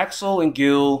Axel and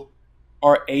Gil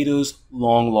are Ada's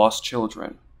long-lost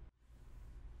children.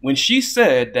 When she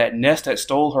said that Nest had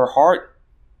stole her heart,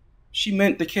 she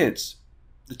meant the kids,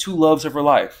 the two loves of her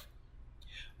life.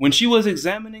 When she was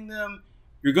examining them,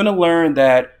 you're going to learn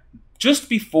that just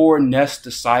before Nest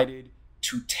decided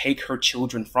to take her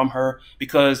children from her,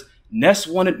 because Nest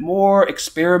wanted more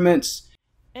experiments,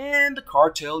 and the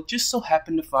cartel just so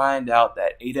happened to find out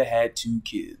that Ada had 2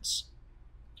 kids.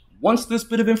 Once this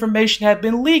bit of information had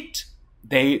been leaked,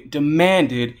 they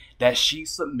demanded that she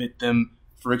submit them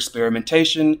for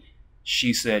experimentation.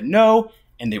 She said no,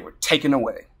 and they were taken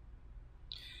away.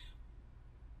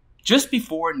 Just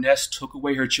before Nest took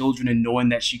away her children and knowing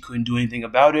that she couldn't do anything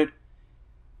about it,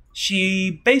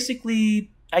 she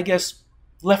basically, I guess,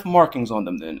 left markings on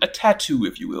them then. A tattoo,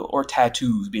 if you will, or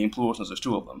tattoos being plural since there's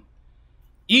 2 of them.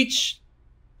 Each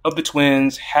of the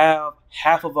twins have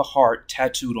half of a heart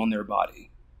tattooed on their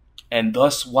body. And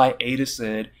thus why Ada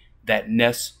said that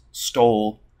Ness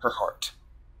stole her heart.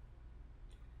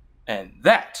 And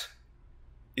that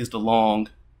is the long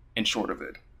and short of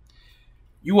it.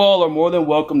 You all are more than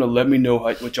welcome to let me know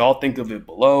what y'all think of it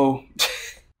below.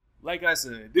 Like I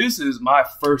said, this is my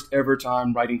first ever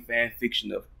time writing fan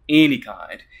fiction of any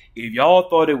kind. If y'all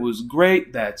thought it was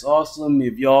great, that's awesome.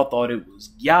 If y'all thought it was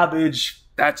garbage,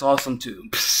 that's awesome too.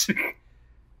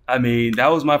 I mean, that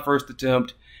was my first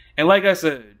attempt. And like I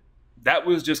said, that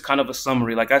was just kind of a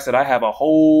summary. Like I said, I have a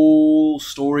whole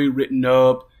story written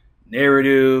up,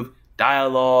 narrative,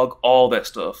 dialogue, all that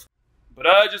stuff. But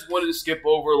I just wanted to skip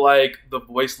over like the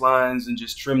voice lines and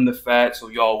just trim the fat so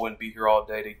y'all wouldn't be here all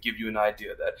day to give you an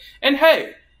idea of that. And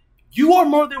hey, you are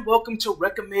more than welcome to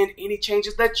recommend any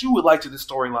changes that you would like to the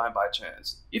storyline by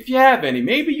chance. If you have any,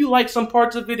 maybe you liked some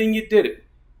parts of it and you did it.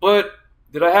 But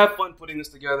did I have fun putting this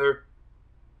together?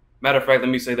 Matter of fact, let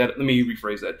me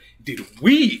rephrase that. Did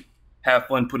we have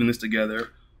fun putting this together?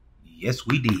 Yes,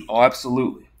 we did. Oh,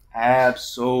 absolutely.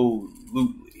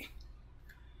 Absolutely.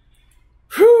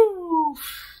 Whew.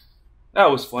 That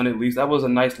was fun, at least. That was a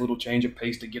nice little change of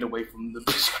pace to get away from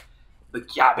the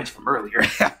garbage from earlier.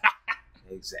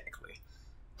 Exactly.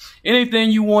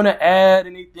 Anything you want to add?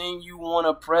 Anything you want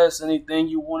to press? Anything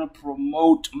you want to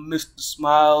promote, Mr.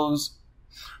 Smiles?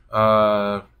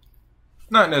 Not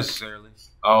necessarily.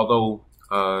 Although,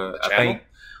 I think,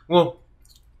 well,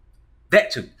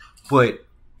 that too. But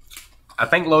I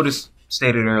think Lotus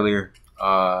stated earlier,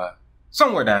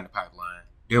 somewhere down the pipeline,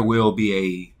 there will be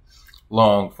a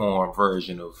long form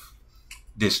version of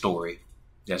this story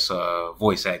that's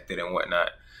voice acted and whatnot.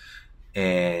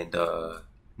 And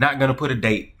not gonna put a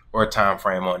date or a time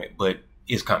frame on it, but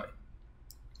it's coming.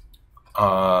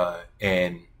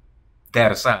 And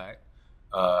that aside,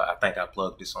 I think I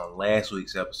plugged this on last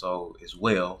week's episode as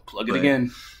well. Plug it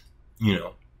again. You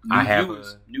know,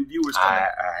 new viewers. I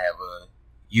have a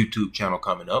YouTube channel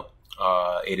coming up.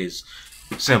 It is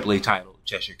simply titled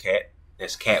Cheshire Cat.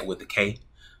 That's cat with a K,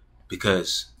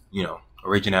 because, you know,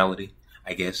 originality,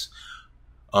 I guess.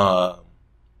 And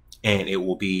it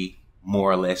will be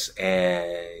more or less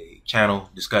a channel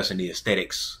discussing the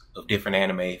aesthetics of different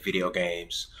anime, video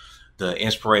games, the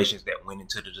inspirations that went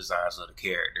into the designs of the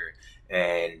character,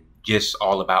 and just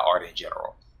all about art in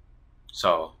general.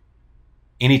 So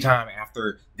anytime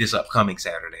after this upcoming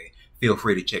Saturday, feel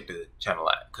free to check the channel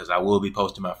out, because I will be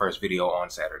posting my first video on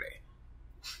Saturday.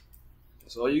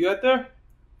 That's all you got there?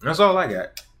 That's all I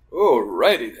got.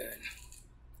 Alrighty then.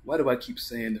 Why do I keep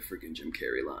saying the freaking Jim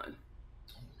Carrey line?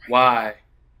 Why?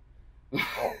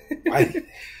 Oh, why?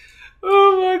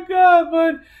 Oh my god,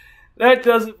 but that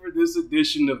does it for this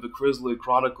edition of the Chrizalid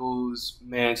Chronicles.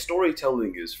 Man,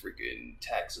 storytelling is freaking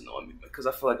taxing on me because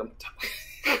I feel like I'm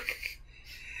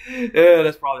yeah,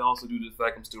 that's probably also due to the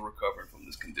fact I'm still recovering from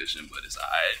this condition, but it's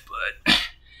alright. But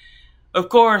of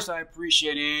course, I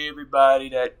appreciate everybody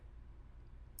that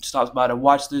stops by to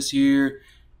watch this here.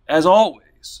 As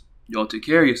always, y'all take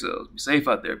care of yourselves. Be safe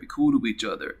out there. Be cool to each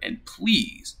other. And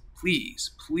please,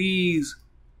 please, please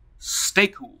stay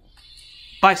cool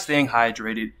by staying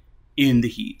hydrated in the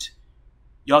heat.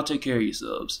 Y'all take care of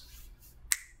yourselves.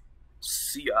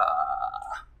 See ya.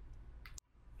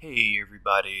 Hey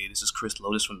everybody, this is Chris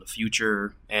Lotus from the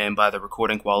future, and by the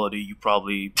recording quality, you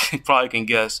probably can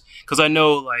guess, because I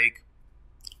know, like,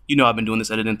 you know, I've been doing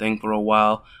this editing thing for a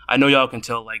while. I know y'all can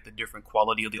tell, like, the different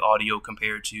quality of the audio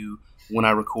compared to when I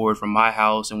record from my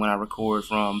house and when I record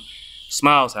from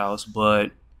Smile's house. But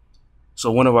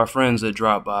so one of our friends that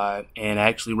dropped by and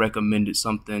actually recommended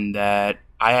something that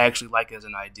I actually like as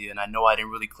an idea, and I know I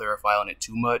didn't really clarify on it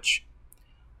too much,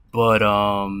 but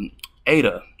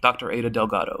Dr. Ada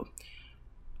Delgado,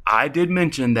 I did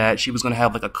mention that she was going to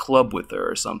have like a club with her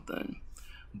or something,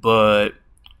 but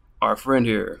our friend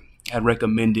here had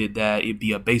recommended that it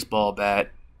be a baseball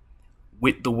bat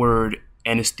with the word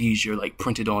anesthesia like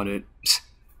printed on it,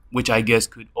 which I guess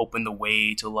could open the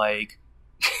way to, like,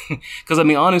 because I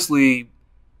mean, honestly,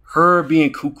 her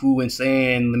being cuckoo and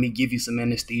saying, let me give you some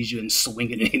anesthesia and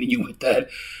swinging it into you with that,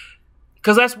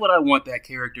 because that's what I want that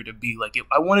character to be. Like,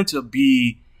 I want it to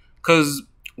be, because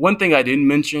one thing I didn't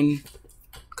mention,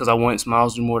 because I want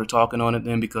Smiles to do more to talking on it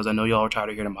then, because I know y'all are tired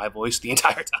of hearing my voice the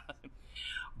entire time,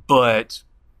 but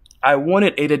I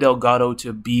wanted Ada Delgado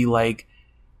to be like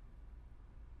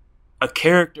a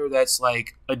character that's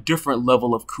like a different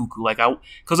level of cuckoo. Like,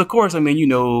 because of course, I mean, you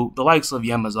know, the likes of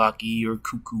Yamazaki or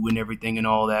cuckoo and everything and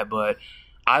all that, but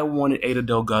I wanted Ada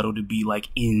Delgado to be like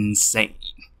insane,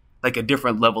 like a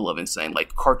different level of insane,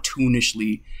 like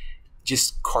cartoonishly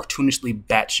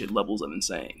batshit levels of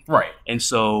insane. Right. And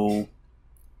so,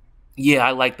 yeah,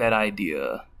 I like that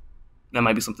idea. That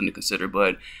might be something to consider,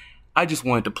 but I just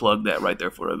wanted to plug that right there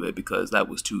for a bit because that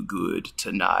was too good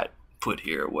to not put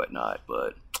here or whatnot.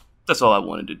 But that's all I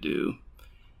wanted to do.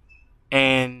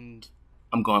 And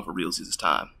I'm going for realsies this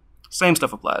time. Same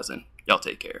stuff applies then. Y'all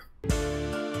take care.